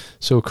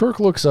 So Kirk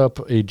looks up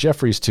a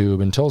Jeffries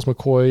tube and tells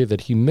McCoy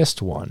that he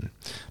missed one.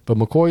 But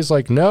McCoy's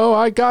like, "No,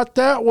 I got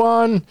that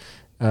one."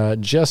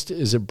 Just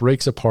as it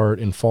breaks apart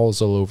and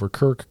falls all over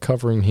Kirk,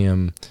 covering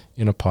him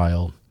in a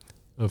pile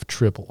of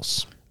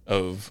Tribbles.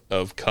 Of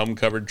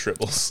cum-covered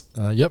Tribbles.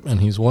 Yep, and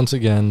he's once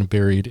again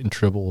buried in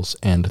Tribbles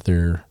and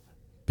their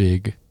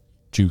big,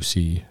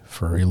 juicy,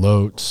 furry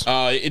loads.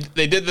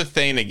 They did the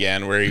thing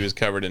again where he was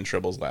covered in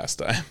Tribbles last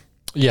time.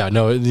 Yeah,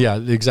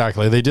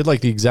 exactly. They did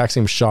like the exact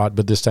same shot,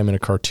 but this time in a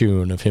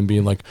cartoon of him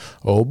being like,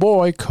 "Oh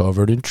boy,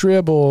 covered in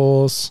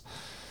Tribbles."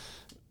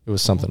 It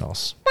was something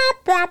else.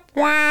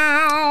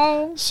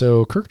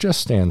 So Kirk just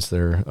stands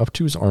there, up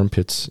to his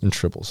armpits in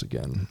Tribbles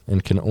again,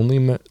 and can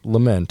only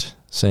lament,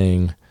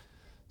 saying,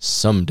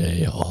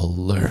 "Someday I'll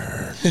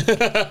learn,"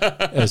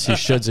 as he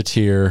sheds a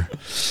tear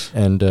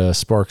and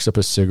sparks up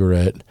a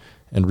cigarette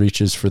and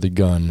reaches for the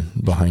gun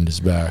behind his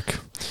back.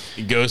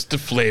 He goes to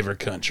flavor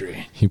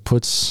country. He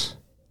puts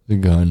the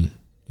gun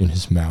in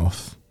his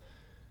mouth,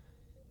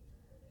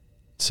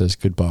 says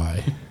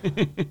goodbye.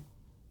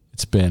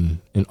 It's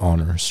been an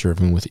honor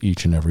serving with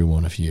each and every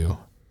one of you.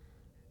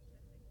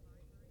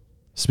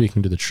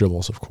 Speaking to the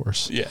Tribbles, of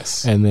course.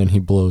 Yes. And then he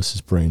blows his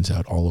brains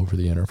out all over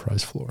the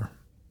Enterprise floor.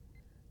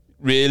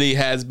 Really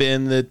has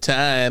been the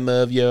time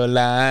of your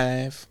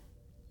life.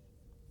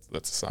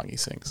 That's the song he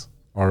sings.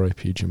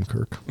 R.I.P. Jim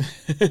Kirk.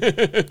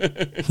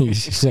 He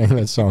sang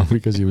that song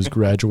because he was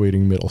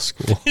graduating middle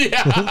school.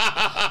 Yeah.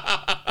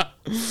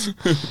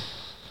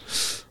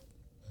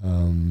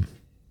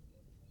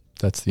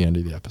 That's the end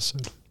of the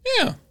episode.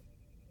 Yeah.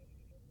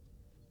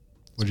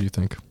 What do you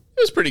think? It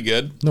was pretty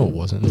good. No, it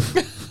wasn't.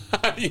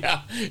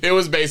 Yeah. It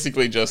was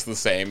basically just the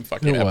same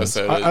fucking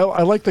episode.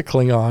 I like the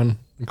Klingon.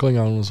 The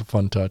Klingon was a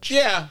fun touch.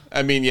 Yeah.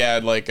 I mean, yeah,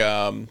 like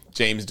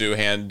James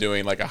Doohan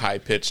doing like a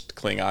high-pitched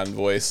Klingon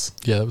voice.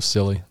 Yeah, that was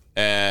silly.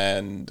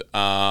 And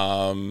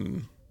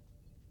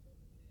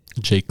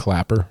Jake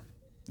Clapper.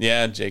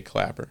 Yeah, Jake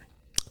Clapper.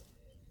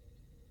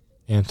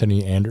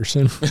 Anthony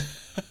Anderson.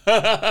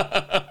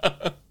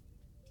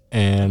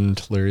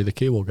 And Larry the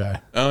Cable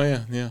Guy. Oh,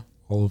 yeah, yeah.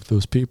 All of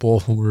those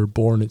people were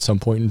born at some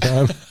point in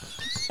time.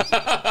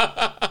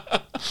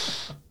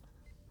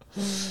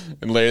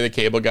 And Larry the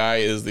Cable Guy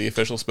is the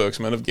official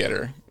spokesman of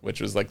Getter, which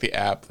was like the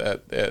app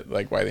that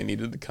like why they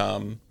needed to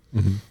come.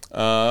 Mm-hmm.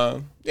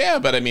 Yeah,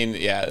 but I mean,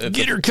 yeah.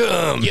 Get her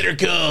come. Get her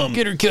come.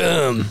 Get her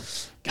come.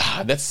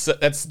 God,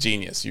 that's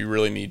genius. You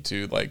really need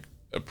to like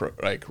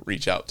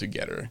reach out to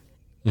Getter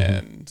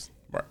and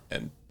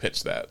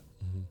pitch that.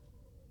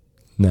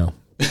 No.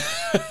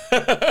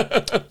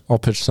 I'll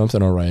pitch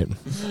something all right.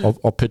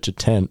 I'll pitch a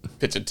tent.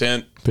 Pitch a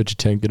tent. Pitch a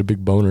tent, get a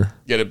big boner.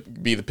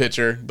 Be the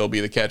pitcher, they'll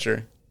be the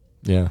catcher.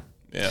 Yeah.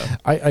 Yeah.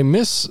 I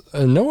miss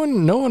no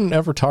one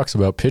ever talks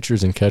about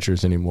pitchers and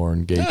catchers anymore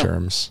in gay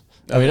terms.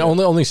 I mean,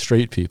 only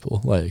straight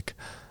people. Like,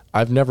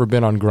 I've never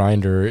been on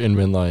Grindr and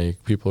been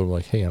like, people are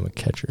like, "Hey, I'm a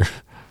catcher."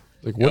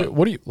 Like,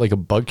 what are you, like a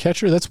bug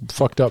catcher? That's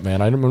fucked up,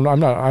 man. I'm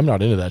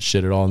not into that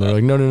shit at all. And they're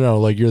like, no,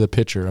 like you're the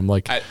pitcher. I'm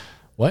like,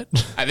 what?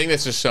 I think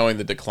that's just showing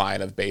the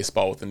decline of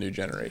baseball with the new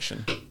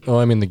generation. Oh,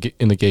 I mean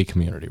in the gay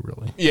community,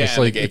 really. Yeah, it's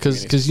like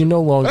because you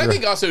no longer. But I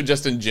think also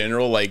just in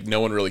general, like no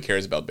one really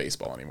cares about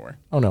baseball anymore.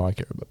 Oh no, I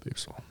care about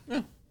baseball.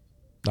 Yeah.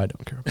 I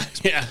don't care about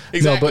baseball. Yeah,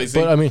 exactly. No,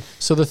 but I mean,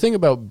 so the thing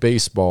about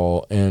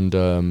baseball and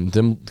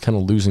them kind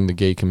of losing the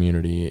gay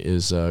community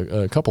is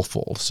a couple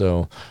fold.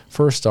 So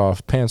first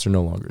off, pants are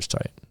no longer as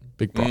tight.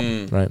 Big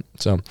problem, right?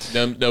 So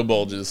no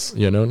bulges.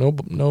 Yeah,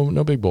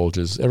 no big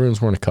bulges.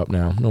 Everyone's wearing a cup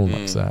now. No one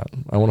likes that.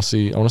 I want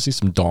to see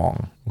some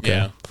dong. Okay.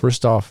 Yeah.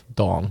 First off,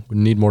 dong. We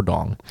need more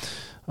dong.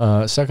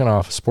 Second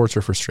off, sports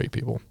are for straight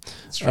people.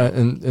 That's true.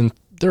 And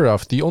third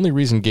off, the only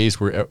reason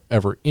gays were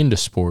ever into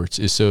sports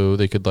is so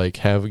they could like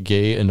have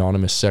gay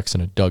anonymous sex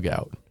in a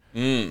dugout.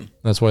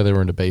 That's why they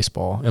were into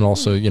baseball. And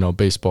also,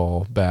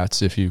 baseball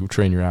bats, if you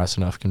train your ass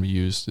enough, can be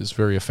used as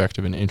very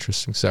effective and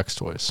interesting sex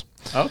toys.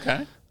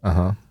 Okay.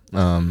 And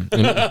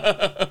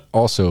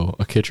also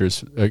a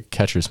catcher's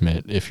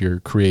mitt, if you're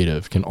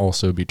creative, can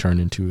also be turned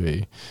into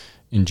a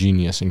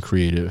ingenious and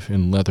creative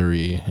and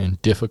leathery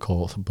and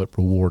difficult but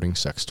rewarding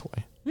sex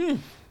toy.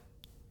 And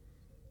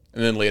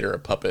then later a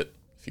puppet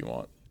if you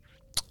want.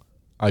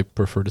 I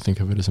prefer to think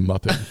of it as a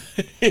Muppet.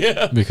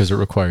 Yeah. Because it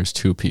requires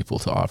two people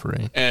to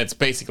operate. And it's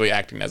basically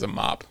acting as a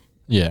mop.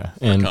 Yeah.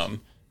 And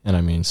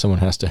I mean, someone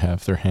has to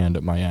have their hand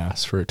up my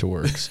ass for it to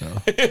work. So,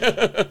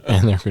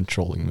 and they're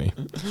controlling me.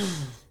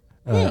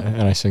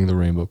 And I sing the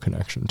Rainbow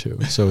Connection too.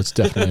 So it's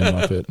definitely a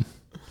Muppet.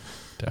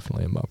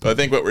 Definitely a Muppet. But I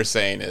think what we're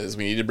saying is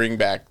we need to bring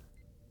back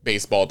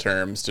baseball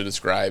terms to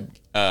describe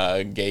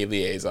gay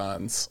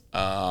liaisons.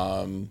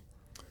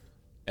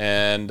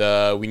 And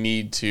we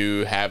need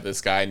to have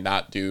this guy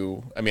not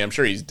do... I mean, I'm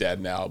sure he's dead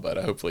now, but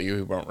hopefully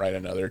he won't write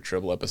another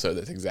Tribble episode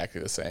that's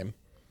exactly the same.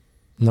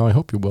 No, I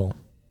hope he will.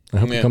 I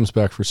hope he comes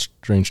back for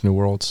Strange New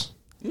Worlds.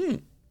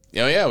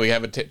 Yeah, we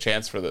have a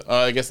chance for the...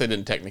 I guess they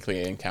didn't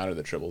technically encounter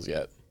the Tribbles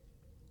yet.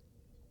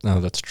 No,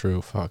 that's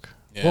true. Fuck.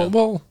 Yeah.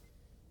 Well,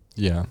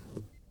 yeah.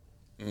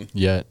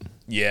 Yet.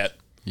 Yeah.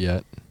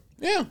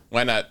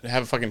 Why not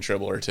have a fucking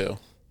Tribble or two?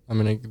 I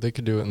mean, they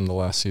could do it in the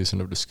last season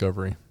of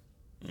Discovery.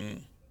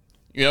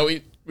 We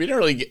don't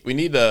really we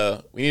need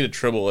a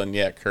Tribble in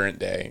current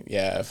day.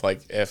 Yeah,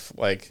 if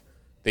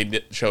they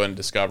did show in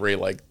Discovery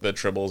like the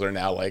Tribbles are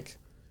now like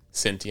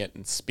sentient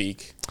and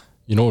speak.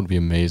 You know what would be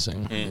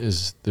amazing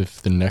is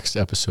if the next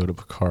episode of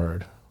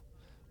Picard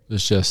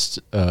is just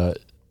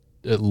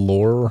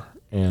Lore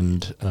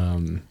and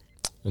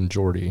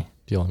Geordi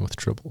dealing with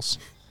Tribbles.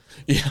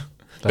 Yeah,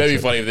 that'd be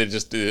funny if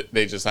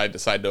they decide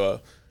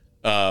to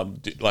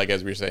like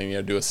as we were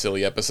saying, do a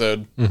silly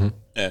episode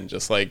and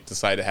just like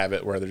decide to have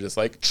it where they're just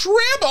like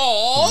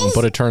Tribbles.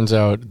 But it turns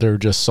out they're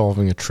just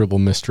solving a Tribble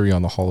mystery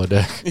on the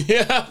holodeck.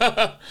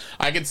 Yeah,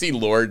 I can see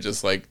Lord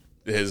just like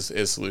his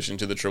solution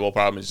to the Tribble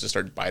problem is just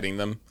start biting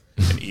them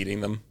and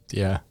eating them.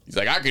 Yeah, he's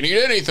like, I can eat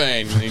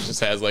anything. And he just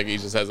has like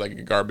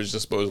a garbage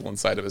disposal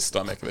inside of his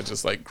stomach that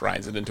just like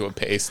grinds it into a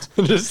paste.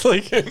 Just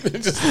like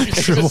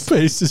Tribble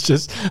paste is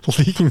just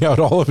leaking out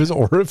all of his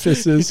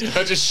orifices.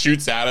 It just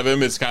shoots out of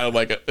him. It's kind of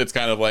like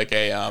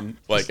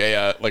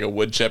a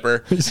wood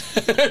chipper. He's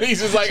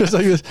just like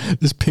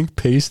this pink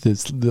paste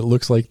that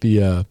looks like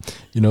the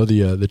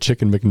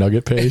chicken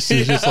McNugget paste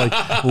is just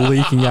like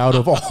leaking out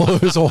of all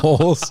of his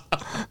holes.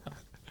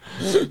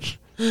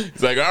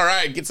 He's like, all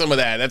right, get some of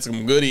that. That's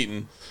some good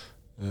eating.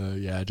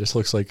 Yeah, it just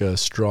looks like a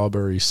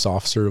strawberry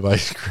soft serve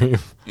ice cream.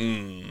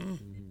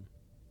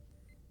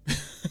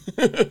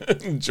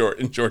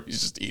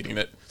 Jordy's just eating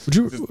it.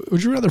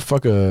 Would you rather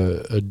fuck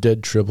a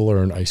dead Tribble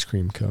or an ice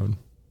cream cone?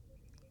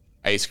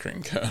 Ice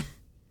cream cone.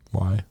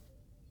 Why?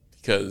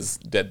 Because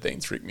dead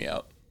things freak me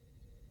out.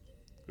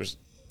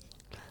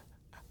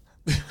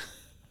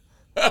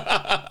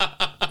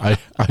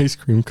 Ice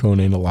cream cone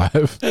ain't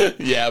alive.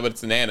 Yeah, but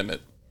it's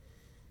inanimate.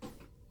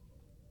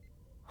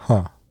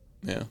 Huh.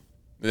 Yeah.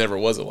 It never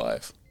was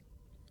alive.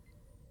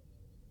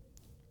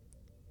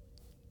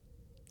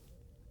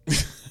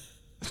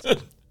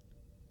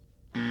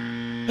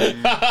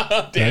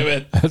 Damn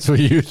it. That's what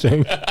you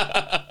think.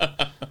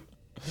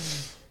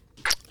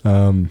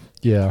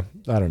 Yeah,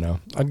 I don't know.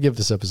 I'd give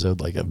this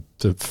episode like a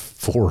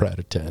 4 out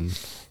of 10.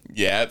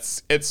 Yeah,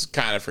 it's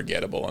kind of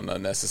forgettable and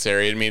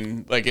unnecessary. I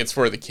mean, like it's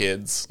for the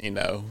kids,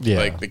 Yeah.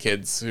 like the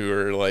kids who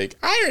are like,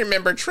 I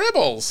remember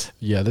Tribbles.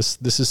 Yeah, this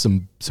is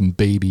some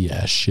baby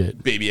ass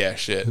shit. Baby ass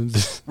shit.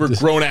 We're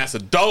grown ass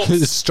adults.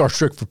 This is Star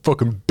Trek for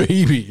fucking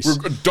babies.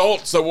 We're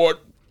adults that want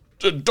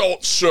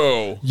adult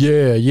show.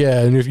 Yeah,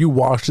 and if you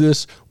watch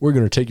this, we're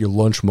gonna take your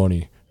lunch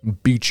money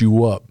and beat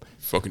you up.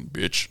 Fucking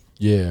bitch.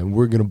 Yeah, and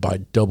we're gonna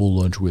buy double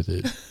lunch with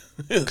it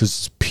because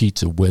it's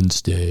Pizza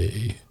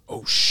Wednesday.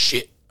 Oh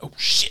shit.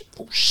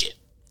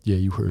 Yeah,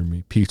 you heard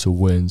me. Pizza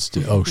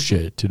Wednesday. Oh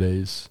shit,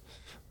 it's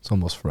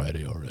almost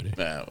Friday already.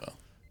 Ah,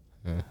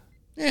 well.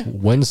 Yeah.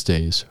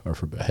 Wednesdays are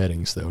for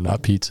beheadings though,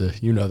 not pizza.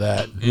 You know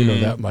that. You know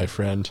that, my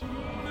friend.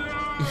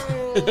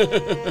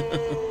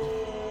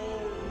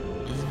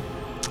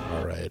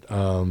 All right.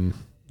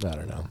 I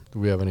don't know. Do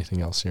we have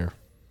anything else here?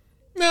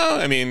 No,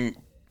 I mean,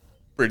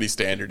 pretty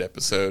standard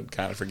episode,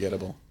 kind of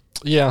forgettable.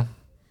 Yeah.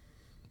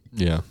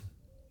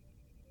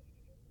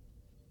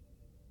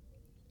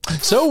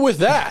 So with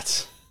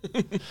that,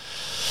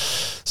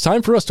 it's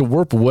time for us to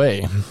warp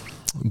away.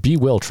 Be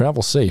well,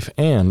 travel safe,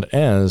 and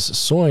as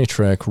Soy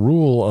Trek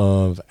rule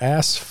of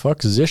ass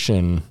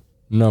fuckzition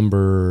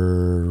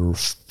number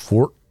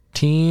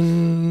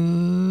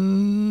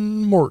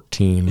 14,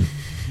 Morteen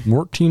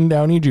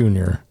Downey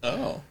Jr.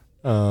 Oh.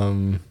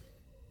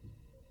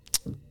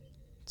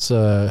 It's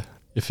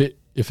if it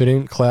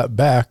ain't clap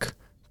back,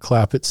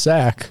 clap it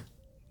sack.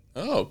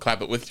 Oh,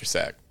 clap it with your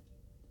sack.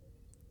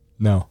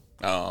 No.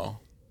 Oh.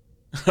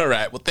 All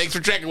right. Well, thanks for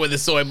trekking with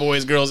us, soy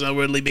boys, girls, and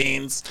worldly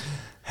beans.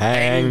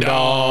 Hang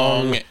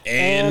dong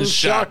and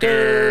shocker.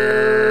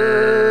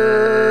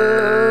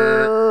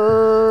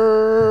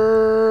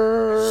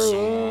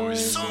 Soy,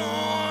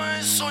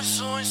 soy, soy,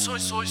 soy, soy,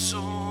 soy,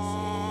 soy.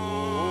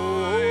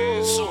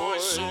 Soy,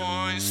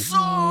 soy,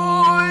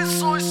 soy,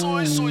 soy,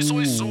 soy, soy,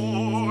 soy,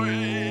 soy.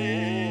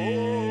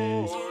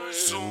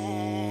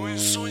 Soy,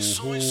 soy,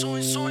 soy,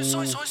 soy, soy, soy, soy,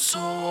 soy,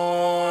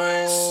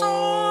 soy,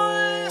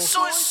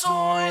 soy,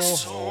 soy,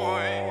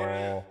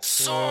 soy,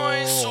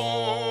 soy,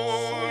 soy.